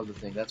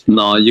thing? That's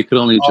No, you could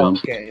only oh, jump.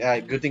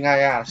 okay. Good thing I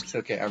asked.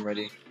 Okay, I'm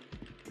ready.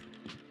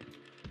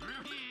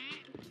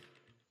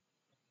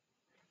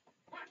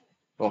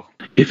 Oh,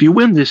 If you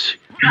win this,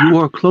 you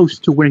are close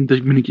to winning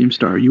the minigame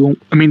star. You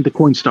won't. I mean, the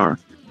coin star.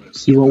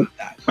 let's see You won't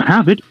about that.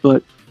 have it,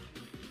 but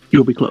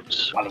you'll be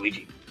close.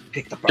 Waluigi,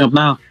 pick the Jump purple.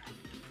 now.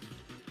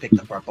 Pick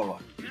the purple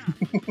one.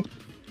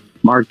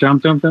 Mark,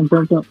 jump.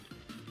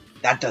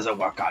 That doesn't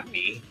work on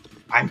me.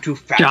 I'm too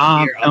fat.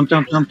 Jump.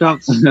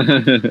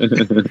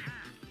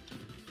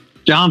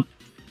 Jump.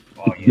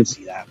 Oh yeah,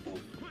 see that? Ooh,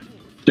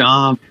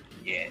 Jump.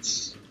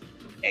 yes.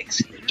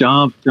 Excellent.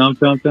 Jump. You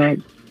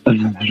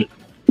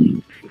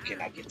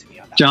cannot get to me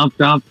on that. Jump.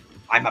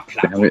 I'm a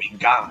platforming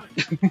god.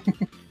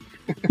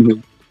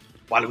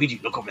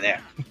 Waluigi, look over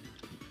there.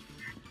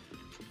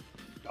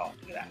 Oh,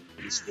 look at that.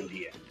 He's still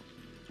here.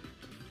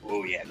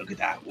 Oh yeah, look at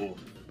that. Oh,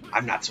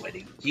 I'm not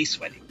sweating. He's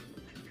sweating.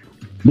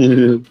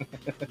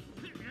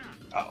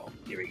 Oh,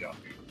 here we go.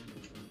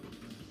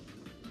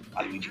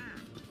 Waluigi.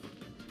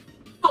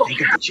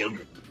 Think of the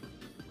children.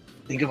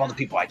 Think of all the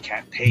people I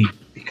can't pay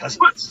because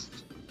of this.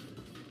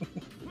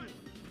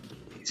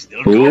 He's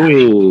still going.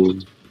 Ooh.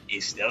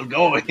 He's still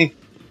going.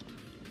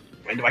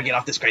 When do I get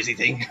off this crazy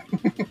thing?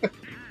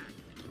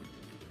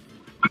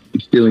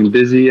 Feeling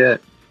dizzy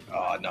yet?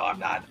 Oh, no, I'm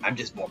not. I'm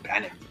just more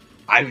panicked.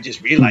 I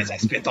just realized I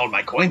spent all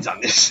my coins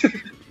on this.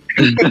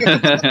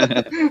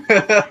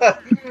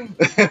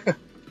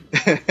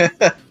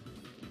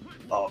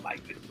 Oh, my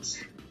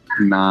goodness.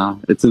 Nah,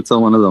 it's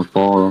until one of them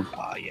fall.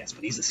 Ah, yes,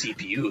 but he's a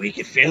CPU. He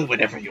can fail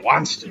whenever he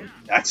wants to.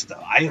 That's the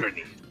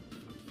irony.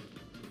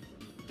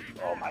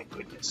 Oh, my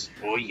goodness.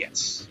 Oh,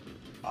 yes.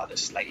 Oh, they're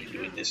slightly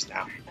doing this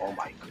now. Oh,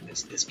 my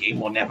goodness. This game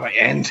will never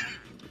end.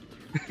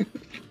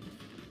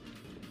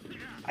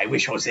 I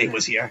wish Jose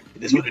was here.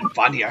 This would have been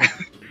funnier.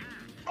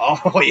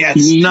 Oh, yes.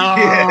 No!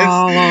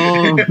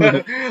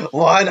 Yes.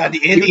 What an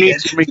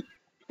idiot.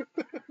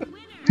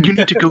 You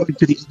need to go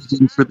into the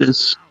editing for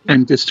this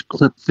and just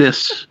clip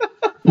this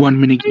one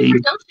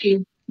minigame.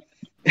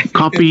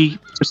 Copy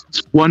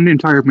just one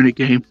entire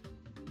minigame.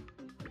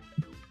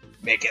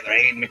 Make it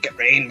rain, make it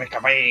rain, make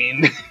it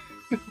rain.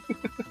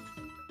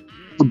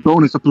 A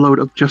bonus upload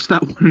of just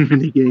that one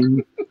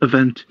minigame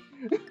event.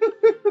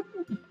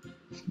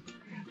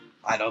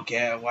 I don't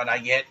care what I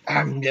get.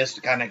 I'm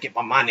just gonna get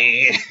my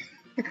money.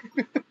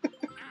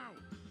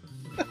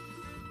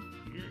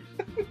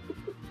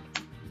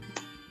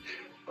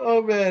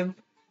 Oh man,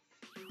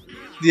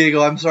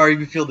 Diego, I'm sorry if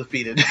you feel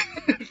defeated,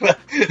 but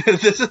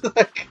this is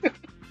like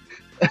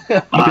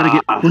You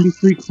gotta get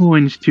 23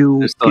 coins to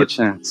There's still a get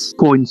chance.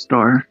 coin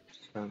star.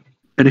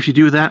 And if you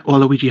do that,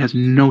 Waluigi has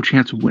no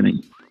chance of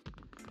winning.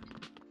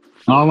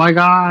 Oh my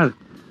god!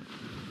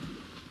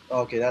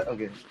 okay.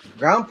 Okay,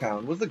 ground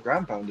pound. What's the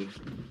ground pound do?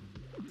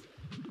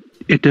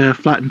 It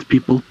flattens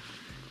people.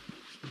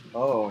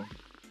 Oh,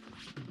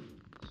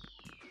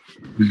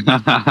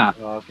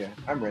 oh, okay.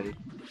 I'm ready.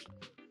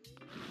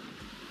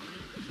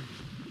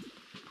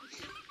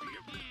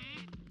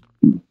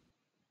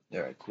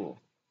 All right, cool.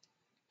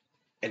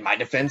 In my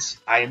defense,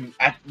 I'm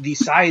at the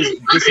size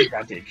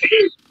disadvantage.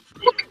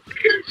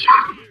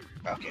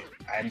 Okay,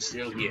 I'm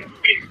still here.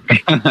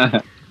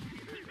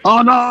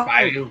 Oh no!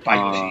 Bye, Yoshi.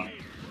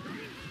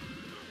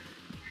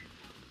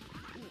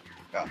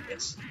 Oh,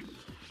 yes.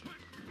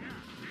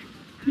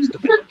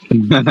 Stupid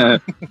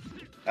monkey.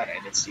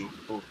 Alright, let's see.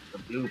 Oh, the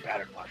blue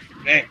pattern one.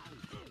 Man.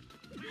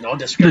 No The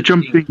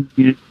description.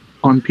 jumping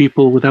on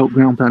people without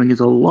ground pounding is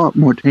a lot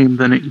more tame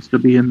than it used to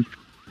be in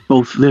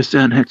both this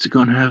and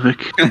Hexagon Havoc.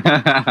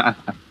 And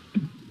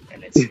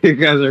let's see. You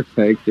guys are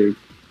faking.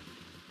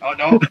 Oh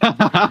no.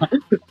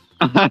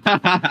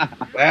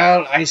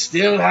 Well, I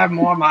still have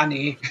more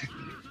money.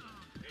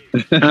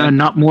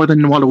 Not more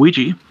than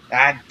Waluigi.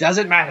 That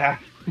doesn't matter.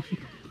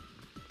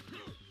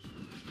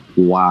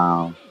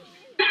 Wow.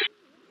 To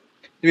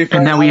be fair,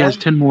 And now on he that has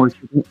one- 10 more.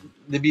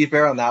 To be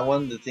fair on that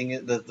one, the thing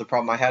is, the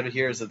problem I had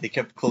here is that they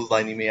kept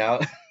clotheslining me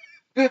out.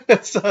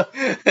 So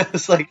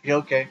it's like,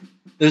 okay,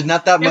 there's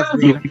not that much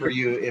room for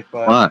you if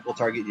What? people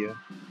target you.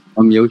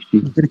 I'm Yoshi.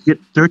 You're gonna get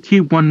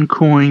 31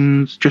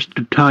 coins just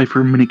to tie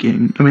for a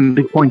minigame. I mean,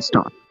 the coin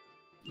star.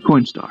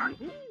 Coin star.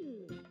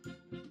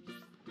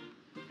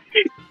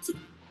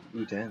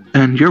 Ooh, damn.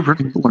 And you're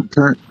running for one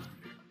turn.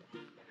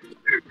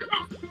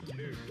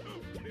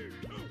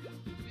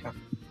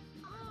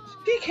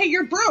 DK,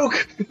 you're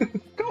broke.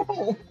 Go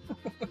home.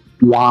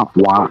 Wah,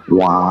 wah,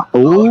 wah.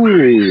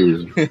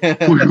 Ooh.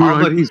 Oh,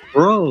 but he's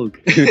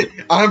broke.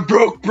 I'm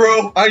broke,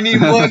 bro. I need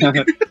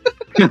money.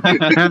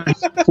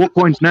 4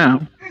 points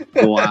now.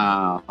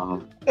 Wow.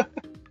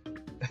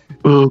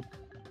 Gonna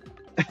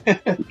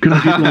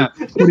get like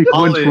 20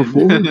 All points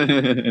for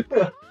in.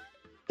 4.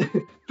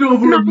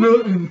 Don't work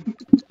nothing.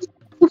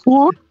 For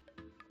 4?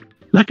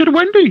 Like at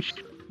Wendy's.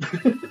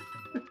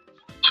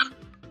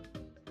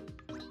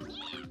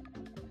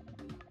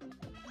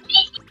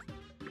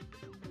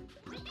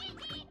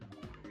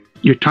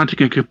 You're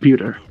taunting a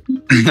computer.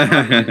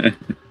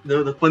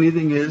 The funny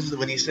thing is,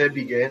 when he said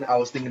begin, I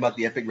was thinking about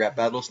the epic rap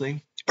battles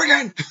thing.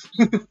 Begin!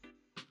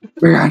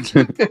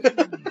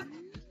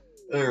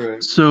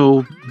 Alright.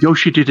 So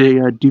Yoshi did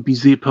a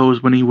DBZ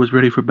pose when he was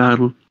ready for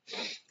battle.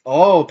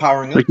 Oh,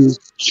 powering up? Like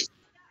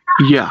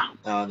yeah.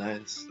 Oh,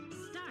 nice.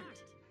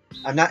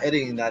 I'm not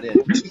editing that in.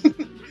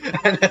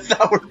 And that's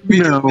not what we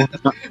No,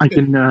 I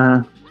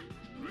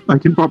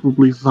can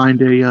probably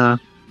find a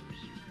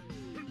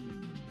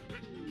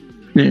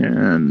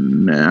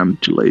and I'm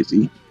too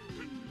lazy.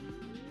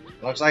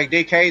 Looks like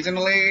DK's in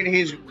the lead.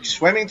 He's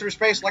swimming through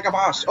space like a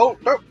boss. Oh,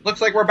 no,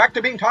 looks like we're back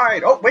to being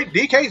tied. Oh, wait,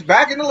 DK's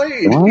back in the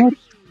lead. What?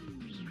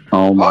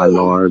 Oh my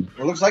lord.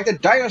 It looks like the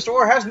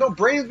dinosaur has no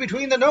brains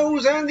between the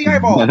nose and the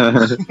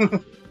eyeballs.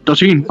 Does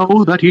he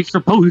know that he's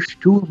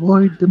supposed to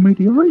avoid the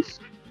meteorites?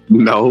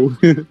 No.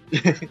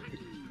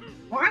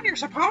 What? You're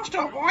supposed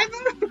to avoid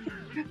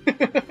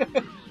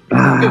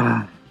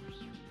them?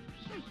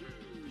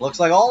 Looks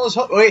like all is...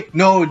 Wait,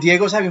 no,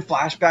 Diego's having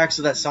flashbacks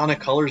to that Sonic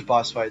Colors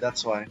boss fight,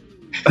 that's why.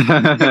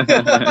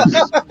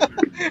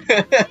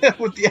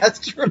 With the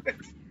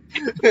asteroids.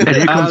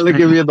 Look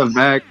at me at the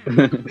back.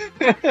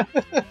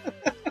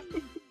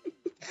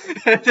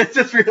 I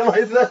just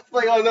realized that's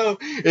like, oh no,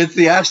 it's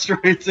the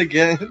asteroids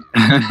again.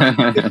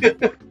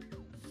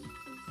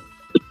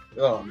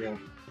 Oh man.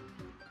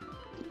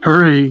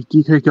 Hooray,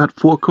 DK got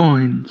 4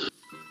 coins.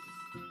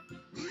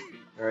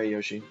 Alright,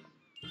 Yoshi.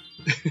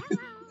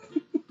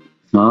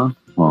 Huh?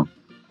 Oh.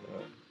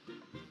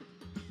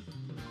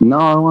 No,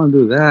 I don't want to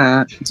do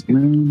that.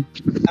 Man.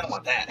 I don't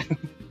want that.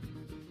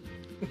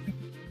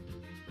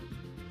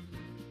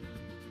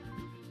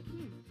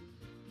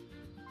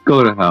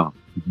 Go to hell.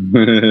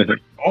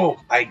 Oh,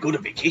 I go to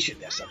vacation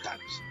there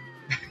sometimes.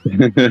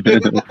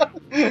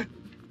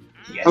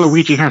 Yes.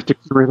 Luigi has to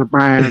carry the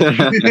badge.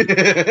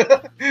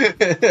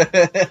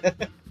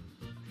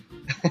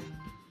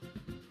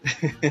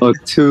 Oh,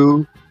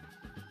 2.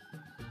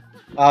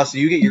 So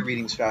you get your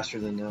readings faster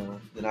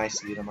than I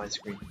see it on my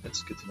screen.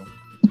 That's good to know.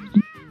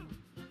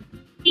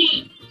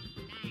 Time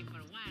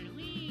for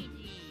Waluigi.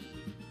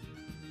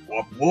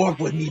 Work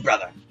with me,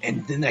 brother,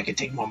 and then I can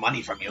take more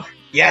money from you.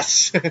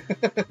 Yes,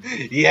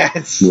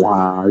 yes.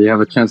 Wow, you have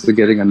a chance of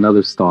getting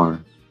another star.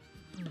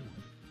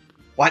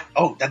 What?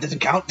 Oh, that doesn't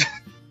count.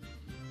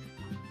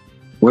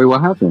 Wait,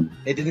 what happened?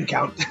 It didn't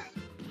count.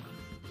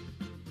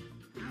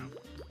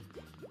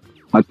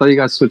 I thought you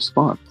guys switched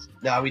spots.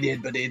 No, we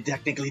did, but it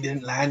technically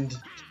didn't land.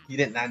 He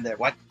didn't land there.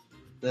 What?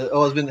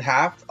 It's been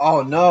halved?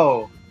 Oh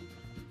no.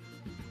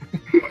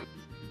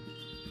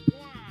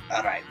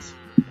 Alright.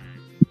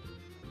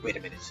 Wait a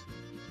minute.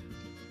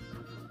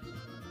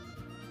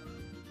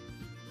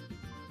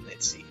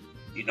 Let's see.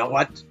 You know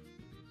what?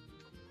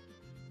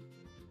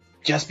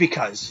 Just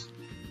because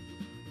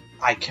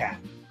I can.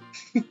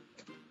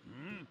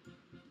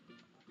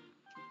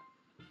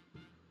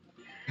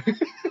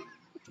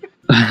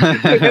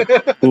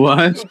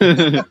 What?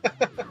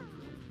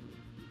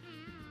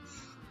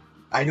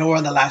 I know we're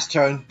on the last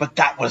turn, but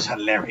that was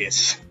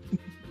hilarious.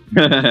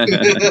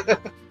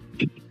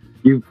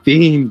 You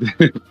fiend.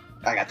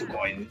 I got 2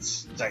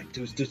 coins. Sorry,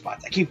 two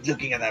spots. I keep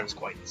looking at those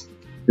coins.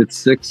 It's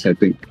 6, I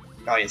think.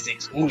 Oh, yeah,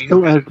 6. Ooh, you So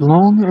know, as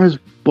long as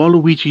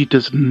Waluigi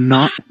does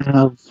not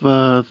have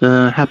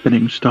the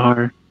happening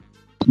star,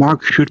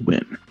 Mark should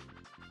win.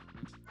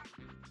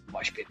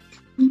 mosh pit.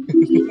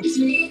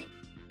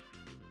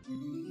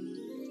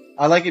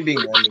 I like it being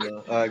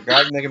random though.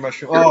 Grab Mega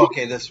Mushroom. Oh,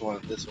 okay, this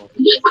one.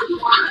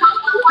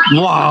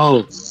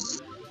 Wow.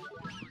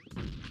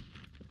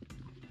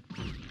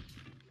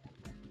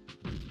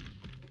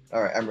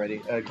 Alright, I'm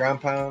ready.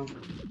 Ground Pound.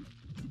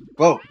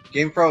 Whoa,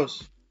 game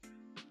froze.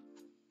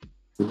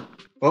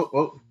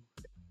 Whoa.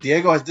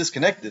 Diego has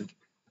disconnected.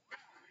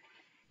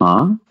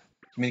 Huh?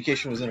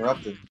 Communication was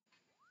interrupted.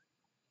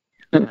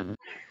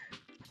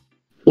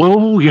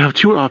 Well, you have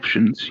 2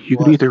 options. You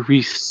What? can either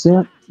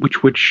reset,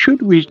 which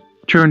should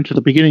return to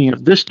the beginning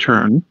of this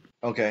turn,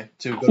 Okay,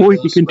 to go to or you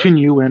Village can Square?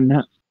 continue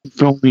and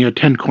for only a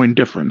 10 coin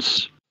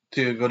difference.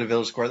 To go to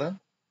Village Square then?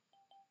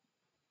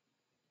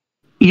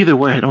 Either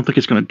way, I don't think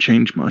it's going to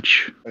change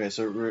much. Okay,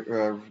 so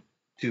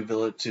to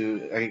Village to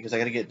because I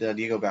gotta get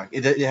Diego back.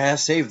 It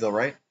has saved though,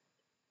 right?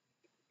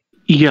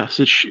 Yes,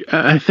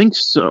 I think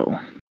so.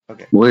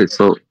 Okay, Wait,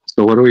 so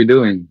what are we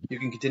doing? you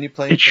can continue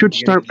playing. It from should the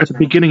start at the turn.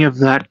 beginning of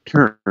that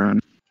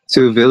turn.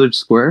 To Village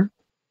Square?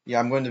 Yeah,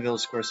 I'm going to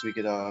Village Square so we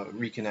could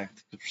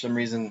reconnect. For some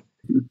reason,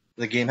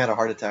 the game had a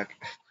heart attack.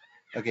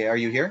 Okay, are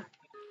you here?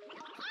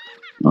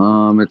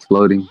 It's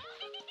loading.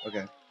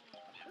 Okay.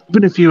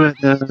 Even if you had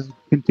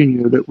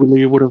continued, it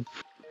really would have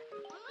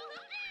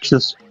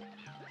just...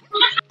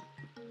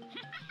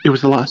 It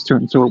was the last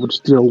turn, so it would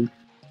still...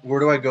 Where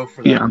do I go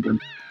for that? Yeah,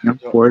 I'm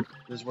for it.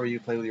 This is where you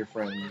play with your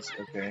friends.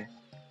 Okay.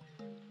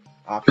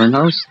 Friend Options.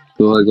 house?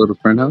 Do I go to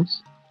friend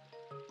house?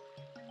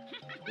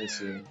 Let's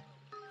see.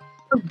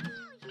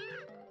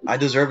 I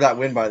deserve that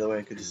win, by the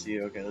way. Good to see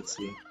you. Okay, let's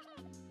see.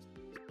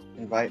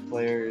 Invite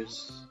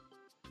players.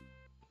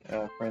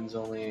 Friends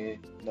only.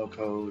 No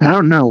code. I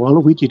don't know.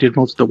 Waluigi did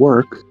most of the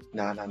work.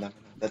 Nah.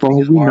 That's For all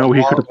because we know,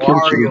 he could have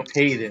killed you. Wario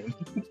paid him.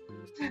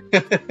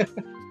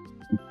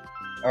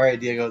 All right,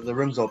 Diego, the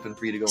room's open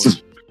for you to go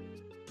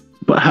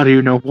But how do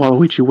you know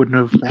Waluigi wouldn't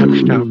have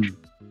vanished out?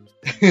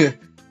 in.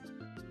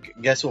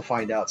 Guess we'll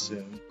find out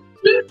soon.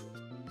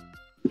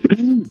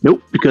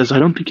 Nope, because I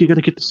don't think you're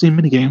gonna get the same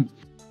minigame.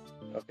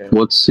 Okay.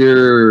 What's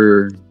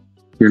your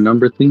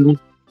number thingy?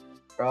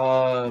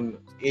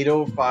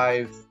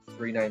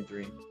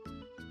 805393.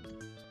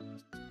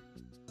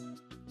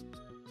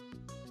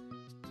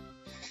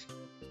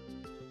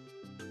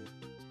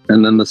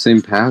 And then the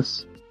same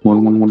pass?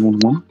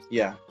 11111?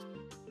 Yeah.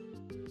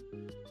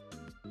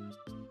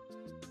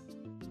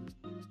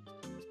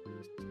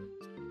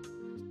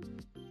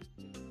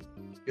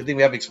 Good thing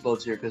we have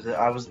explodes here, because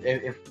I was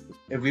if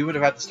we would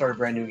have had to start a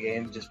brand new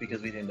game just because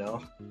we didn't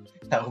know,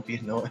 that would be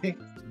annoying.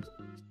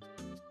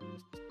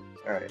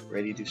 All right,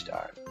 ready to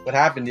start. What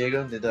happened,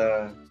 Diego? Did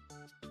I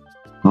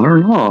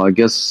don't know. I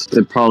guess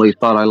it probably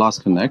thought I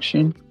lost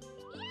connection.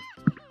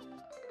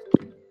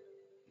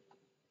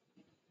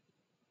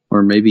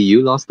 Or maybe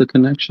you lost the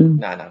connection?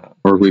 no.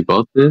 Or we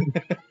both did?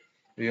 If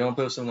you want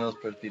to put someone else,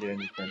 put Peter in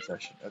the current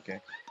session. Okay.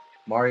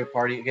 Mario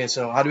Party. Okay,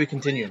 so how do we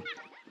continue?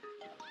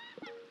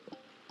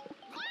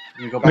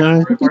 Do we go back to I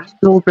Mario think if Party?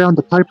 you go down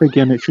the pipe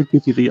again, it should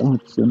give you the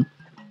option.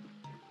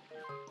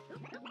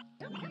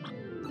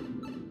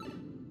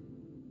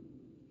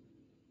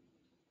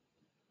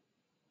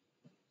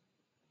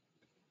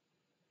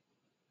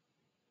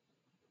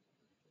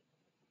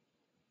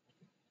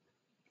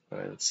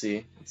 Alright, let's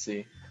see.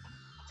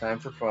 Time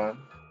for fun.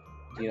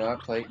 Do you know how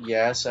to play?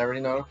 Yes, I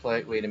already know how to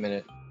play. Wait a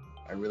minute.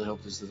 I really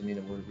hope this doesn't mean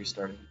that we're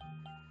restarting.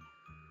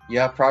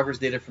 Yeah, progress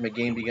data from a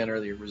game began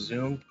earlier.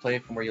 Resume, play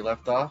from where you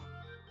left off.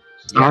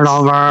 Start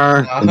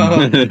over!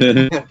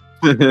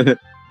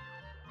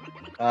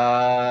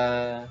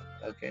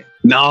 Okay.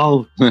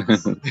 No!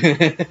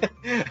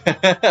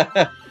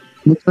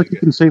 Looks like you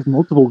can save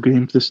multiple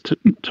games this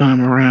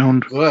time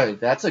around. Good,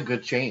 that's a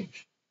good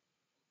change.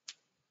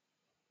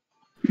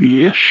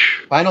 Yes.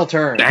 Final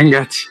turn. Dang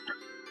it!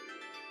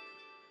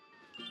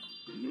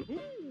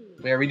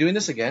 Wait, are we doing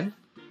this again?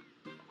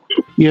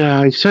 Yeah,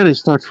 I said it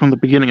starts from the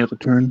beginning of the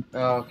turn.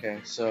 Oh, okay,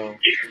 so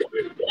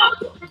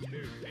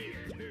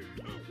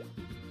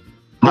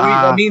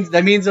Ah.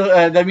 that means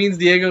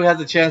Diego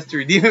has a chance to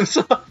redeem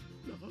himself.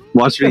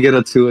 Watch me get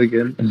a 2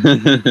 again.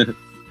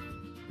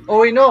 Oh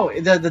wait, no,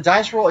 the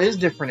dice roll is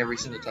different every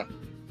single time.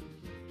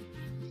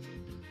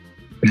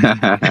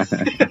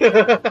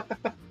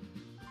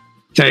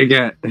 Take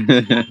it.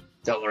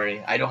 Don't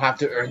worry, I don't have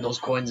to earn those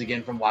coins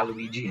again from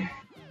Waluigi.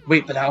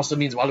 Wait, but that also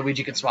means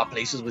Waluigi can swap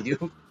places with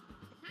you.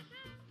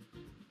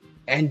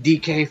 And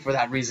DK for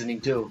that reasoning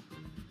too.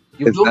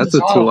 That's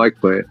a 2 I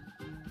quit.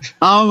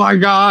 Oh my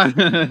god!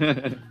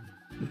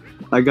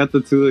 I got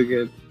the 2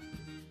 again.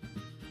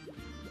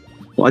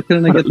 Why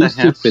couldn't I get the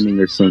happening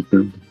or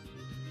something?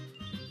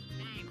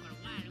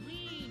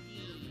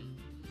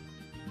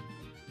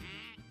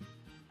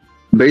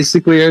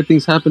 Basically,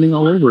 everything's happening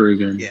all over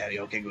again. Yeah,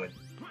 okay, good.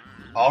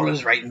 All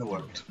is right in the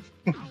world.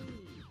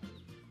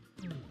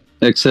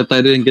 Except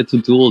I didn't get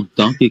to duel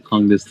Donkey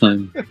Kong this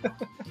time.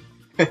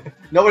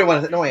 Nobody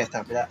has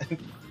time for that.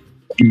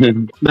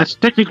 That's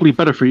technically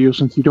better for you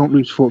since you don't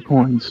lose 4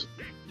 coins.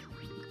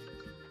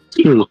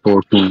 Here's a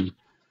 4 coin.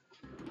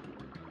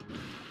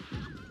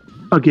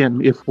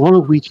 Again, if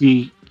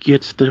Waluigi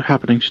gets the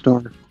happening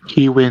star,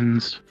 he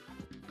wins.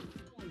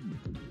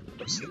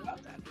 We'll see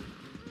about that.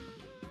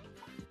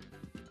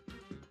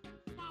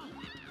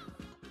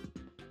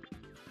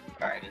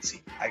 Alright, let's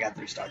see. I got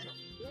 3 stars.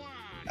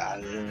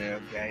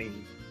 Okay.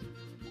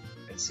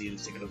 Let's see.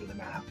 Let's take a look at the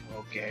map.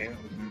 Okay.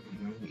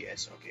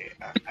 Yes. Okay.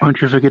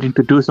 Aren't you forgetting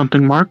to do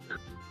something, Mark?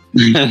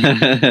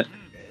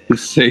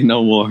 Say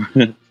no more.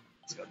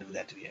 Let's go do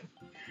that to him.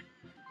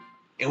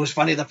 It was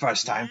funny the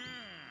first time.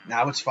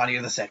 Now it's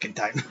funnier the second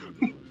time.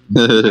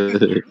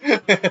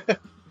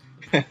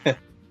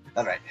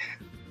 Alright.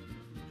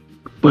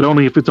 But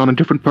only if it's on a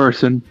different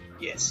person.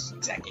 Yes,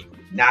 exactly.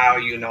 Now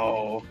you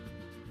know.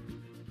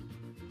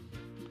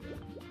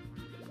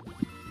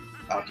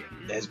 Okay,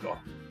 let's go.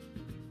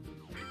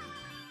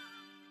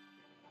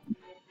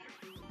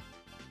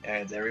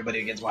 And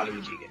everybody against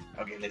Waluigi again.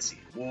 Okay, let's see.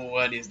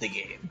 What is the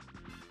game?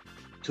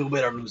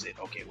 2-bit or lose it.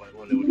 Okay,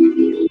 what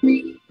do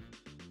we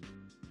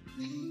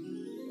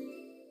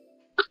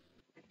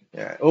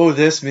Yeah. Oh,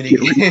 this mini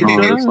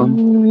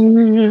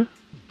game.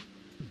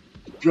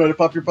 Try to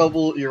pop your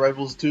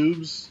rival's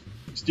tubes.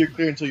 Steer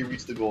clear until you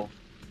reach the goal.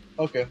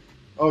 Okay.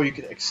 Oh, you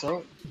can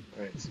accelerate.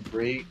 Alright, so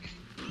brake,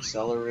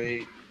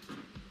 accelerate.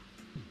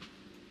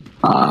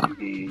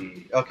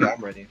 Okay,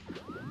 I'm ready.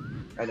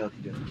 I know what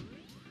you're doing.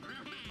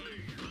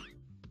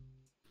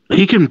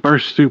 He can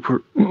burst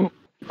through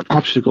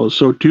obstacles,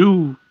 so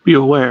do be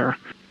aware.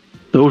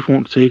 Those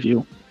won't save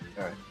you.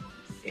 Alright.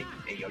 Hey,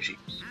 Yoshi.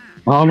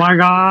 Oh my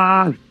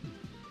god!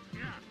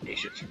 Hey,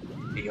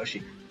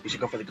 Yoshi. You should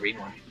go for the green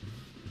one.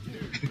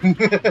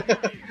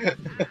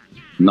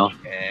 No.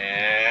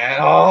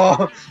 And,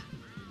 oh!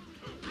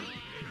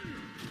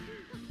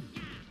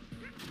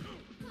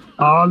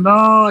 Oh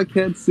no, I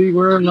can't see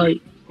where I'm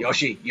like.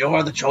 Yoshi, you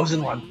are the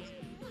chosen one.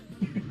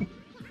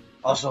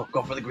 Also,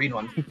 go for the green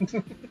one.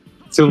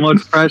 Too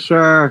much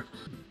pressure.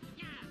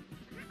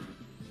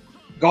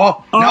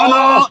 Go! Oh, no!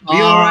 no!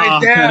 You were right Ah.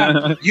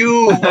 there!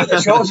 You were the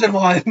chosen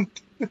one!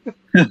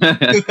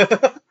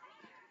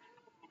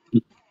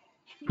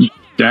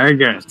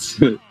 Dang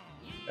it.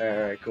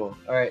 Alright, cool.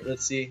 Alright,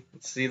 let's see.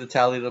 Let's see the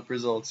tallied up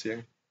results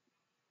here.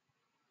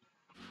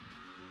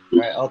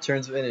 Alright, all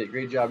turns have ended.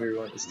 Great job,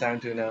 everyone. It's time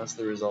to announce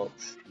the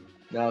results.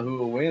 Now, who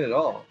will win it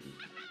all?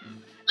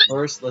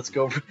 First, let's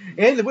go.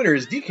 And the winner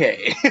is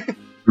DK.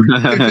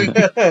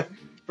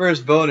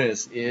 First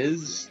bonus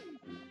is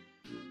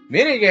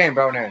minigame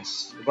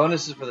bonus. The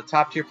bonus is for the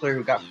top tier player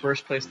who got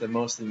first place the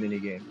most in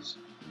minigames.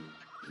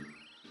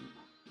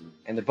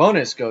 And the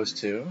bonus goes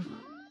to.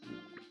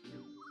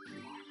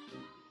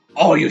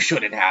 Oh, you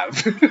shouldn't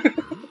have.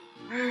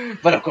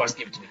 But of course,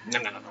 give it to me.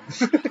 No.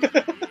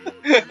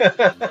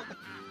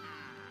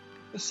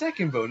 The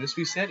second bonus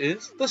we said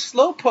is the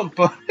Slowpoke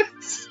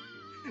bonus.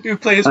 Who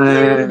plays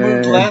player who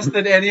moved less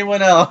than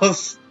anyone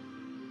else.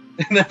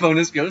 And that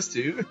bonus goes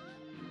to.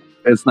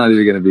 It's not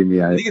even gonna be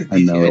me. I think it's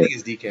DK. I think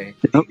it's DK. I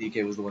think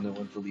DK was the one that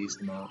went the least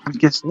amount. I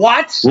guess.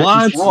 What?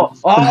 What? Whoa.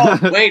 Oh,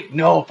 wait,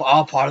 no,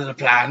 all part of the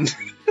plan.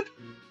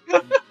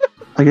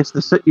 I guess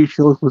the set you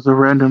chose was a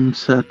random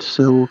set,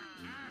 so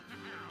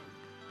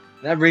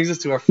That brings us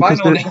to our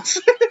final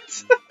announcement.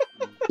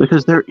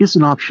 because there is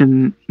an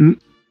option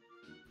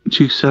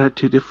to set it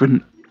to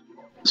different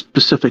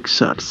specific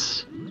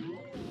sets.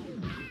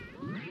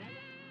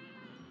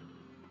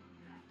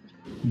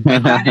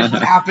 That is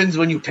what happens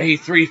when you pay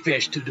 3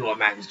 fish to do a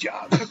man's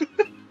job.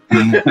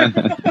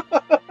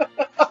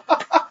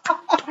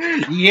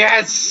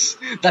 Yes!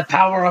 The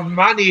power of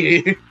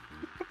money!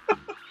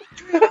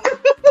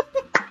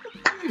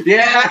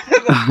 Yeah,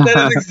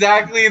 that is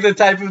exactly the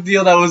type of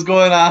deal that was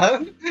going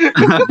on.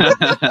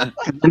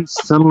 And then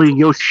suddenly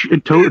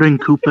Yoshi, Toad,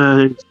 and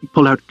Koopa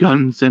pull out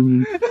guns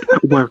and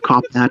wear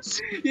cop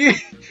hats. You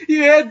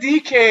had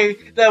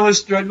DK that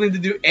was struggling to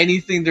do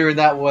anything during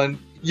that one.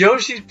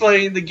 Yoshi's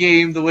playing the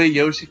game the way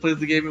Yoshi plays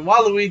the game, and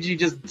Waluigi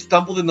just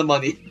stumbled in the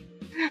money.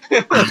 And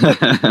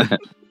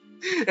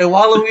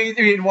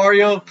Waluigi and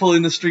Wario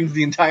pulling the strings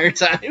the entire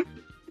time.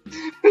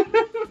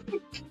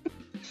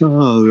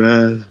 Oh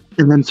man.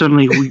 And then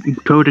suddenly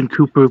Toad and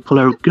Koopa pull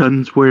out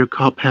guns, wear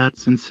cop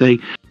hats, and say,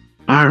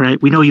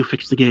 "Alright, we know you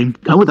fixed the game.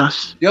 Go with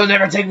us." You'll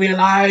never take me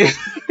alive.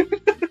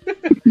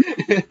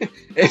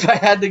 If I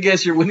had to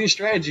guess, your winning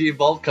strategy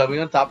involved coming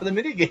on top of the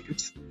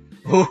minigames.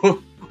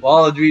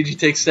 Waluigi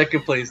takes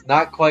second place,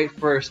 not quite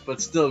first,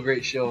 but still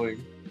great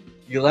showing.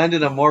 You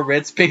landed on more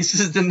red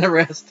spaces than the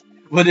rest,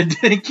 but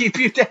it didn't keep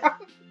you down.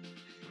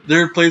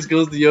 Third place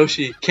goes to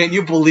Yoshi. Can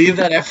you believe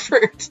that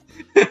effort?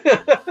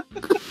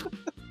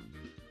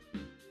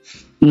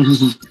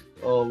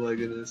 Oh my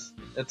goodness.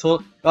 They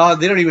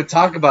don't even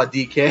talk about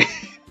DK.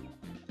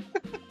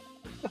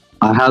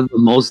 I had the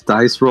most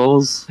dice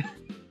rolls.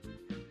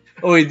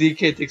 Oh wait,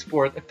 DK takes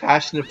fourth. A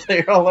passionate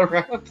player all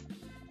around.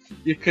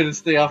 You couldn't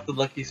stay off the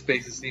lucky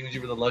space. It seems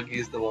you were the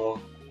luckiest of all.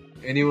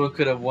 Anyone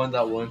could have won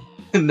that one.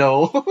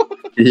 No.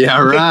 Yeah,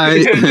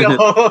 right.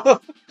 No.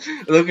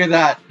 Look at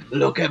that.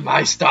 Look at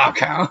my star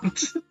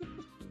count.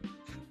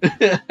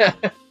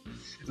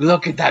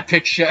 Look at that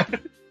picture.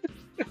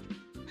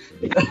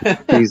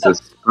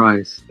 Jesus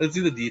Christ. Let's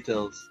see the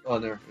details. Oh,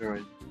 never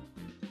mind.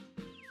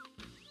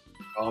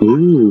 Oh,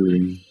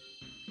 Ooh.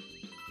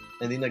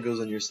 I think that goes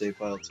on your save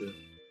file too.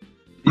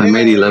 I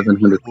made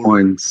 1,100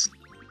 points.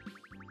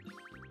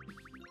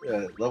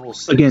 Yeah, level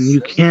 6. Again,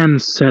 you can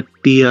set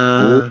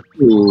the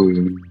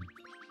Ooh.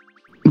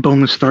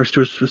 bonus stars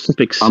to a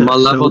specific set. I'm a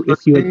level So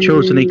if you had 13.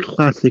 chosen a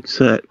classic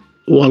set,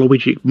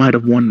 Waluigi might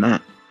have won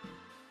that.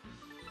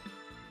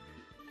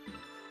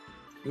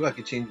 Ooh, I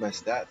could change my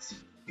stats.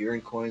 You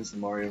earn coins,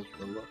 Mario.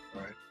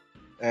 Alright.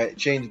 Alright,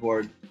 change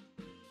board.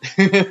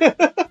 There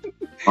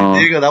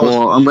you go, that was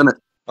well, fun.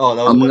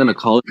 I'm gonna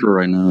call it for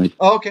right now.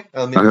 Oh, okay.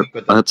 I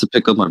had to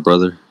pick up my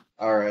brother.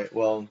 Alright,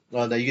 well,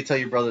 now you can tell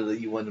your brother that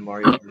you won the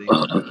Mario Party.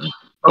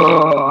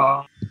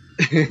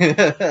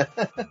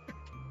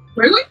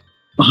 Really?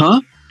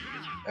 Huh?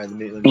 Alright, let I'm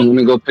me.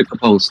 gonna go pick up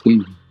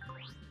Austin.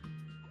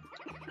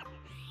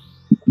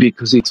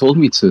 Because he told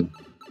me to.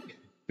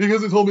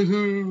 Because he told me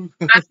to.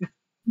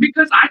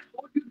 Because I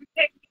told you to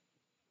take me.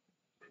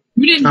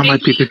 You didn't That take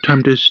might be a me. good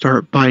time to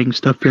start buying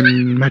stuff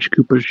in Magic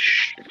Koopa's.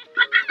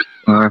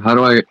 How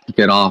do I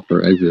get off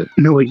or exit?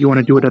 No, wait, you want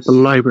to do it at the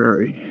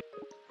library.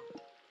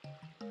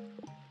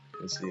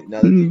 Let's see.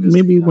 Now that Diva's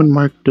Maybe taken when out,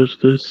 Mark does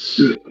this.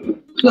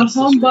 The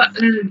home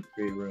button.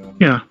 great room.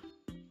 Yeah,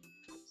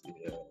 Let's see,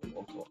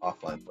 we'll go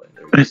offline play.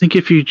 There we go. I think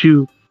if you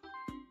do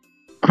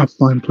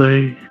offline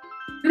play.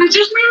 It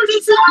just means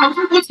it's a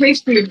comfortable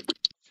taste food.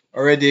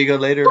 Alright, Diego,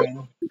 later,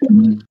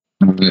 man.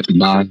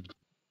 Bye.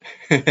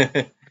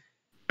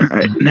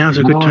 Alright, now's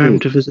a good time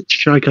to visit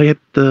Shy Guy at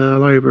the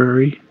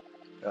library.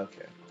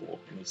 Okay, cool.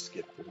 Let me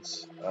skip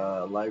this.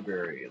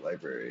 Library.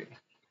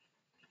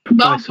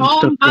 Buy The some home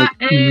stuff like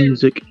button.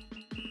 music.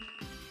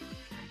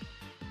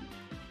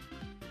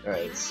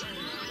 Alright, let's see.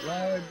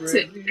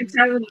 Sit. Library.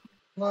 Exactly.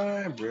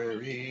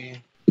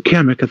 Library.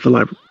 Kamek at the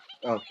library.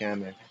 Oh,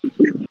 Kamek.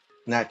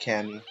 Not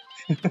Cammy.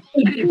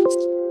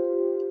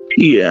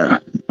 Yeah,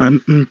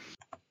 I'm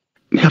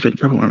having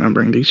trouble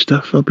remembering these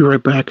stuff. I'll be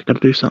right back. I gotta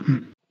do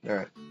something.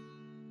 Alright.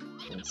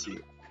 Let's see.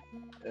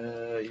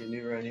 You're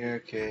new around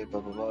here. Okay, blah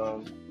blah blah.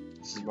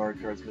 This is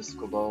Mario Kart's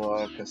mystical blah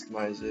blah.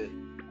 Customize it.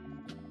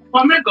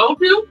 Want me to go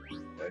to?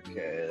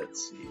 Okay,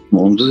 let's see.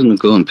 Well, I'm just gonna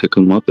go and pick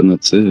them up, and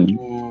that's it.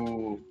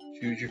 Ooh,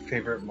 choose your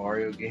favorite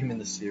Mario game in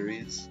the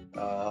series.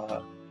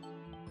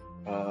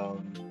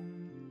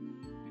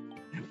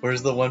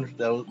 Where's the one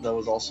that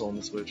was also on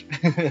the Switch?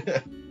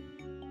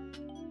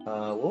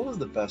 What was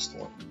the best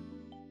one?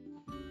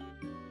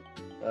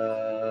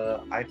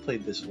 I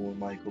played this one with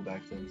Michael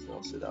back then, so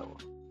I'll say that one.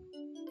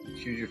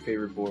 Choose your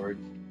favorite board.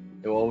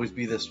 It will always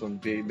be this one,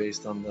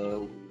 based on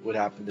the what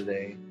happened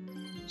today.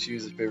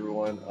 Choose a favorite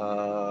one.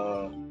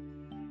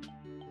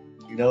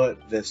 You know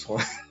what? This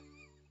one.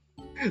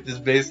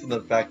 Just based on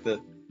the fact that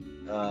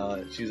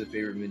choose a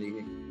favorite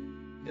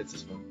minigame. It's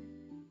this one.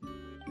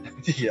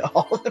 Yeah,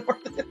 all of them are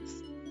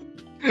this.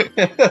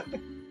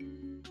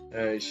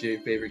 Alright, choose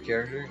your favorite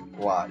character.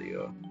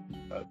 Wario.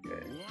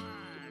 Okay.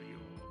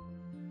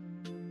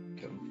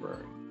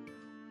 Confirm.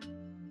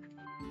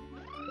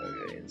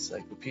 Okay,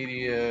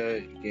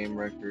 encyclopedia, game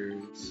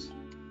records.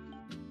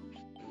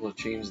 We'll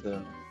change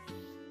the.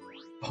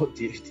 Oh,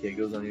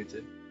 Diego's on here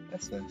too.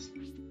 That's nice.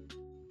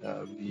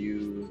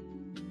 View.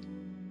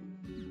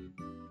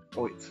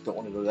 Oh wait, don't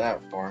want to go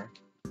that far.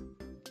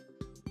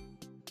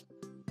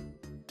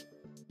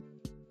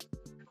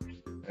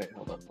 Alright,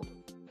 hold on.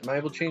 Am I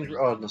able to change?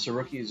 Oh no, so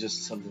rookie is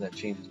just something that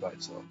changes by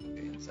itself.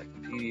 Okay,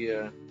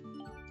 encyclopedia.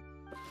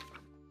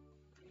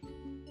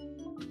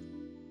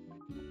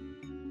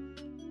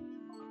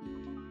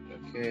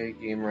 Okay,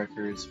 game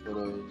records,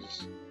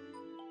 photos.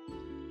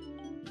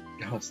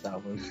 Oh, it's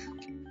that one.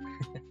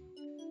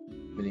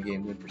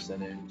 Minigame win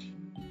percentage.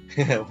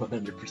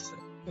 100%.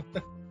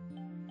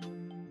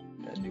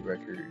 New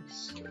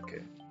records.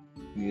 Okay.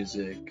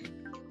 Music.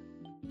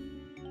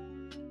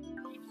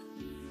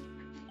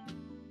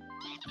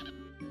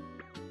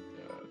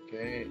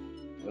 Okay.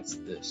 What's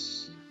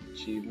this?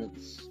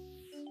 Achievements.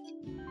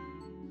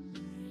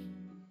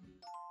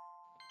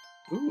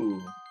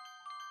 Ooh.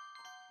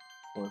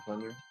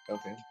 400.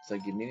 Okay. Does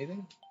that give me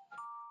anything?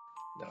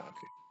 No,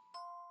 okay.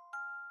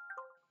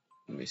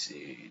 Let me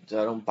see.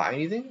 I don't buy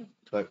anything?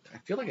 I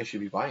feel like I should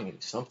be buying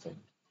something.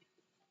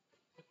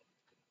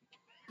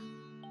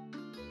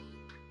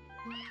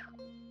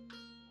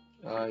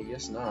 I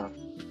guess not.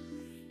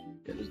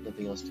 Yeah, there's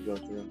nothing else to go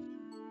through.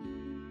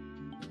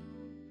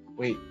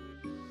 Wait.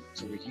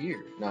 It's over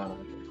here. No,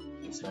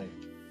 okay. It's not here.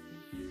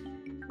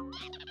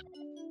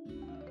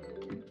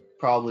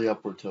 Probably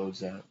up where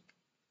Toad's at.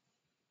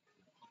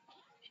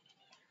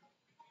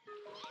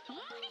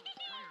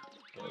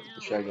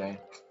 The Shy Guy.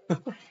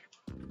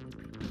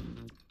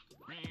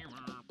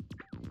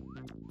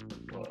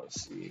 Well,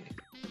 let's see.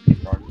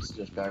 Progress is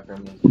just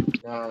background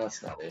music. No,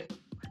 that's not it.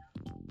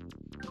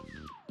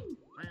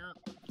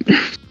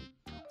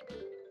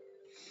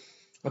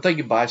 I thought you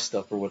could buy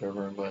stuff or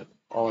whatever, but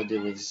all I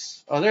did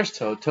was... Oh, there's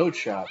Toad. Toad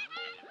Shop.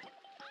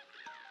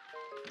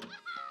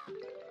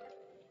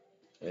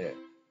 Yeah.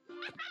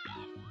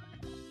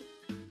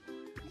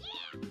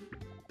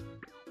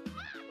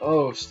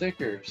 Oh,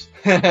 stickers.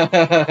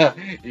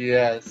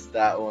 Yes,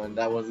 that one.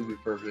 That one's gonna be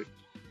perfect.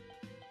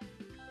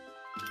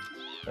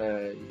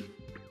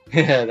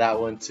 Yeah, that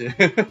one too.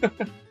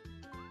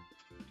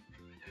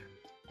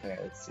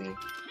 Alright, let's see.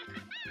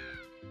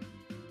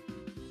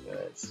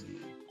 Let's see.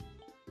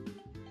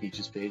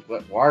 Peach's page.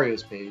 What?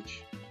 Wario's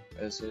page.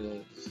 As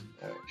soon as.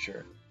 Alright,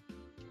 sure.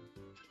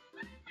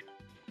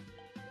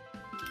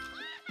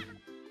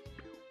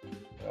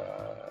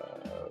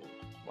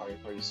 Mario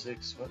Party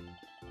 6. What?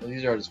 Well,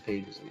 these are just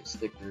pages. I get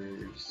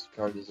stickers,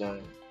 card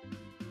design.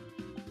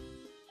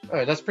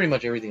 Alright, that's pretty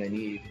much everything I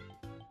need.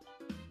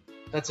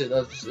 That's it.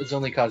 It's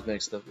only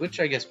cosmetic stuff, which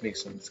I guess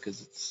makes sense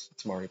because it's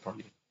Mario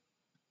Party.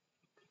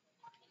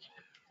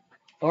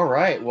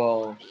 Alright,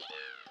 well,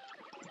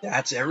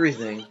 that's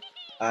everything.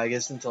 I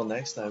guess until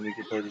next time we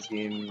could play this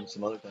game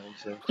some other time.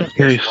 So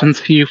Okay,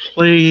 since you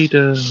played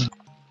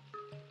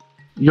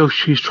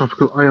Yoshi's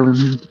Tropical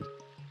Island,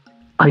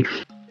 I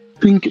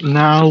think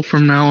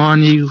from now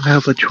on, you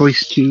have a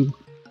choice to,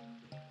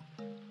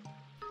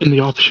 in the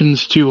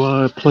options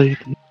to play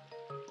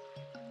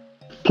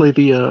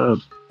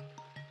the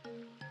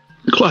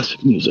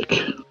classic music.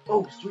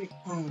 Oh, sweet.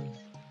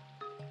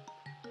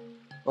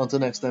 Well, until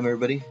next time,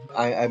 everybody.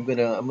 I'm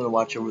gonna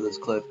watch over this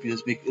clip,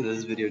 this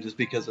video, just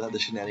because of the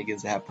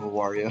shenanigans that happened with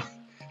Wario.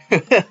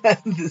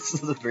 This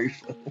is a very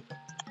fun one.